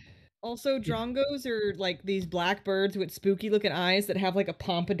of. Also, Drongos are like these black birds with spooky looking eyes that have like a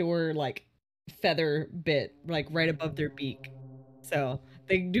pompadour like feather bit like right above their beak. So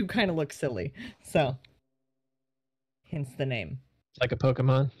they do kind of look silly. So hence the name. Like a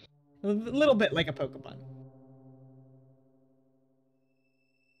Pokemon? A little bit like a Pokemon.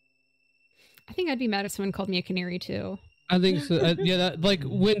 I think I'd be mad if someone called me a canary too. I think so. Yeah, that, like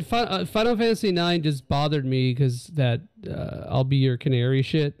when Final Fantasy IX just bothered me because that "I'll be your canary"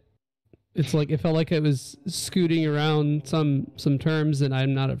 shit. It's like it felt like it was scooting around some terms, and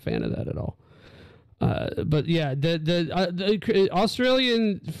I'm not a fan of that at all. But yeah, the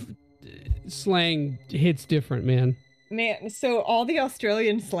Australian slang hits different, man. Man, so all the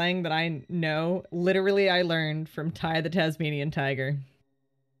Australian slang that I know, literally I learned from Ty the Tasmanian Tiger.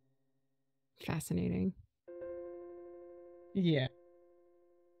 Fascinating. Yeah.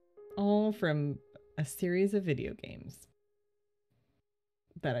 All from a series of video games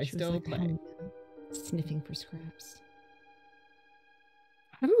that I still play. Sniffing for scraps.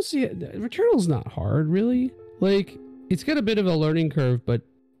 I don't see it. Returnal's not hard, really. Like, it's got a bit of a learning curve, but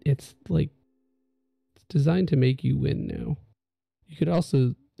it's like it's designed to make you win now. You could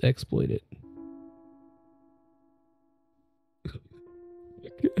also exploit it.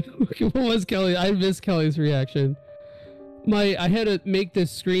 What was Kelly? I missed Kelly's reaction. I had to make this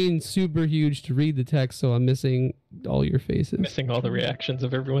screen super huge to read the text, so I'm missing all your faces. Missing all the reactions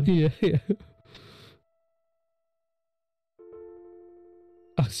of everyone. Yeah.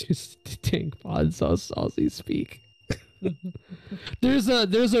 I was just tank pod saw Saucy speak. There's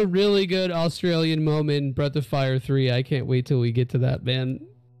a really good Australian moment in Breath of Fire 3. I can't wait till we get to that, man.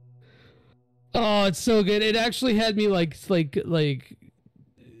 Oh, it's so good. It actually had me like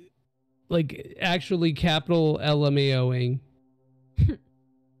actually capital LMAOing.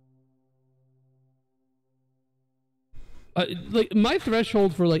 Like my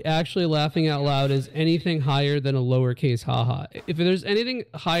threshold for like actually laughing out loud is anything higher than a lowercase haha. If there's anything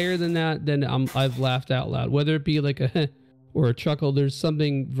higher than that, then I've laughed out loud. Whether it be like a or a chuckle, there's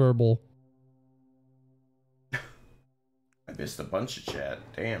something verbal. I missed a bunch of chat.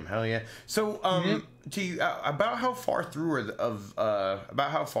 Damn, hell yeah. So, to you, about how far through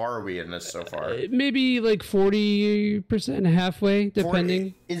about how far are we in this so far? Maybe like 40%, halfway,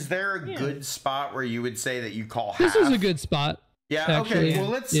 depending. Is there a good spot where you would say that you call half? This is a good spot. Yeah. Actually. Okay.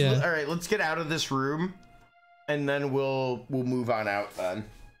 Well, all right. Let's get out of this room, and then we'll move on out then.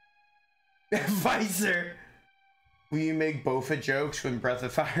 Visor. Will you make Bofa jokes when Breath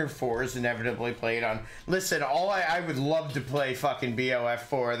of Fire 4 is inevitably played on? Listen, I would love to play fucking BOF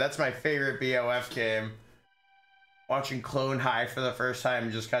 4. That's my favorite BOF game. Watching Clone High for the first time,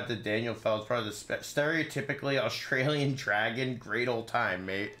 just got to Daniel Feldspar, the stereotypically Australian dragon. Great old time,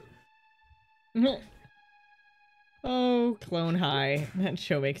 mate. Oh, Clone High. That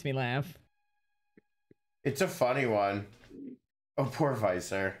show makes me laugh. It's a funny one. Oh, poor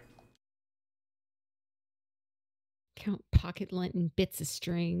Visor. Count pocket lint and bits of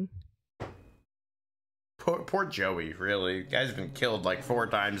string. Poor Joey, really. Guy's been killed like 4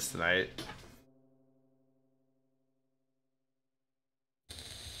 times tonight.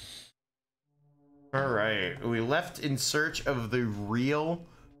 Alright, we left in search of the real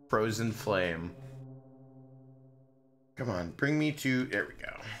frozen flame. Come on, bring me to... There we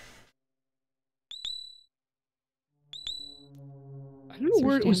go. I don't know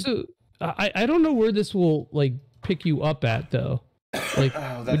where... So, I don't know where this will, like, pick you up at, though. Like,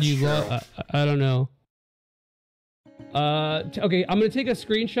 that's true. I don't know. Okay, I'm gonna take a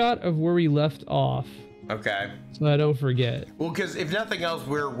screenshot of where we left off. Okay. So I don't forget. Well, because if nothing else,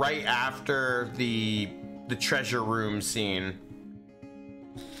 we're right after the treasure room scene.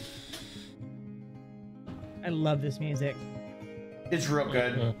 I love this music. It's real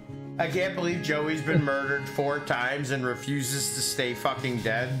good. I can't believe Joey's been murdered 4 times and refuses to stay fucking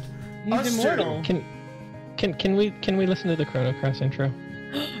dead. He's immortal. Can we listen to the Chrono Cross intro?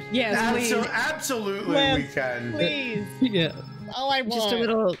 Yes, please. Absolutely, we can. Please. Yeah. All I want. Just a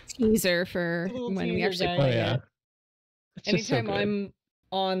little teaser for when we actually play it. Anytime I'm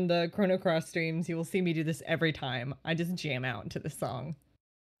on the Chrono Cross streams, you will see me do this every time. I just jam out to this song.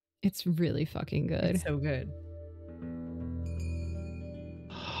 It's really fucking good. It's so good.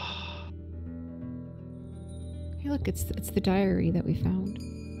 Hey, look, it's the diary that we found.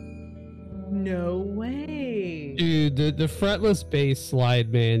 No way. Dude, the fretless bass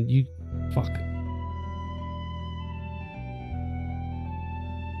slide, man. You fuck.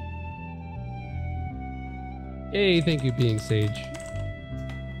 Hey, thank you, Being Sage.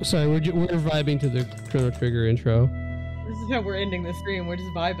 Sorry, we're vibing to the Chrono Trigger intro. This is how we're ending the stream. We're just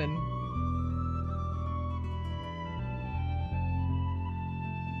vibing.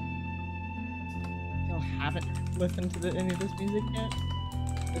 Y'all haven't listened to any of this music yet?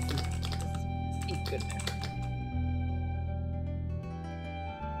 This is peak goodness.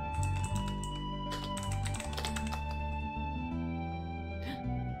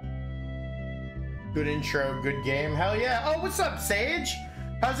 Good intro, good game. Hell yeah. Oh, what's up, Sage?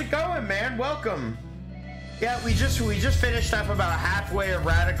 How's it going, man? Welcome. Yeah, we just finished up about halfway of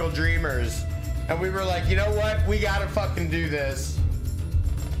Radical Dreamers. And we were like, you know what? We gotta fucking do this.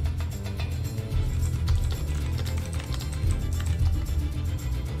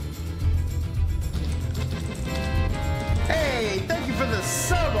 Hey, thank you for the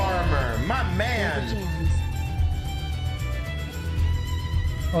sub armor, my man.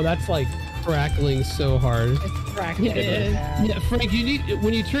 Oh, that's like crackling so hard. It's crackling. Yeah, Frank, you need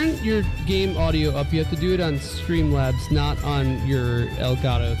when you turn your game audio up, you have to do it on Streamlabs, not on your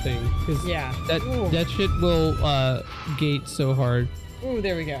Elgato thing. Yeah. That shit will gate so hard. Ooh,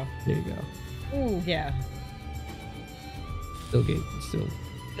 there we go. There you go. Ooh, yeah. Still gate. Still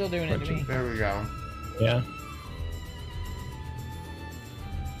doing it to me. There we go. Yeah.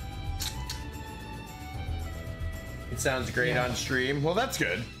 It sounds great on stream. Well, that's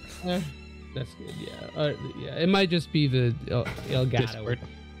good. That's good. Yeah. Yeah. It might just be the Elgato. Discord.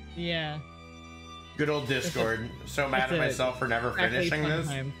 Yeah. Good old Discord. So mad at myself for never finishing this.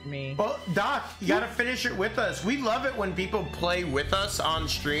 Time for me. Well, Doc, you gotta finish it with us. We love it when people play with us on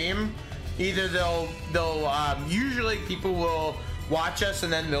stream. Either they'll usually people will watch us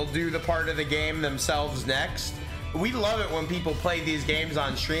and then they'll do the part of the game themselves next. We love it when people play these games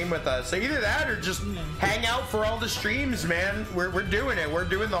on stream with us. So either that or just hang out for all the streams, man. We're doing it. We're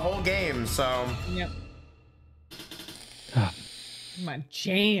doing the whole game. So yep. My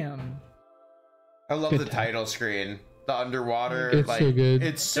jam. I love the title screen. The underwater. It's like, so good.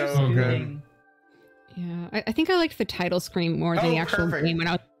 It's so good. Yeah, I think I liked the title screen more than the actual game when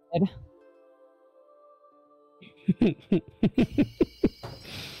I was a kid.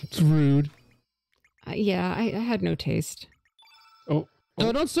 It's rude. Yeah, I had no taste. No,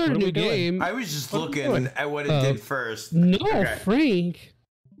 don't start a new game. I was just looking at what it did first. No, Okay. Frank.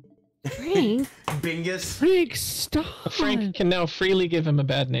 Frank. Bingus. Frank, stop. Frank can now freely give him a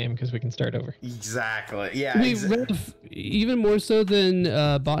bad name because we can start over. Exactly. Yeah. Even more so than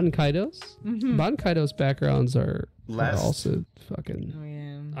Bot and Kaido's. Bot and Kaido's backgrounds are also fucking. Oh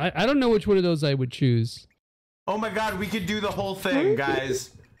yeah. I don't know which one of those I would choose. Oh my god, we could do the whole thing, guys.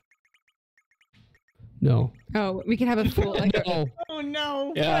 No. Oh, we could have a full like No. Oh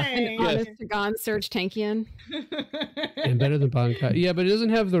no! Yeah. an honest to God search Tankian. And better than Bankai. Yeah, but it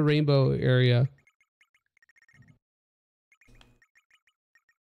doesn't have the rainbow area.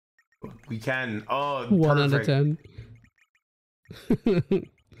 We can. Oh, 1 out of perfect. 10.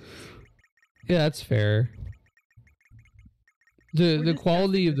 Yeah, that's fair. The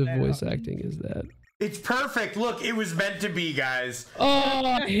quality of the voice acting is that. It's perfect. Look, it was meant to be, guys. Oh,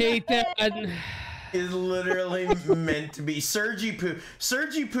 I hate that. Is literally meant to be. Sergi Poo.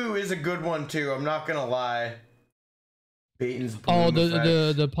 Sergi Poo is a good one too. I'm not gonna lie. Baton's Oh, Bloom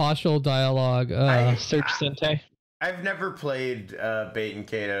effect. the partial dialogue. Search Sente. I've never played Baton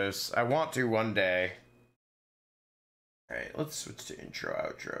Katos. I want to one day. All right, let's switch to intro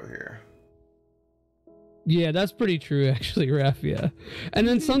outro here. Yeah, that's pretty true, actually, Raph. Yeah, and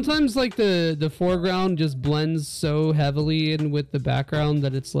then sometimes like the foreground just blends so heavily in with the background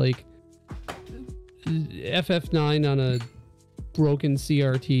that it's like FF9 on a broken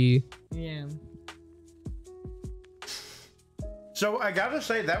CRT. Yeah. So I gotta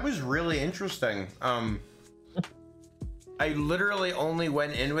say that was really interesting. I literally only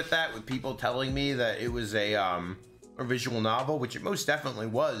went in with that with people telling me that it was a visual novel, which it most definitely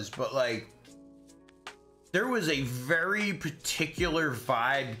was, but like there was a very particular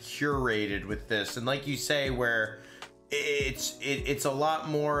vibe curated with this, and like you say, where it's a lot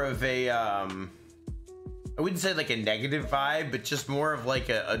more of a I wouldn't say like a negative vibe, but just more of like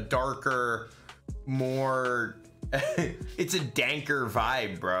a darker, more it's a danker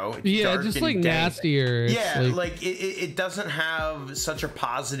vibe, bro. It's Yeah, dark just and like dank. nastier. It's Yeah, like- like it doesn't have such a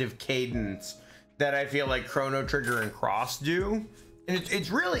positive cadence that I feel like Chrono Trigger and Cross do. And it's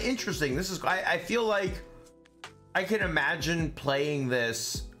really interesting. This is I feel like I can imagine playing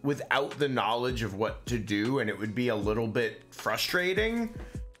this without the knowledge of what to do, and it would be a little bit frustrating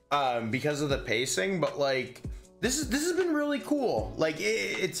because of the pacing, but like this has been really cool. Like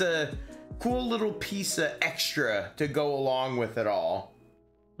it's a cool little piece of extra to go along with it all.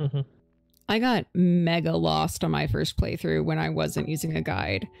 I got mega lost on my first playthrough when I wasn't using a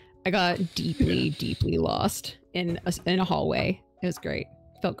guide. I got deeply lost in a hallway. It was great.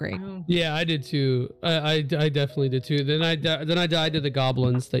 Felt great. Yeah, I did too. I definitely did too. Then I died to the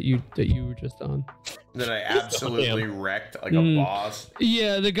goblins that you were just on. That I absolutely wrecked like a boss.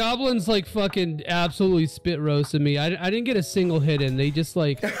 Yeah, the goblins like fucking absolutely spit roasted me. I didn't get a single hit in. They just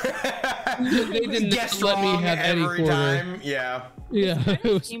like they didn't Guessed let me wrong have any every quarter. time. Yeah. Yeah, it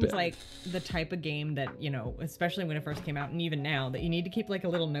was Seems bad. like the type of game that, you know, especially when it first came out and even now, that you need to keep like a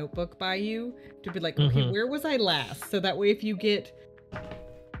little notebook by you to be like, okay, where was I last? So that way if you get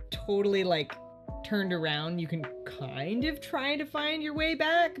totally like turned around, you can kind of try to find your way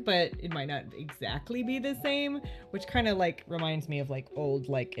back, but it might not exactly be the same, which kind of like reminds me of like old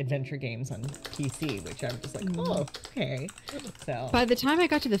like adventure games on PC, which I'm just like, oh, okay. So By the time I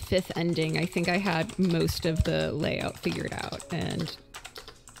got to the 5th ending, I think I had most of the layout figured out and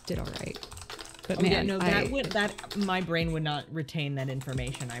did all right. But oh, man, yeah, no, that my brain would not retain that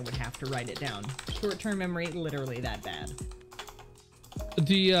information. I would have to write it down. Short-term memory, literally that bad.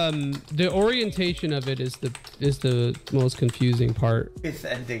 The orientation of it is the most confusing part. Fifth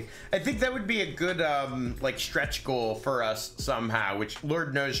ending. I think that would be a good like stretch goal for us somehow, which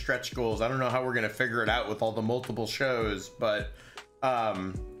Lord knows stretch goals. I don't know how we're gonna figure it out with all the multiple shows, but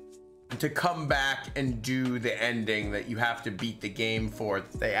to come back and do the ending that you have to beat the game for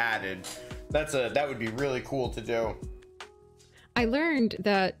that they added, that would be really cool to do. I learned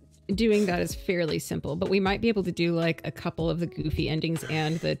that doing that is fairly simple, but we might be able to do like a couple of the goofy endings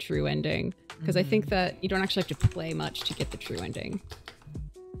and the true ending, because I think that you don't actually have to play much to get the true ending.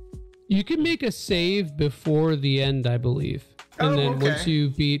 You can make a save before the end, I believe, and then once you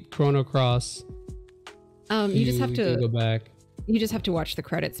beat Chrono Cross, you just have to go back. You just have to watch the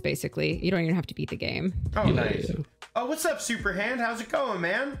credits, basically. You don't even have to beat the game. Oh, nice. Oh, what's up, Superhand? How's it going,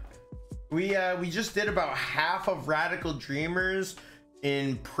 man? We just did about half of Radical Dreamers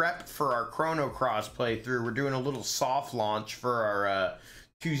in prep for our Chrono Cross playthrough. We're doing a little soft launch for our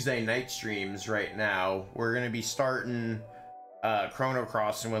Tuesday night streams right now. We're gonna be starting Chrono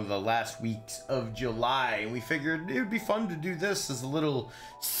Cross in one of the last weeks of July, and we figured it would be fun to do this as a little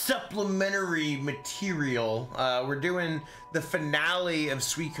supplementary material. We're doing the finale of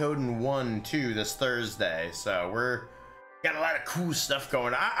Suikoden 1 too this Thursday, so we're got a lot of cool stuff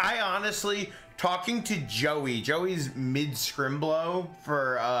going. I honestly, talking to Joey's mid scrimblow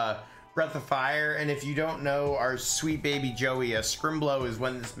for Breath of Fire, and if you don't know our sweet baby Joey, a scrimblow is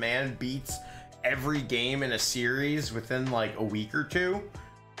when this man beats every game in a series within like a week or two.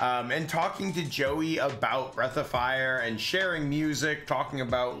 And talking to Joey about Breath of Fire and sharing music, talking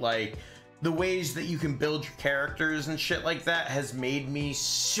about like the ways that you can build your characters and shit like that has made me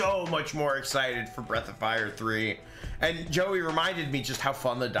so much more excited for Breath of Fire 3. And Joey reminded me just how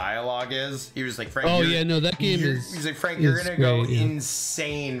fun the dialogue is. He was like, Frank, oh yeah, no, that game is. He's like, Frank, you're gonna go great, yeah.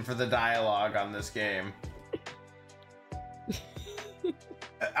 insane for the dialogue on this game.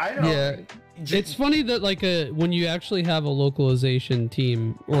 I know. Yeah, it's funny that like when you actually have a localization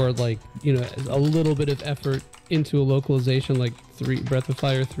team, or like, you know, a little bit of effort into a localization like Breath of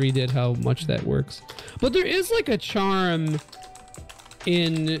Fire 3 did, how much that works. But there is like a charm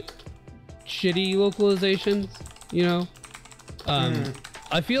in shitty localizations, you know.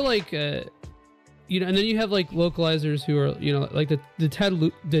 I feel like you know, and then you have like localizers who are, you know, like the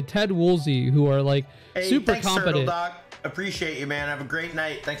Ted Woolsey, who are like super thanks, competent. Doc. Appreciate you, man. Have a great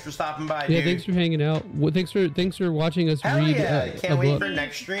night. Thanks for stopping by, Yeah, dude. thanks for hanging out. Well, thanks for watching us Hell read. yeah! Can't a wait book. for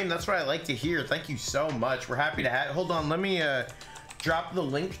next stream. That's what I like to hear. Thank you so much. We're happy to have. Hold on, let me drop the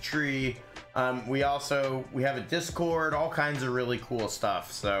link tree. We have a Discord, all kinds of really cool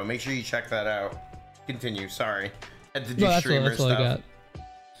stuff. So make sure you check that out. Continue. Sorry, had to do streamer that's all stuff.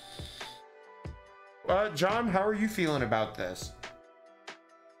 I got. John, how are you feeling about this?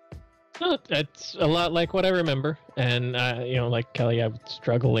 Oh, it's a lot like what I remember, and you know, like Kelly, I'm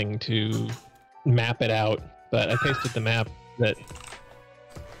struggling to map it out, but I pasted the map that.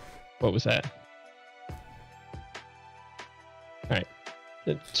 What was that? All right,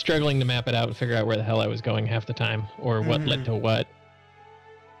 struggling to map it out and figure out where the hell I was going half the time, or what led to what.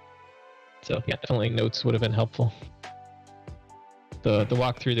 So yeah, definitely notes would have been helpful. The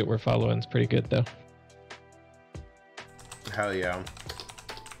walkthrough that we're following is pretty good though. Hell yeah.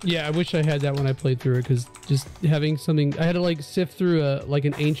 Yeah, I wish I had that when I played through it, because just having something, I had to like sift through like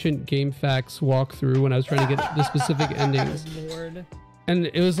an ancient game facts walkthrough when I was trying to get the specific endings. Lord. And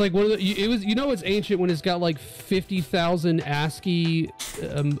it was like one of the, it was, you know, it's ancient when it's got like 50,000 ASCII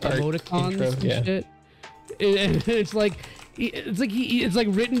emoticons intro, and yeah. shit. And it's like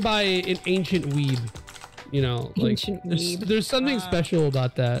written by an ancient weeb, you know, like Ancient weeb. there's something special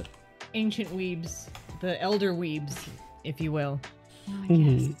about that. Ancient weebs, the elder weebs, if you will.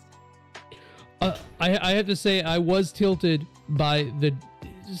 Mhm. I have to say I was tilted by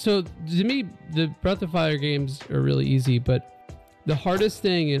so to me the Breath of Fire games are really easy, but the hardest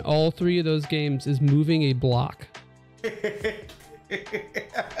thing in all three of those games is moving a block.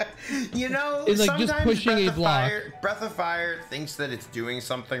 You know, It's like just pushing a block. Breath of Fire thinks that it's doing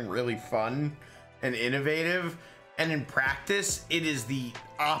something really fun and innovative, and in practice, it is the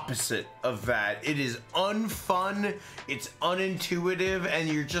opposite of that. It is unfun, it's unintuitive, and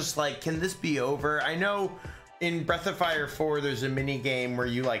you're just like, can this be over? I know in Breath of Fire 4, there's a mini game where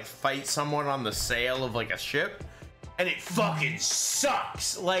you like fight someone on the sail of like a ship, and it fucking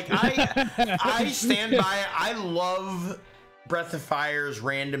sucks. Like I stand by it. I love Breath of Fire's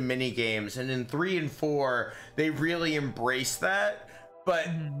random mini games, and in 3 and 4, they really embrace that. But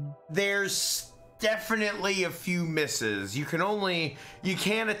there's definitely a few misses. You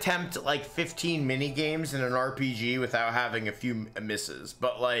can't attempt like 15 mini games in an RPG without having a few misses.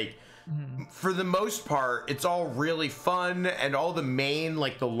 But like for the most part, it's all really fun, and all the main,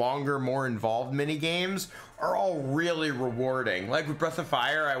 like the longer, more involved mini games are all really rewarding. Like with Breath of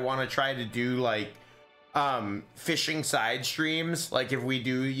Fire, I want to try to do like fishing side streams. Like if we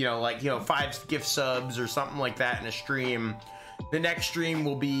do, 5 gift subs or something like that in a stream, the next stream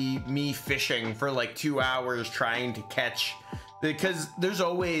will be me fishing for like 2 hours trying to catch, because there's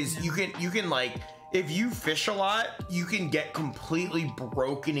always, you can like, if you fish a lot, you can get completely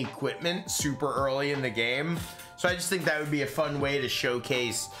broken equipment super early in the game. So I just think that would be a fun way to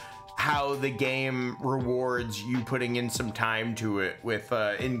showcase how the game rewards you putting in some time to it with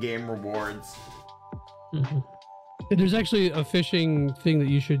in-game rewards. There's actually a fishing thing that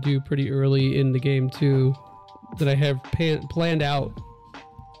you should do pretty early in the game too, that I have planned out.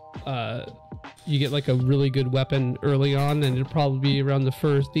 You get like a really good weapon early on, and it'll probably be around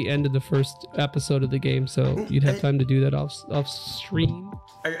the end of the first episode of the game, so you'd have time to do that off stream.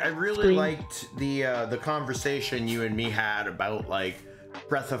 I really liked the conversation you and me had about like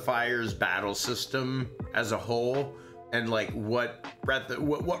Breath of Fire's battle system as a whole, and like what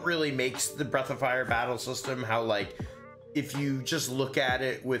really makes the Breath of Fire battle system, how like if you just look at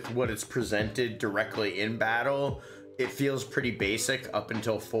it with what it's presented directly in battle, it feels pretty basic up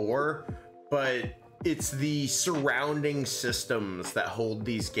until 4, but it's the surrounding systems that hold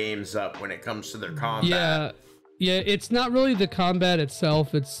these games up when it comes to their combat. Yeah, it's not really the combat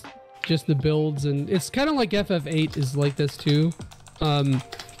itself, it's just the builds, and it's kind of like FF8 is like this too. A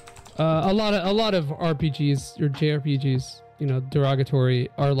lot of RPGs or JRPGs, derogatory,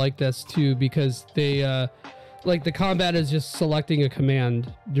 are like this too, because they like the combat is just selecting a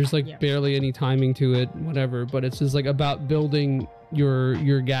command. There's like barely any timing to it, whatever. But it's just like about building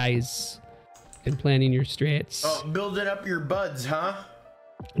your guys and planning your strats. Oh, building up your buds, huh?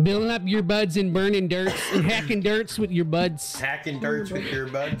 Building up your buds and burning dirts and hacking dirts with your buds. Hacking dirts with your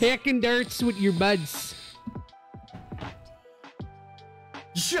buds. Hacking dirts with your buds.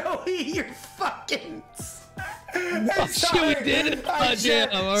 Joey, you're fucking. Joey did it.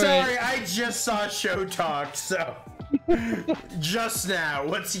 Sorry, I just saw Show Talk, so just now.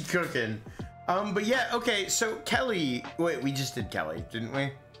 What's he cooking? But yeah, okay. So Kelly, wait, we just did Kelly, didn't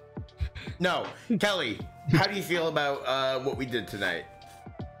we? No, Kelly. How do you feel about what we did tonight?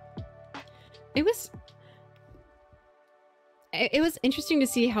 It was interesting to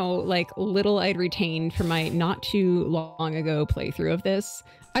see how like little I'd retained from my not too long ago playthrough of this.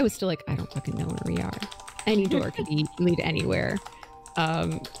 I was still like, I don't fucking know where we are. Any door could lead anywhere.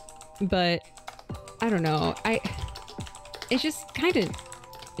 But I don't know. It's just kind of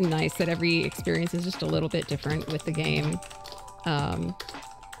nice that every experience is just a little bit different with the game.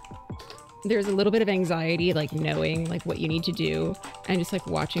 There's a little bit of anxiety, like knowing like what you need to do and just like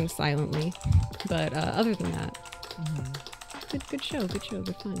watching silently. But other than that, good show, good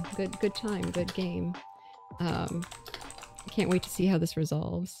fun, good time, good game. Can't wait to see how this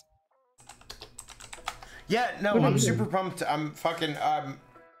resolves. Yeah, no, I'm super pumped. I'm fucking,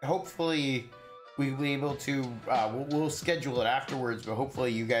 hopefully we'll be able to, we'll schedule it afterwards, but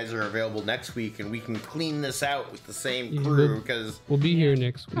hopefully you guys are available next week and we can clean this out with the same crew, because... We'll be here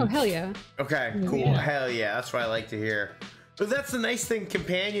next week. Oh, hell yeah. Okay, cool. Yeah. Hell yeah, that's what I like to hear. But that's the nice thing,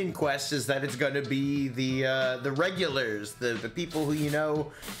 Companion Quest, is that it's going to be the regulars, the people who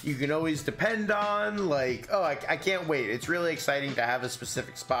you can always depend on. Like, oh, I can't wait. It's really exciting to have a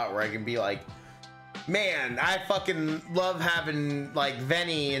specific spot where I can be like, man, I fucking love having like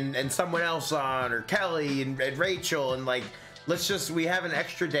Venny and someone else on, or Kelly and Rachel, and like we have an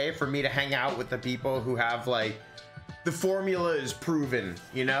extra day for me to hang out with the people who have like the formula is proven.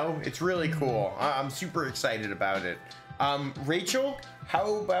 It's really cool. I'm super excited about it. Rachel,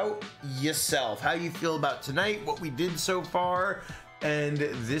 how about yourself? How you feel about tonight, what we did so far, and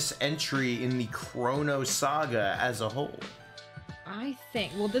this entry in the Chrono Saga as a whole? I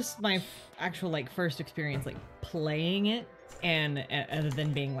think, well, this is my actual like first experience like playing it, and other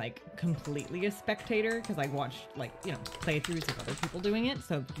than being like completely a spectator, because I watched like playthroughs of other people doing it,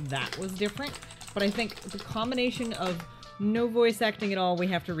 so that was different. But I think the combination of no voice acting at all, we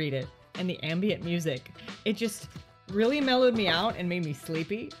have to read it, and the ambient music, it just really mellowed me out and made me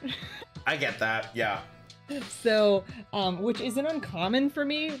sleepy. I get that, yeah. So, which isn't uncommon for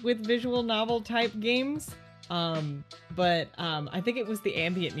me with visual novel type games. But I think it was the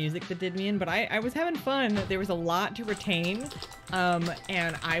ambient music that did me in, but I was having fun. There was a lot to retain.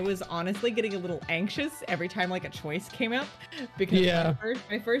 And I was honestly getting a little anxious every time like a choice came up, because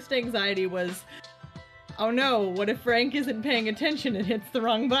my first anxiety was, oh no, what if Frank isn't paying attention and hits the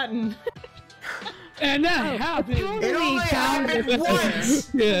wrong button? And that happened. It only happened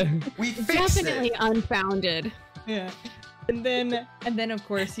once. Yeah. We fixed Definitely it. unfounded. Yeah. And then of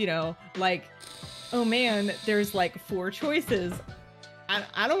course, like, oh man, there's like 4 choices.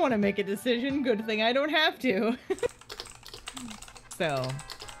 I don't want to make a decision. Good thing I don't have to. So,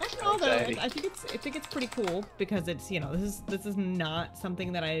 although I think it's pretty cool, because it's this is not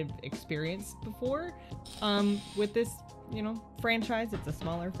something that I've experienced before. With this franchise, it's a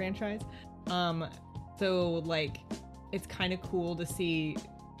smaller franchise. So like, it's kind of cool to see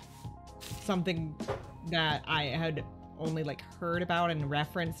something that I had only like heard about and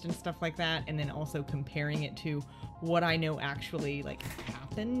referenced and stuff like that, and then also comparing it to what I know actually like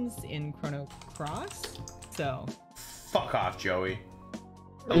happens in Chrono Cross. So fuck off, Joey.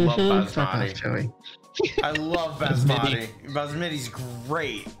 I love Basmati. Fuck off, Joey. I love Basmati. Basmati's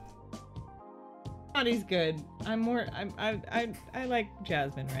great. Basmati's good. I like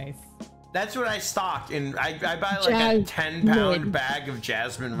jasmine rice. That's what I stock, and I buy like a 10-pound bag of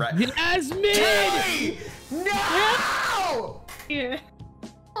jasmine rice. Jasmine! Joey! No! Yeah.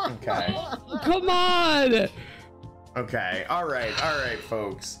 Okay. Come on! Okay. All right,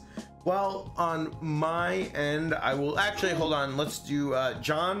 folks. Well, on my end, I will actually hold on. Let's do.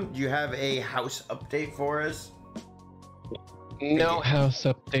 John, do you have a house update for us? No house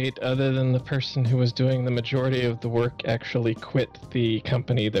update, other than the person who was doing the majority of the work actually quit the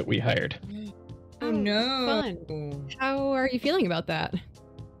company that we hired. Oh no! Fun. How are you feeling about that?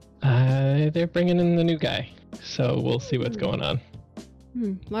 They're bringing in the new guy, so we'll see what's going on.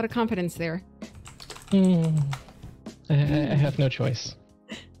 A lot of confidence there. I have no choice.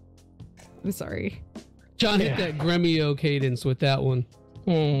 I'm sorry. John hit that Gremio cadence with that one.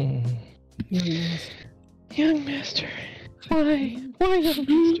 Young master. Why? Why, young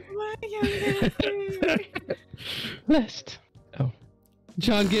master? Why, young master? Lest. Oh.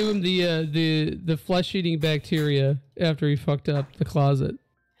 John gave him the flesh-eating bacteria after he fucked up the closet.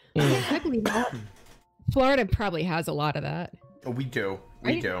 I believe that. Florida probably has a lot of that. Oh, we do.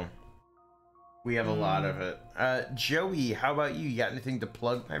 We do. We have a lot of it. Joey, how about you? You got anything to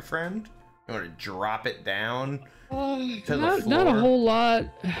plug, my friend? You want to drop it down to the floor? Not a whole lot.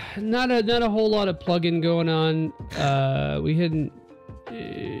 Not a whole lot of plug-in going on. We hadn't.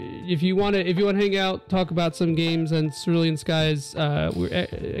 If you want to hang out, talk about some games on Cerulean Skies.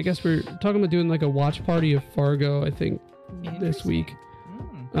 I guess we're talking about doing like a watch party of Fargo. I think this week.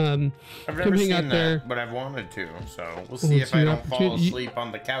 I've never seen out that, there, but I've wanted to. So we'll see if I don't fall asleep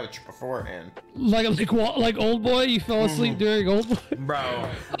on the couch beforehand. Like Old Boy, you fell asleep during Old Boy, bro.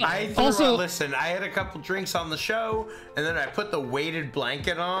 Listen, I had a couple drinks on the show, and then I put the weighted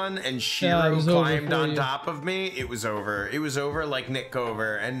blanket on, and Shiro climbed on top of me. It was over. It was over like Nick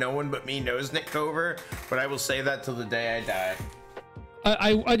Cover, and no one but me knows Nick Cover. But I will say that till the day I die.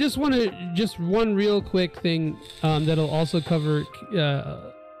 I just want to one real quick thing that'll also cover.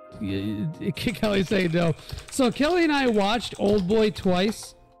 Kelly saying no. So Kelly and I watched Old Boy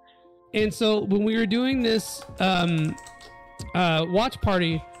twice, and so when we were doing this watch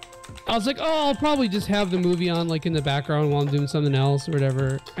party, I was like, oh, I'll probably just have the movie on like in the background while I'm doing something else or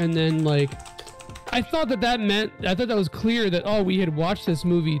whatever. And then like I thought that was clear that we had watched this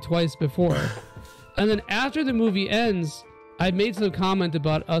movie twice before. And then after the movie ends, I made some comment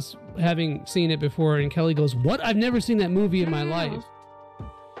about us having seen it before, and Kelly goes, "What? I've never seen that movie in my life."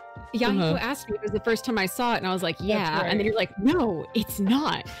 Yahiko asked me if it was the first time I saw it, and I was like, yeah. Right. And then you're like, no, it's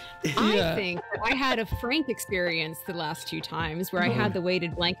not. I think that I had a Frank experience the last 2 times where I had the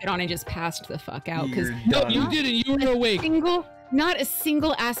weighted blanket on and just passed the fuck out. No, you didn't. You were awake. Not a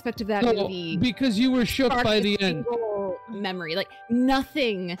single aspect of that movie. Because you were shook by the end. Memory, like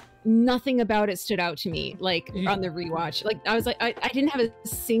nothing about it stood out to me, like on the rewatch. Like I was like, I didn't have a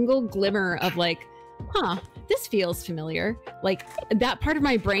single glimmer of like, this feels familiar. Like that part of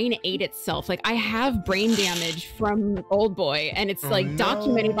my brain ate itself. Like I have brain damage from Old Boy, and it's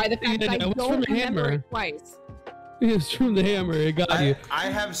documented by the fact that I don't remember it twice. It was from the hammer. It got you. I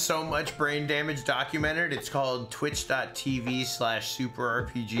have so much brain damage documented. It's called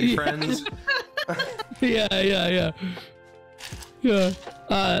twitch.tv/superrpg friends. Yeah. No,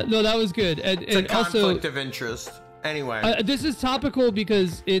 that was good. It's a conflict of interest. Anyway, this is topical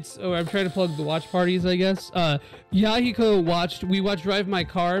because it's. I'm trying to plug the watch parties, I guess. Yahiko we watched Drive My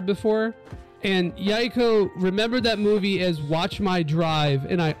Car before, and Yahiko remembered that movie as Watch My Drive,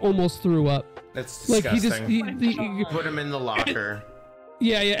 and I almost threw up. That's disgusting. He put him in the locker.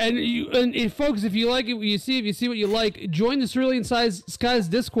 Yeah, and folks, if you like it, if you see what you like, join the Cerulean Skies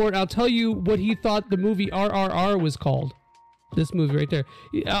Discord. I'll tell you what he thought the movie RRR was called. This movie right there.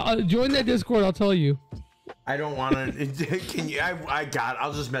 Join that Discord. I'll tell you. I don't want to. Can you?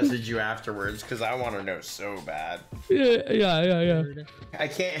 I'll just message you afterwards because I want to know so bad. Yeah. I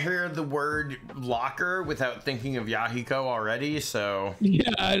can't hear the word locker without thinking of Yahiko already. So yeah,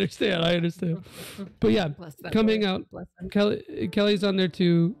 I understand. But yeah, come hang out. Kelly's on there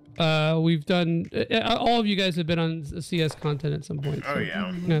too. We've done. All of you guys have been on CS content at some point. So,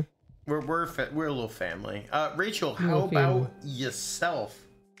 yeah. We're a little family. Rachel, how about yourself?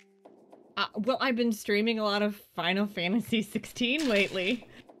 Well, I've been streaming a lot of Final Fantasy 16 lately,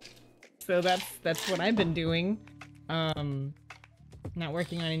 so that's what I've been doing. Not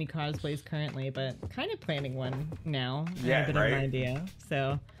working on any cosplays currently, but kind of planning one now. Yeah, I have a bit right. of an idea.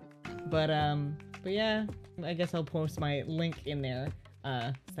 So, but yeah, I guess I'll post my link in there.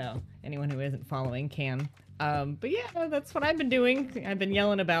 So anyone who isn't following can. But yeah, that's what I've been doing. I've been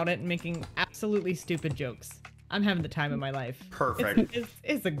yelling about it and making absolutely stupid jokes. I'm having the time of my life. Perfect.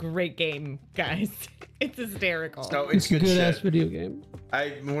 It's a great game, guys. It's hysterical. No, it's a good shit. ass video game.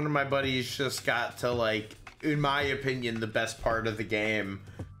 One of my buddies just got to, like, in my opinion, the best part of the game,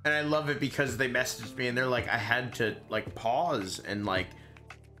 and I love it because they messaged me and they're like, I had to like pause and like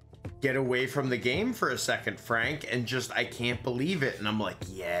get away from the game for a second, Frank, and just I can't believe it. And I'm like,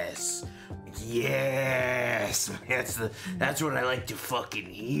 yes, that's what I like to fucking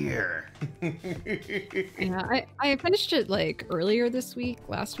hear. Yeah, I finished it like earlier this week,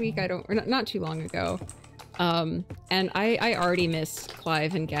 last week, not too long ago. And I already miss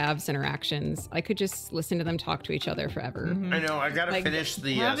Clive and Gav's interactions. I could just listen to them talk to each other forever. I know. I gotta finish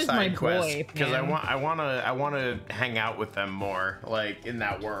the side quest because I want to hang out with them more, like in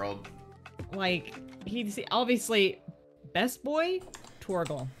that world. Like he's obviously best boy,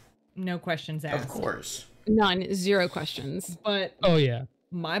 Torgal, no questions asked. Of course, none, 0 questions. But oh yeah,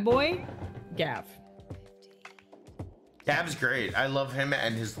 my boy, Gav. Gab's great. I love him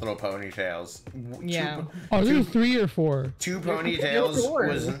and his little ponytails. Yeah. Are there 3 or 4? 2 ponytails Four.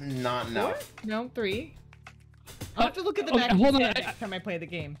 was not enough. No, 3. I'll have to look at the okay, back hold on, next time I play the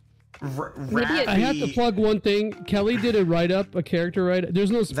game. I have to plug one thing. Kelly did a write-up, a character write-up.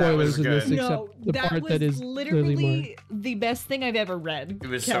 There's no spoilers in this except the part that is clearly literally the best thing I've ever read. It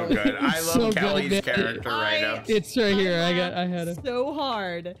was Kelly. so good. I love So Kelly's good. character write-up. It's right here. I had it. So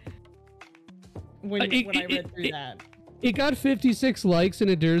hard when I read through that. It got 56 likes and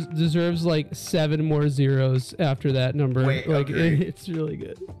it deserves like 7 more zeros after that number. Wait, like okay. it's really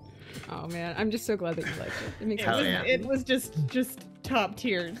good. Oh man, I'm just so glad that you liked it. It makes me so happy. It was just top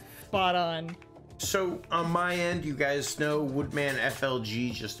tier, spot on. So on my end, you guys know Woodman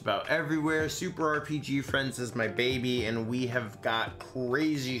FLG just about everywhere. Super RPG Friends is my baby, and we have got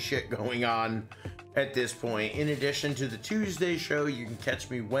crazy shit going on at this point. In addition to the Tuesday show, you can catch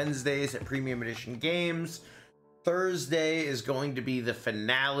me Wednesdays at Premium Edition Games. Thursday is going to be the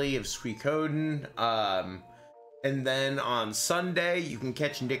finale of Suikoden. And then on Sunday, you can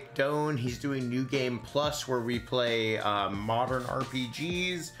catch Nick Doane. He's doing New Game Plus, where we play modern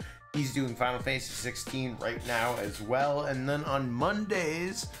RPGs. He's doing Final Fantasy 16 right now as well. And then on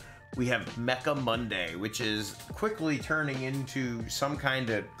Mondays, we have Mecha Monday, which is quickly turning into some kind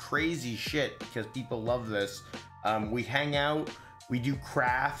of crazy shit because people love this. We hang out. We do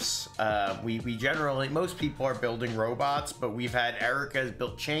crafts. We generally, most people are building robots, but we've had Erica's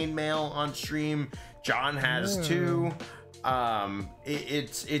built chainmail on stream. John has too.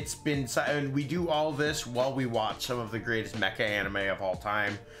 It's been, and we do all this while we watch some of the greatest mecha anime of all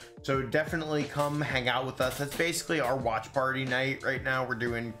time. So definitely come hang out with us. That's basically our watch party night right now. We're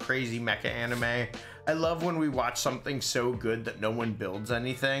doing crazy mecha anime. I love when we watch something so good that no one builds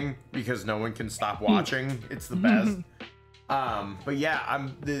anything because no one can stop watching. It's the best. But yeah,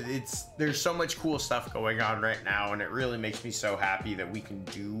 there's so much cool stuff going on right now, and it really makes me so happy that we can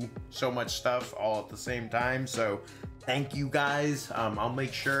do so much stuff all at the same time. So thank you guys. I'll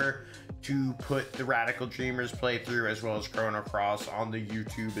make sure to put the Radical Dreamers playthrough as well as Chrono Cross on the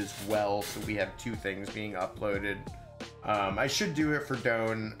YouTube as well, so we have 2 things being uploaded. I should do it for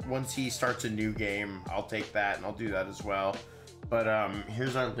Doane. Once he starts a new game, I'll take that and I'll do that as well. But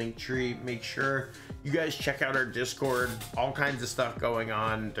here's our link tree. Make sure you guys check out our Discord. All kinds of stuff going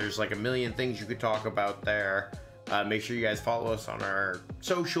on. There's like a million things you could talk about there. Make sure you guys follow us on our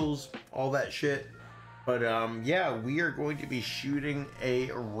socials, all that shit. But yeah, we are going to be shooting a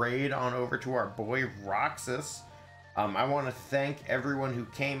raid on over to our boy Roxas. I want to thank everyone who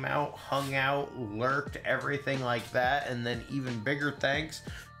came out, hung out, lurked, everything like that. And then even bigger thanks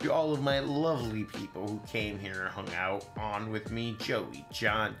to all of my lovely people who came here and hung out on with me. Joie,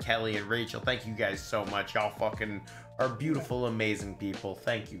 John, Kellie, and Rachel. Thank you guys so much. Y'all fucking are beautiful, amazing people.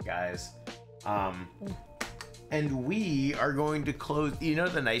 Thank you guys. And we are going to close. You know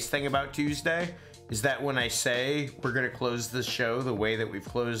the nice thing about Tuesday is that when I say we're going to close the show the way that we've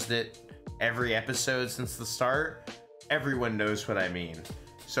closed it every episode since the start, everyone knows what I mean.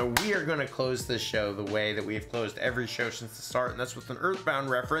 So we are going to close this show the way that we have closed every show since the start, and that's with an Earthbound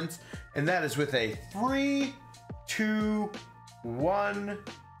reference, and that is with a 3, 2, 1.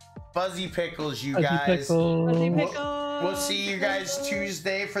 Fuzzy Pickles, you guys. Fuzzy Pickles. We'll see you guys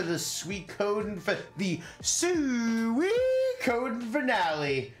Tuesday for the Suikoden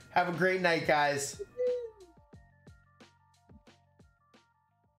finale. Have a great night, guys.